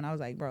the time. And I was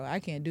like, bro,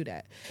 I can't do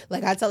that.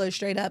 Like, I tell her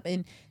straight up.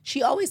 And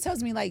she always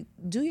tells me, like,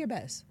 do your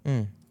best.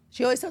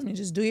 She always tells me,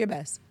 just do your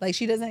best. Like,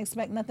 she doesn't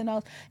expect nothing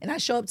else. And I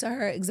show up to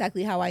her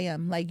exactly how I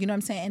am. Like, you know what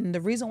I'm saying? And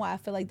the reason why I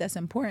feel like that's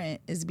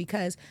important is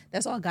because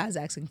that's all God's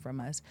asking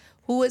from us.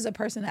 Who is a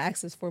person that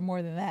asks us for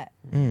more than that?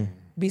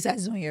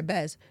 Besides doing your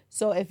best.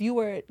 So if you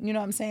were, you know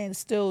what I'm saying,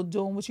 still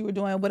doing what you were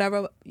doing,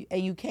 whatever,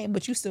 and you came,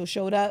 but you still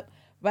showed up,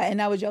 right? And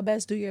that was your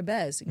best, do your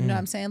best. You know what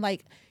I'm saying?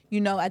 Like, you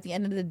know, at the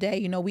end of the day,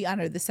 you know, we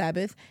honor the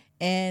Sabbath.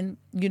 And,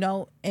 you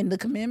know, in the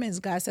commandments,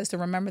 God says to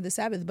remember the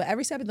Sabbath. But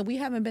every Sabbath that we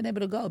haven't been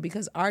able to go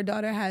because our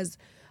daughter has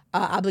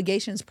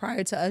obligations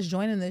prior to us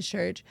joining this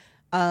church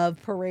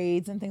of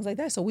parades and things like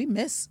that. So we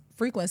miss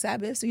frequent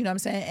Sabbaths, you know what I'm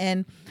saying?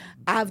 And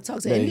I've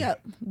talked to India.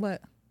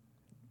 What?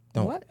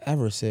 Don't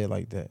ever say it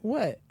like that.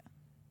 What?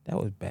 That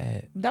was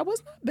bad. That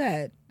was not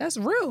bad. That's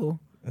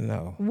real.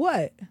 No.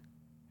 What?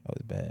 That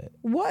was bad.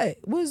 What?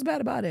 What was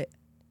bad about it?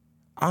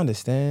 I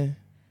understand,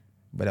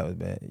 but that was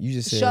bad. You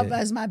just said... Show up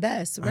as my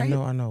best, right?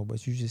 I know,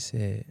 but you just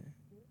said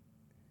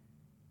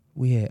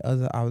we had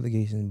other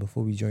obligations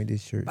before we joined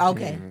this church.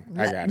 Okay.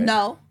 I got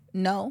it.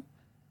 No.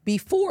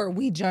 Before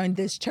we joined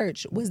this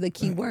church was the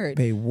key word.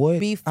 Babe, what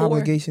before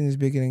obligation is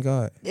bigger than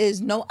God?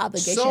 There's no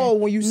obligation. So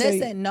when you say...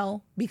 Listen,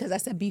 no, because I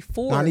said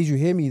before. No, I need you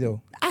to hear me,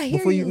 though. I hear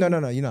before you. No,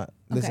 you're not.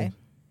 Listen. Okay.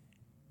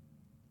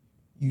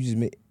 You just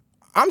made...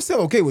 I'm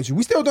still okay with you.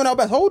 We still doing our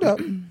best. Hold up.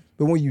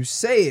 But when you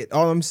say it,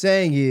 all I'm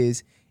saying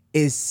is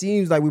it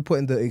seems like we're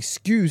putting the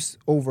excuse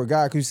over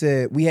God because you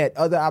said we had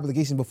other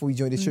obligations before we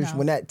joined this church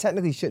when that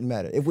technically shouldn't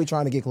matter if we're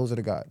trying to get closer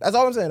to God. That's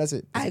all I'm saying. That's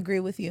it. I agree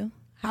with you.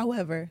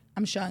 However,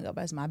 I'm showing up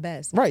as my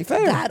best. Right,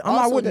 fair. God I'm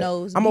also with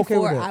knows I'm okay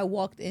before with that. I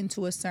walked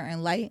into a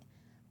certain light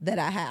that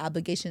I had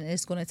obligation and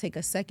it's going to take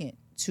a second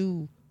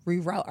to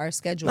reroute our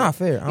schedule. Nah,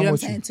 fair. You know what I'm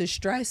saying? To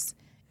stress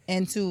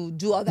and to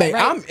do all that. Babe,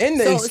 right? I'm in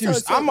the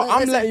excuse. I'm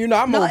letting you know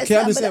I'm okay.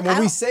 I'm just saying when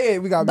we say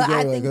it, we gotta be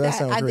careful because that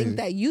sounds crazy. I think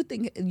that you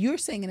think you're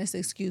saying it's an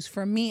excuse.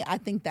 For me, I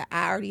think that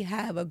I already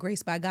have a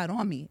grace by God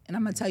on me, and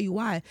I'm gonna tell you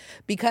why.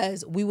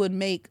 Because we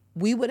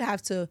would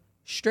have to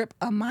strip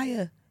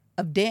Amaya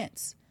of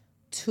dance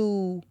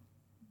to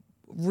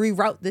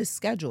reroute this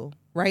schedule,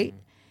 right?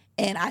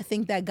 And I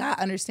think that God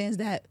understands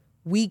that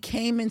we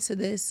came into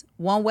this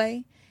one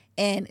way.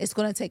 And it's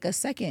going to take a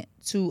second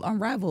to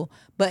unravel.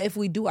 But if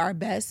we do our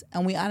best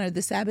and we honor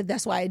the Sabbath,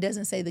 that's why it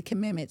doesn't say the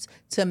commandments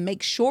to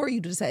make sure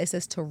you do the Sabbath. It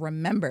says to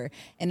remember.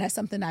 And that's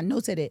something I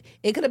noted it.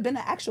 It could have been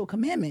an actual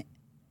commandment.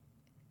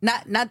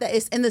 Not that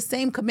it's in the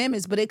same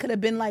commandments, but it could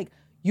have been like,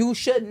 you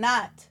should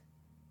not.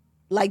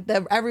 Like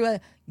everyone,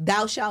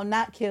 thou shalt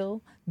not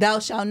kill. Thou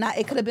shalt not.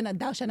 It could have been a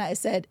thou shalt not.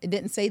 It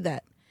didn't say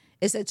that.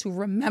 It said to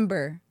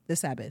remember the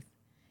Sabbath.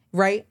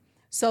 Right?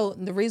 So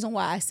the reason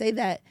why I say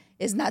that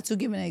is not to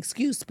give an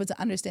excuse, but to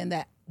understand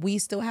that we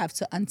still have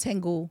to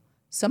untangle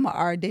some of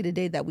our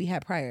day-to-day that we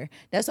had prior.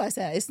 That's why I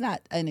said it's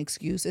not an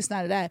excuse. It's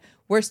not that.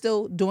 We're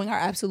still doing our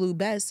absolute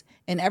best.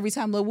 And every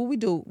time, look what we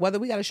do, whether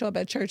we got to show up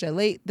at church at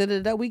late,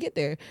 we get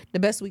there the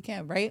best we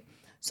can, right?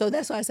 So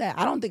that's why I said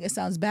I don't think it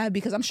sounds bad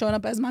because I'm showing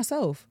up as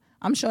myself.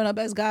 I'm showing up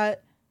as God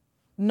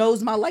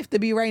knows my life to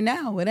be right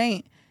now. It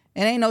ain't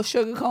no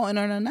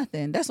sugarcoating or no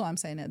nothing. That's why I'm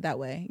saying it that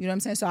way. You know what I'm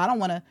saying? So I don't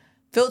want to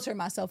filter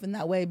myself in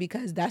that way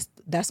because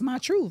that's my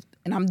truth.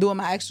 And I'm doing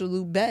my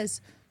absolute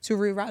best to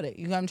reroute it.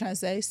 You know what I'm trying to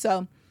say?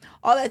 So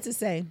all that to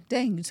say,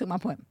 dang, you took my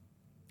point.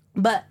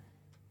 But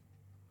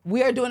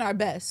we are doing our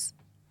best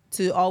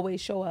to always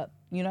show up.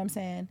 You know what I'm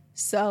saying?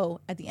 So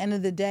at the end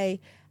of the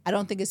day, I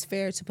don't think it's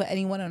fair to put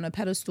anyone on a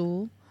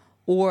pedestal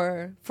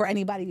or for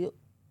anybody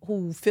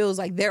who feels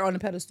like they're on a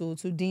pedestal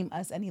to deem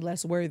us any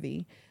less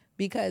worthy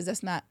because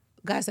that's not,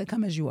 God said,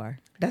 come as you are.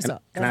 That's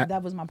all.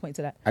 That was my point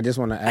to that. I just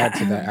want to add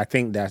to that. I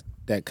think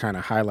that kind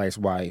of highlights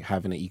why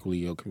having an equally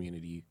yoked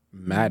community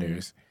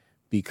matters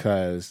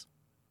because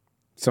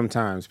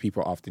sometimes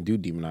people often do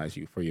demonize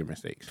you for your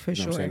mistakes. For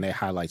sure. What I'm saying? They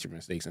highlight your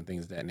mistakes and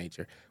things of that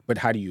nature. But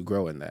how do you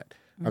grow in that?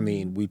 I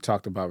mean, we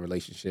talked about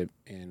relationship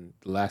in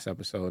the last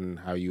episode and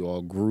how you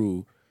all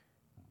grew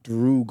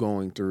through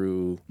going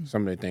through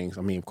some of the things.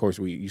 I mean, of course,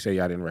 you say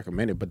y'all didn't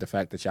recommend it, but the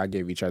fact that y'all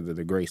gave each other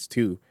the grace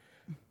too,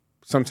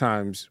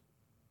 sometimes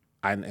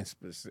I'm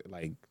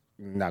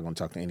not going to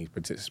talk to any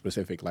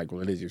specific like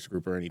religious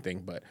group or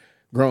anything, but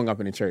growing up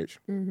in the church,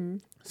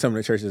 some of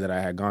the churches that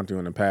I had gone through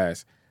in the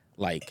past,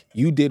 like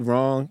you did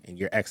wrong and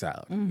you're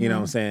exiled. You know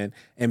what I'm saying?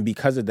 And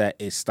because of that,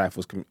 it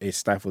stifles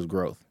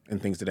growth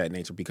and things of that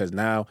nature. Because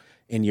now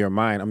in your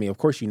mind, I mean, of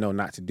course you know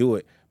not to do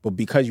it, but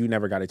because you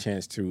never got a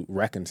chance to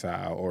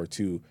reconcile or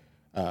to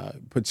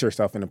put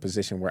yourself in a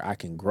position where I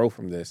can grow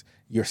from this,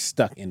 you're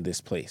stuck in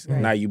this place. Right.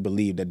 Now you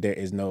believe that there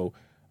is no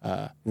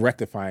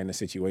rectifying the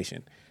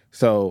situation.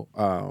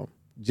 So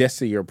just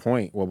to your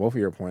point, well, both of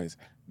your points,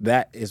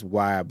 that is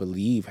why I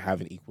believe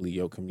having equally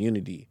yoked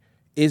community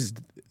is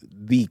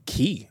the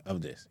key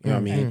of this. You know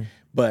what I mean?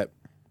 But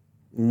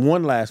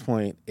one last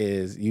point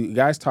is you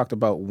guys talked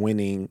about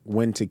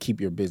when to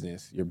keep your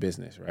business,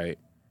 right?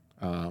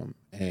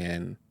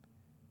 And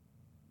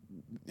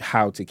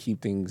how to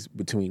keep things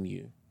between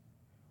you.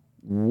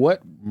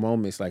 What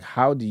moments, like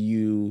how do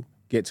you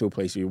get to a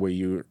place where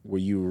you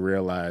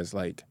realize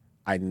like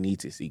I need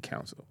to seek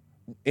counsel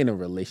in a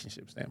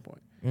relationship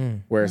standpoint?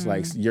 Where it's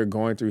like you're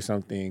going through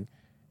something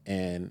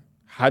and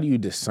how do you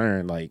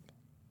discern like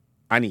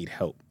I need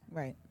help?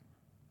 Right.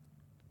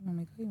 You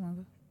want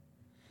to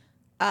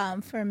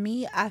go? For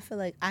me, I feel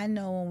like I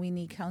know when we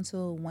need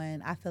counsel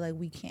when I feel like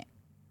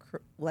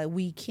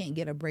we can't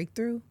get a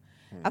breakthrough.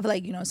 I feel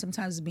like,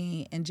 sometimes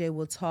me and Jay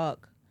will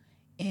talk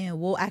and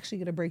we'll actually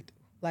get a breakthrough.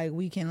 Like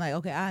we can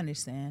okay, I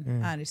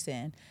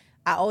understand.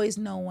 I always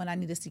know when I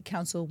need to seek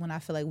counsel when I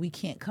feel like we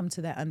can't come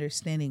to that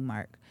understanding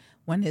mark.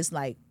 When it's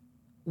like,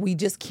 we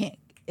just can't,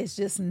 it's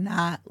just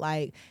not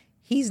like,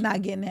 he's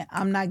not getting it,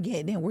 I'm not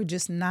getting it. We're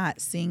just not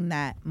seeing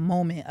that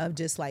moment of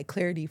just like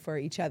clarity for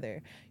each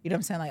other. You know what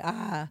I'm saying? Like,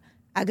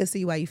 I can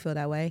see why you feel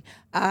that way.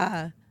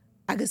 I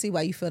can see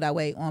why you feel that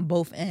way on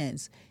both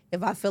ends.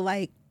 If I feel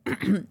like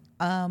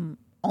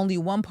only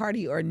one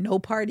party or no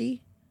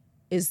party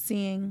is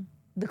seeing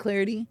the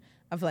clarity,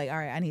 I feel like, all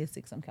right, I need to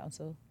seek some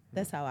counsel.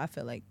 That's how I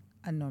feel like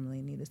I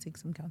normally need to seek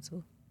some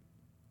counsel.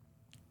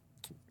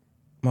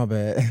 My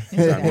bad.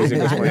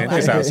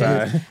 It's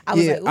outside.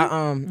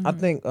 I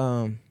think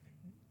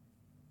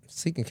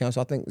seeking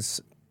counsel, I think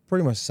it's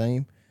pretty much the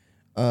same.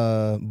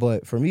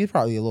 But for me, it's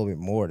probably a little bit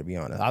more, to be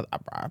honest.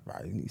 I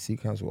probably need to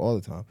seek counsel all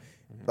the time.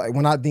 Like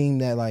when I deem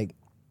that like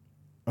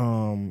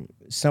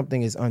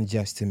something is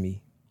unjust to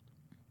me,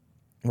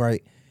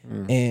 right?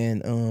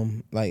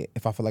 And like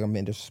if I feel like I'm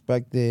being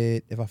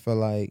disrespected, if I feel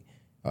like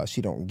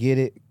she don't get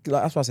it,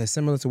 that's why I said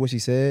similar to what she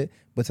said,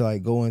 but to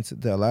like go into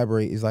to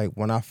elaborate is like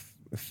when I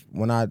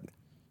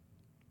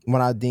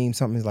deem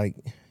something is like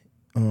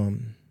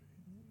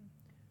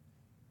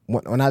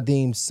when I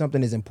deem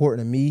something is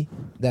important to me,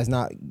 that's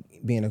not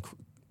being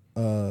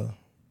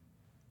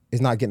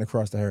it's not getting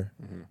across to her,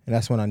 and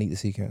that's when I need to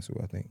seek counsel,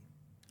 I think.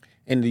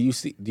 And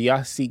do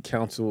y'all seek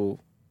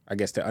counsel, I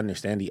guess, to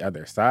understand the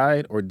other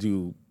side, or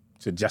to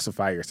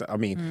justify yourself? I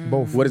mean,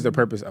 both. What is the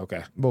purpose?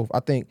 Okay. Both.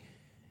 I think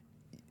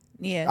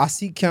I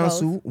seek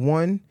counsel,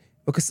 one,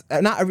 because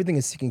not everything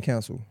is seeking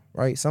counsel,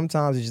 right?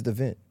 Sometimes it's just a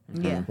vent.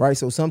 Yeah. Right?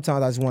 So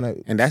sometimes I just want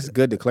to... And that's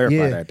good to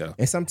clarify that, though.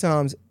 And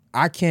sometimes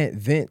I can't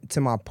vent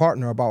to my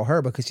partner about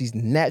her because she's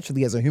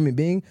naturally, as a human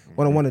being,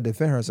 going to want to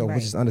defend herself,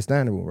 which is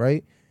understandable,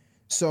 right?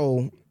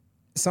 So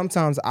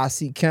sometimes I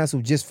seek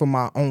counsel just for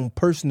my own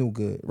personal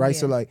good, right?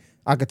 So like,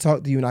 I could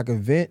talk to you and I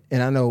can vent,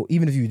 and I know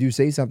even if you do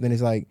say something,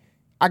 it's like,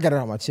 I got it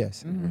out my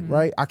chest,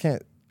 right?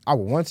 I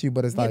would want to,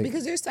 but it's like...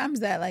 because there's times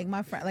that like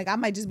my friend, like I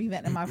might just be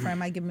venting, my friend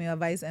might give me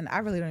advice and I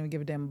really don't even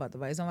give a damn about the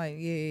advice. I'm like,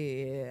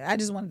 yeah. I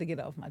just wanted to get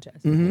it off my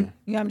chest. You know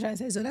what I'm trying to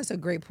say? So that's a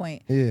great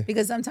point. Yeah.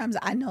 Because sometimes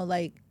I know,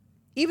 like,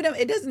 even if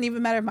it doesn't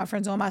even matter if my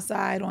friend's on my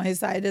side, on his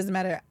side, it doesn't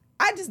matter.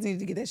 I just need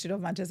to get that shit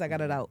off my chest. I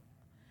got it out.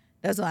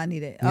 That's all I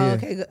needed. Yeah. Oh,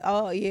 okay. Good.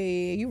 Oh,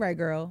 yeah. You right,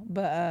 girl.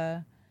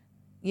 But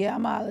yeah,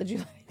 I'm gonna holler at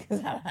you.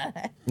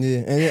 Yeah,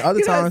 and then other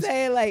you know times, what I'm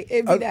saying? Like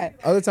it be that.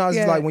 Other times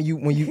it's like when you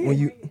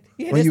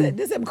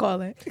this him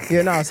calling.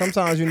 Yeah, nah.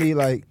 Sometimes you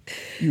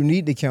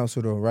need the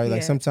counsel though, right?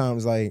 Like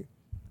sometimes like,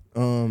 I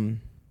don't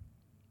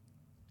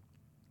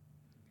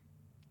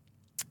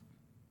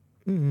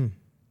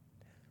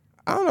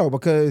know,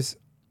 because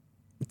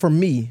for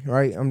me,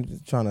 right? I'm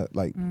just trying to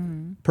like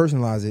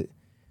personalize it.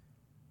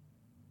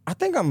 I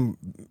think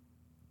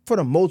for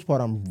the most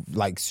part, I'm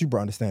like super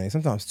understanding.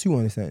 Sometimes too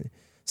understanding.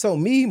 So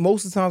me,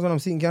 most of the times when I'm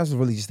seeking counsel, is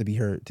really just to be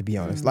heard, to be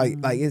honest. Like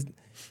it's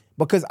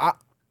because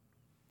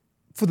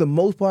for the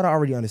most part, I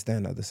already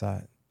understand the other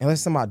side.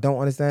 Unless somebody don't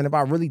understand, if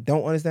I really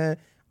don't understand,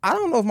 I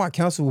don't know if my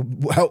counsel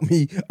will help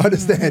me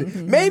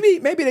understand. Maybe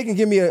they can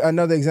give me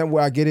another example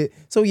where I get it.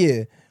 So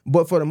yeah,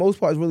 but for the most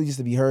part, it's really just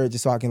to be heard,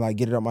 just so I can like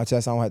get it up my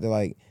chest. I don't have to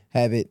like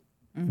have it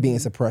being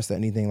suppressed or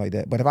anything like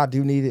that. But if I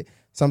do need it,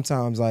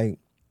 sometimes like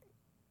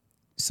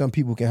some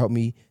people can help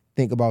me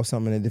think about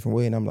something in a different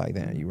way, and I'm like,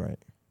 damn, you're right.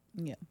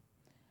 Yeah.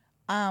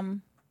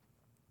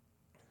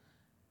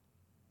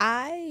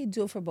 I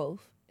do it for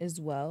both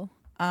as well.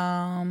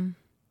 I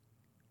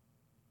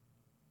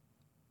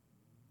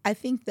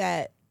think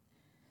that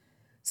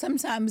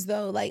sometimes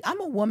though, like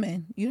I'm a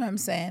woman, you know what I'm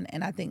saying?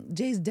 And I think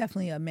Jay's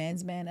definitely a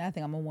man's man, and I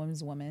think I'm a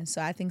woman's woman.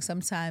 So I think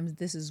sometimes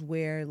this is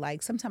where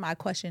like sometimes I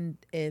question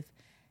if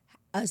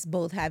us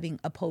both having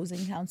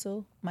opposing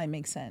counsel might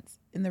make sense.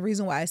 And the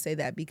reason why I say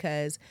that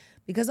because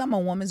I'm a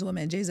woman's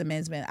woman, Jay's a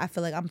man's man, I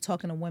feel like I'm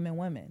talking to women.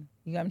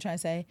 You know what I'm trying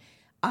to say?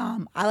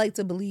 I like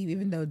to believe,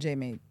 even though Jay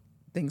may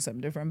think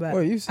something different, but...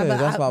 Well, you said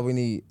that's why we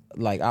need,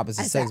 like,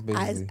 opposite sex,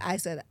 basically. I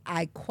said,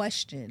 I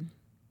question,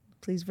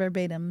 please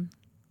verbatim,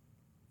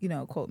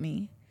 quote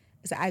me.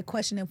 I said, I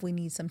question if we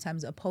need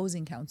sometimes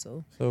opposing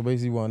counsel. So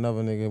basically you want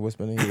another nigga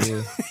whispering in your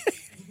ear.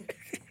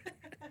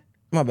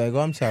 My bad,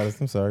 I'm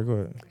childish. I'm sorry, go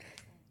ahead.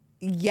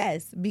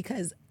 Yes,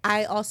 because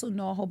I also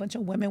know a whole bunch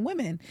of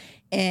women,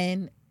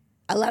 and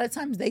a lot of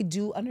times they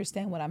do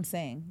understand what I'm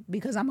saying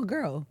because I'm a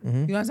girl. You know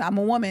what I'm saying? I'm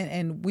a woman,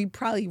 and we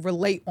probably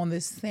relate on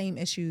the same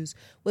issues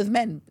with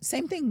men.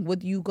 Same thing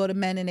with you go to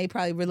men and they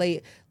probably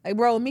relate, like,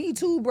 bro, me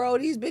too, bro.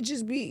 These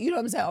bitches be, you know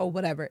what I'm saying? Or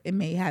whatever. It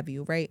may have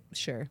you, right?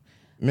 Sure.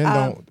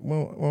 Men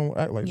won't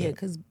act like that. Yeah,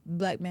 because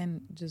black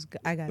men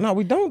I got it. No,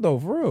 we don't though,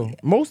 for real.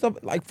 Most of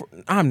like,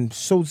 I'm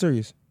so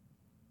serious.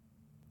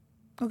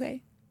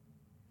 Okay.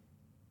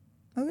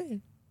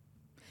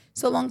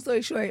 So long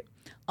story short,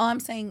 all I'm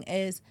saying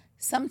is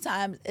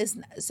sometimes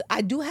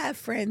I do have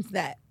friends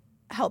that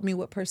help me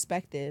with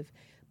perspective,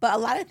 but a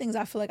lot of things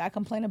I feel like I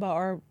complain about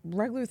are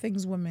regular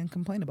things women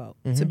complain about,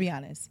 to be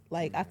honest.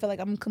 Like, I feel like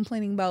I'm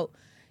complaining about,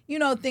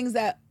 things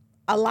that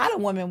a lot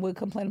of women would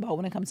complain about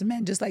when it comes to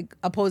men, just like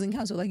opposing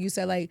counsel. Like you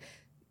said, like,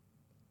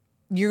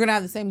 you're going to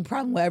have the same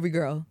problem with every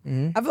girl.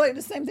 I feel like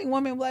the same thing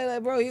women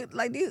like bro,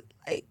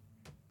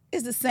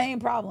 it's the same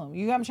problem.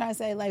 You know what I'm trying to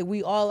say? Like,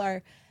 we all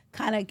are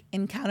kind of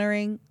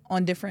encountering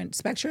on different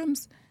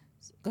spectrums.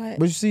 Go ahead.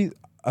 But you see,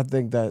 I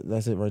think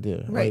that's it right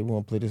there. Right. We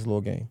want to play this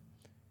little game.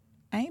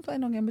 I ain't playing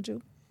no game with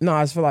you. No,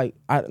 I just feel like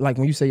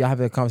when you say y'all have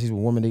a conversation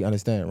with women, they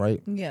understand,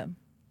 right? Yeah.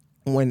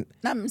 No,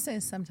 I'm saying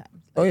sometimes.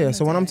 Oh yeah.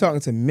 So when I'm talking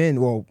to men,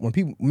 well,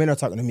 when men are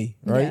talking to me,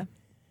 right?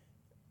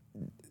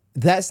 Yeah.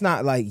 That's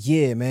not like,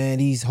 yeah, man,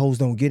 these hoes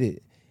don't get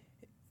it.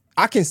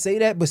 I can say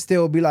that, but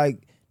still be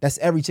like, that's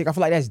every chick. I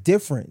feel like that's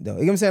different though. You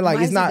know what I'm saying? Like,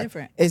 why it's not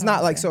different? It's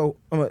not like, so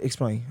I'm gonna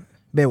explain.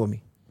 Bear with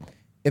me.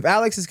 If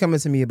Alex is coming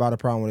to me about a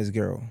problem with his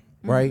girl,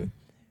 right?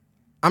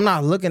 I'm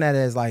not looking at it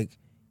as like,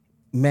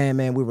 man,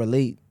 we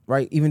relate,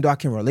 right? Even though I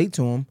can relate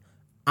to him,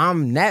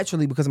 I'm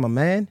naturally, because I'm a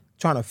man,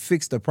 trying to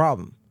fix the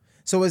problem.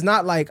 So it's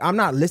not like, I'm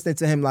not listening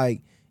to him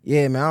like,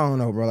 yeah, man, I don't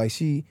know, bro. Like,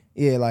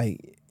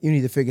 like, you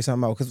need to figure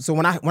something out. Because so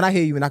when I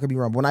hear you, and I could be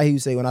wrong, but when I hear you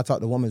say, when I talk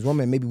to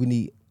woman, maybe we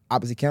need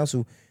opposite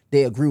counsel,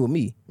 they agree with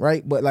me,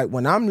 right? But like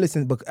when I'm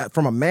listening, but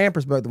from a man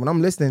perspective, when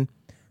I'm listening,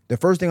 the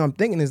first thing I'm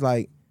thinking is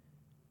like,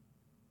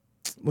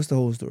 what's the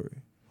whole story?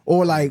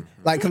 Or like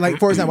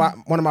for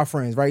example, one of my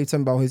friends, right? He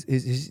told me about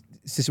his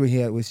situation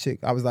he had with his chick.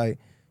 I was like,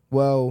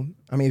 well,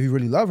 I mean, if you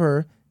really love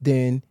her,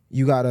 then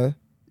you gotta, you know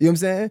what I'm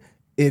saying?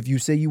 if you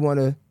say you want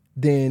to,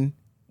 then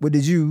what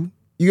did you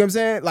know what I'm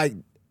saying? Like,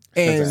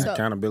 and That's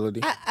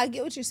accountability. I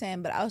get what you're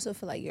saying, but I also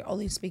feel like you're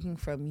only speaking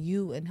from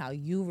you and how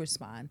you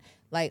respond.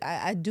 Like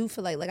I do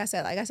feel like I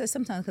said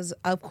sometimes, because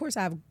of course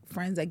I have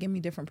friends that give me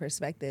different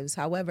perspectives.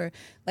 However,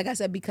 like I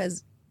said,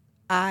 because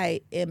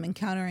I am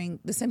encountering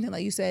the same thing.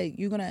 Like you said,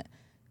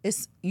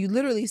 you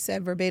literally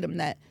said verbatim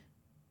that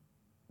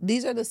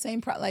these are the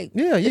same problem. Like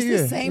it's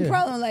the same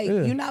problem. Like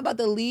you're not about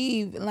to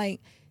leave.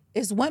 Like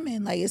it's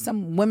women. Like it's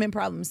some women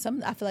problems.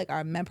 Some I feel like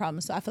are men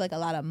problems. So I feel like a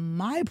lot of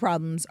my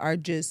problems are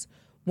just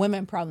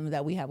women problems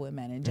that we have with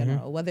men in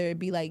general, whether it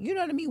be like, you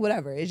know what I mean,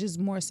 whatever. It's just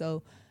more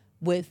so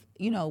with,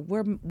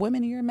 we're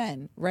women and you're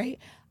men, right?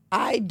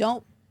 I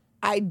don't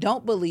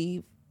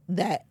believe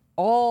that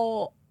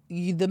all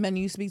the men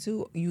you speak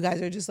to, you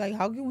guys are just like,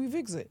 how can we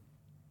fix it?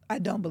 I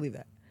don't believe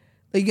that.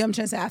 Like, you know what I'm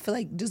trying to say? I feel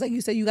like, just like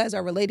you said, you guys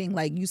are relating.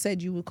 Like, you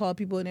said you would call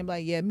people and they're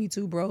like, yeah, me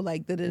too, bro.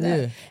 Like, da-da-da.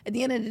 Yeah. At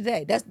the end of the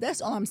day,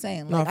 that's all I'm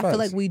saying. Like, No, I feel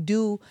like we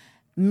do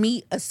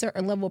meet a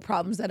certain level of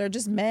problems that are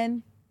just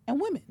men and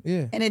women.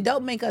 Yeah. And it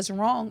don't make us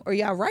wrong or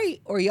y'all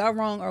right or y'all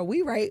wrong or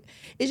we right.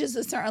 It's just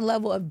a certain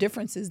level of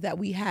differences that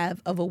we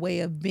have of a way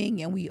of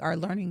being, and we are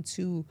learning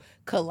to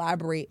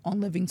collaborate on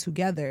living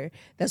together.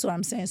 That's what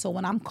I'm saying. So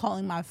when I'm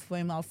calling my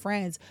female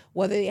friends,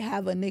 whether they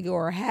have a nigga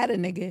or had a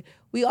nigga,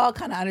 we all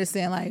kind of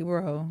understand, like,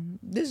 bro,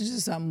 this is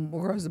just something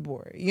across the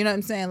board. You know what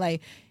I'm saying?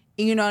 Like,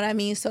 you know what I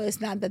mean? So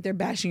it's not that they're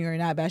bashing you or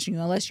not bashing you,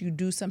 unless you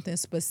do something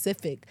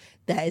specific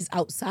that is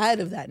outside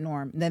of that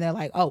norm. Then they're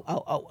like,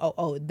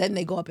 oh. Then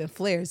they go up in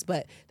flares.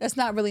 But that's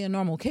not really a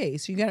normal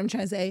case. You get what I'm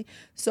trying to say?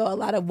 So a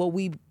lot of what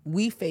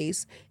we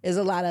face is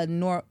a lot of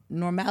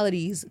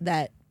normalities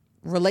that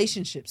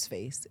relationships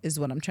face, is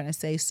what I'm trying to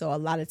say. So a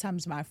lot of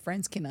times my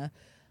friends can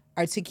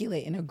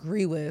articulate and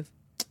agree with,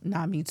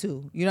 nah, me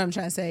too. You know what I'm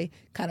trying to say?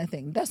 Kind of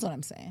thing. That's what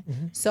I'm saying.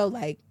 Mm-hmm. So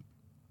like,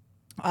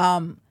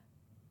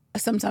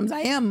 sometimes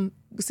I am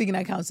seeking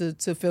that counsel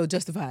to feel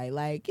justified.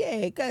 Like,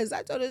 yeah, because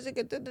I told her she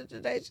could.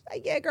 She's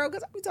like, yeah, girl,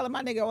 because I be telling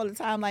my nigga all the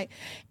time. Like,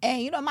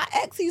 and my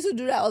ex used to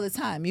do that all the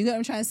time. You get what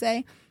I'm trying to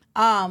say?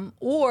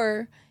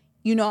 Or,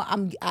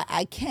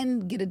 I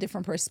can get a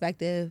different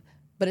perspective,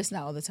 but it's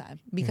not all the time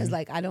because,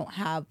 like, I don't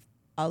have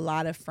a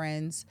lot of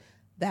friends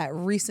that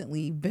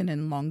recently been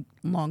in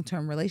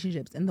long-term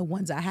relationships. And the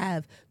ones I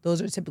have,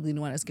 those are typically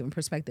the ones that's giving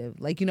perspective.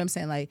 Like, you know what I'm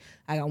saying? Like,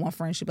 I got one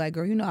friend, she be like,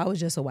 girl, I was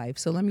just a wife.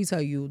 So let me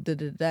tell you,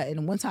 da-da-da.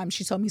 And one time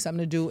she told me something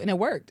to do and it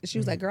worked. She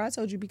was like, girl, I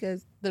told you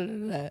because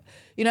da-da-da.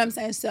 You know what I'm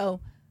saying? So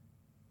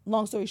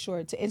long story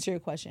short, to answer your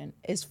question,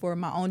 it's for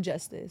my own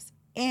justice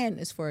and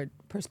it's for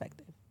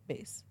perspective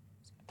base.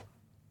 So,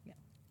 yeah.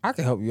 I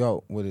can help you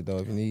out with it though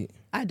if you need.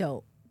 I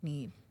don't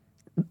need.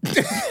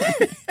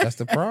 That's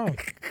the problem.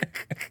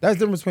 That's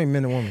the difference between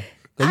men and women.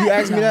 If you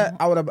asked me that,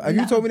 I would have. If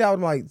you told me that, I would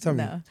have like, tell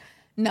me.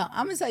 No,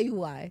 I'm gonna tell you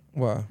why.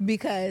 Why?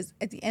 Because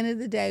at the end of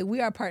the day,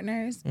 we are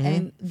partners,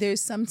 and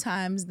there's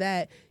sometimes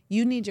that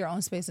you need your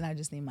own space, and I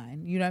just need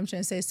mine. You know what I'm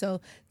trying to say?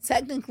 So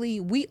technically,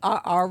 we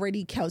are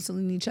already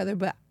counseling each other,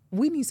 but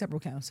we need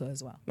separate counsel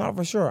as well. No,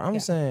 for sure. I'm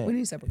saying we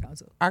need separate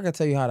counsel. I can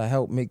tell you how to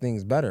help make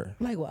things better.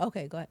 Like what?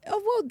 Okay, go ahead.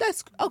 Oh, well,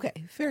 that's okay.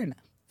 Fair enough.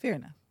 Go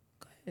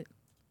ahead.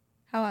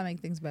 How I make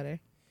things better?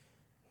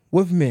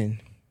 With men,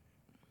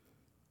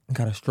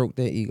 gotta stroke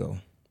their ego.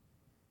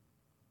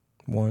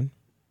 One,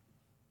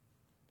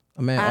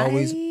 a man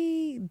always.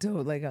 I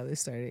don't like how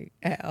this started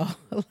at all.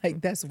 Like,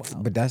 that's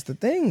wild. But that's the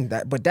thing.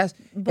 But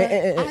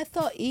I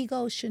thought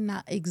ego should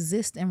not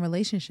exist in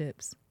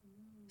relationships.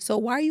 So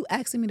why are you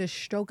asking me to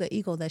stroke an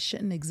ego that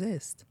shouldn't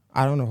exist?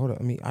 I don't know. Hold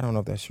on. I don't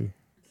know if that's true.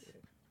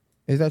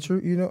 Is that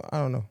true? I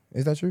don't know.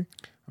 Is that true?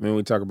 I mean,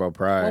 we talk about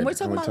pride. When we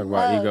talk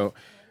about ego.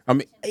 I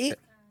mean,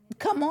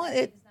 come on.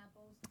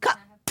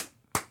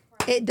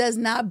 It does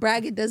not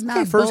brag. It does not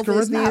Okay, First boast.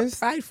 It's not Corinthians.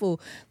 prideful.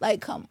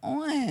 Like, come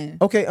on.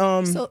 Okay.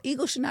 So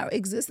ego should not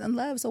exist in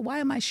love. So why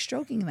am I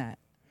stroking that?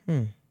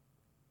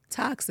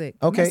 Toxic.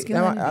 Okay.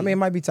 Masculinity. It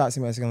might be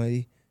toxic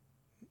masculinity.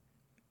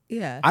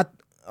 Yeah.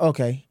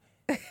 Okay.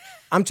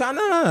 I'm trying.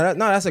 No.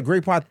 That's a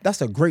great point.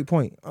 That's a great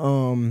point.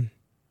 You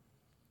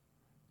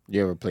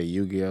ever play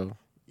Yu-Gi-Oh?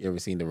 You ever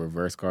seen the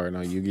reverse card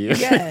on Yu-Gi-Oh?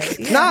 Yeah.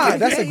 Nah,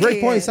 that's a great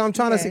point. So I'm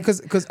trying to say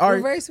because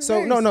Reverse.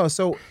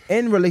 So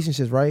in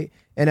relationships, right,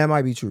 and that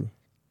might be true.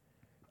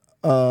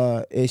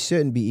 It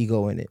shouldn't be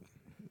ego in it.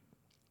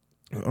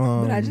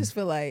 But I just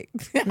feel like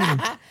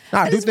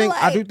I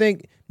do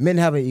think men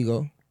have an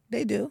ego.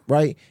 They do.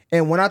 Right?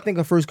 And when I think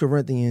of 1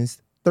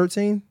 Corinthians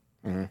 13,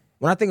 when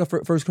I think of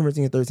 1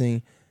 Corinthians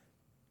 13,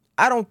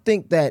 I don't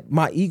think that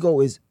my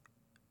ego is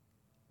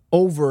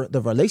over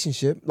the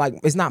relationship. Like,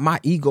 it's not my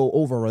ego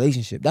over a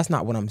relationship. That's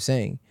not what I'm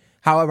saying.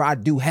 However, I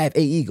do have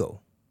a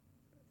ego,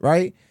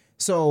 right?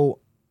 So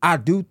I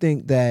do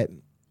think that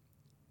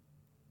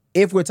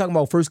if we're talking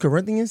about 1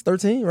 Corinthians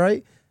 13,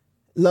 right?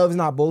 Love is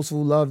not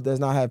boastful. Love does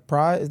not have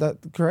pride. Is that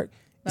correct?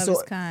 Love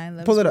is kind.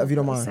 Love pull is it up if you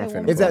don't mind.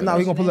 If that, no,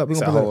 we're gonna pull it up. We're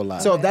gonna pull it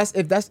up. So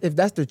if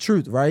that's the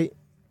truth, right?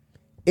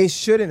 It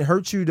shouldn't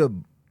hurt you to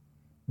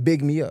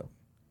big me up.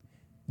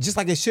 Just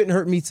like it shouldn't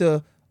hurt me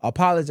to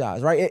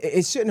apologize, right?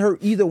 It shouldn't hurt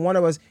either one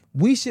of us.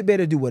 We should be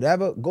able to do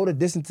whatever, go the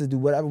distance to do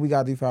whatever we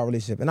got to do for our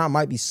relationship. And I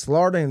might be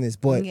slaughtering this,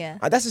 but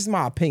that's just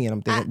my opinion,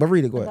 I'm thinking. But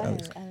read it, go ahead,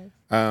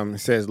 Alex. It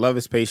says, love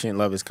is patient,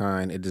 love is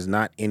kind. It does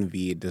not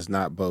envy, it does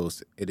not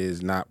boast, it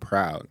is not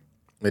proud.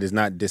 It does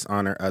not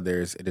dishonor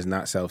others. It is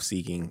not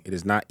self-seeking. It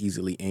is not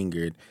easily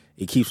angered.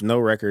 It keeps no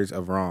records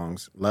of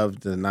wrongs.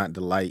 Love does not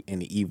delight in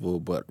the evil,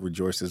 but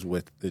rejoices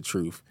with the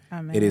truth.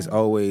 Amen. It is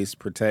always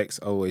protects,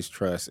 always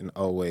trusts, and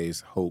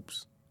always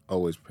hopes,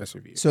 always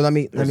perseveres. So let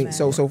me.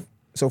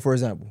 So for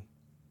example,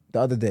 the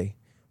other day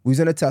we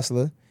was in a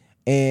Tesla,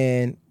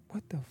 and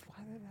what the fuck?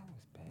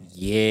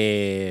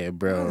 Yeah,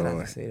 bro. Why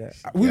did I say that?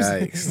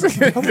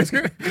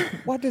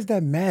 Why does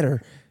that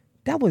matter?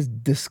 That was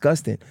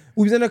disgusting.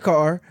 We was in a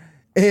car.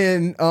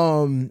 And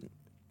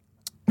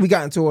we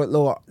got into a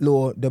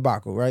little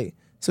debacle, right?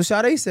 So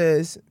Sade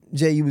says,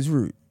 Jay, you was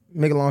rude.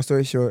 Make a long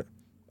story short,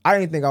 I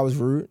didn't think I was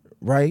rude,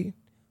 right?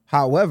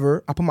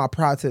 However, I put my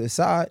pride to the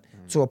side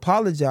to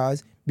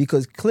apologize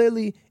because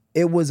clearly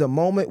it was a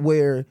moment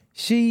where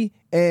she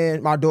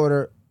and my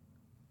daughter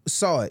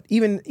saw it,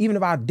 even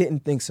if I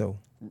didn't think so.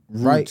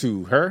 Rude right?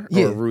 to her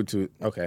Yeah. or rude to, okay.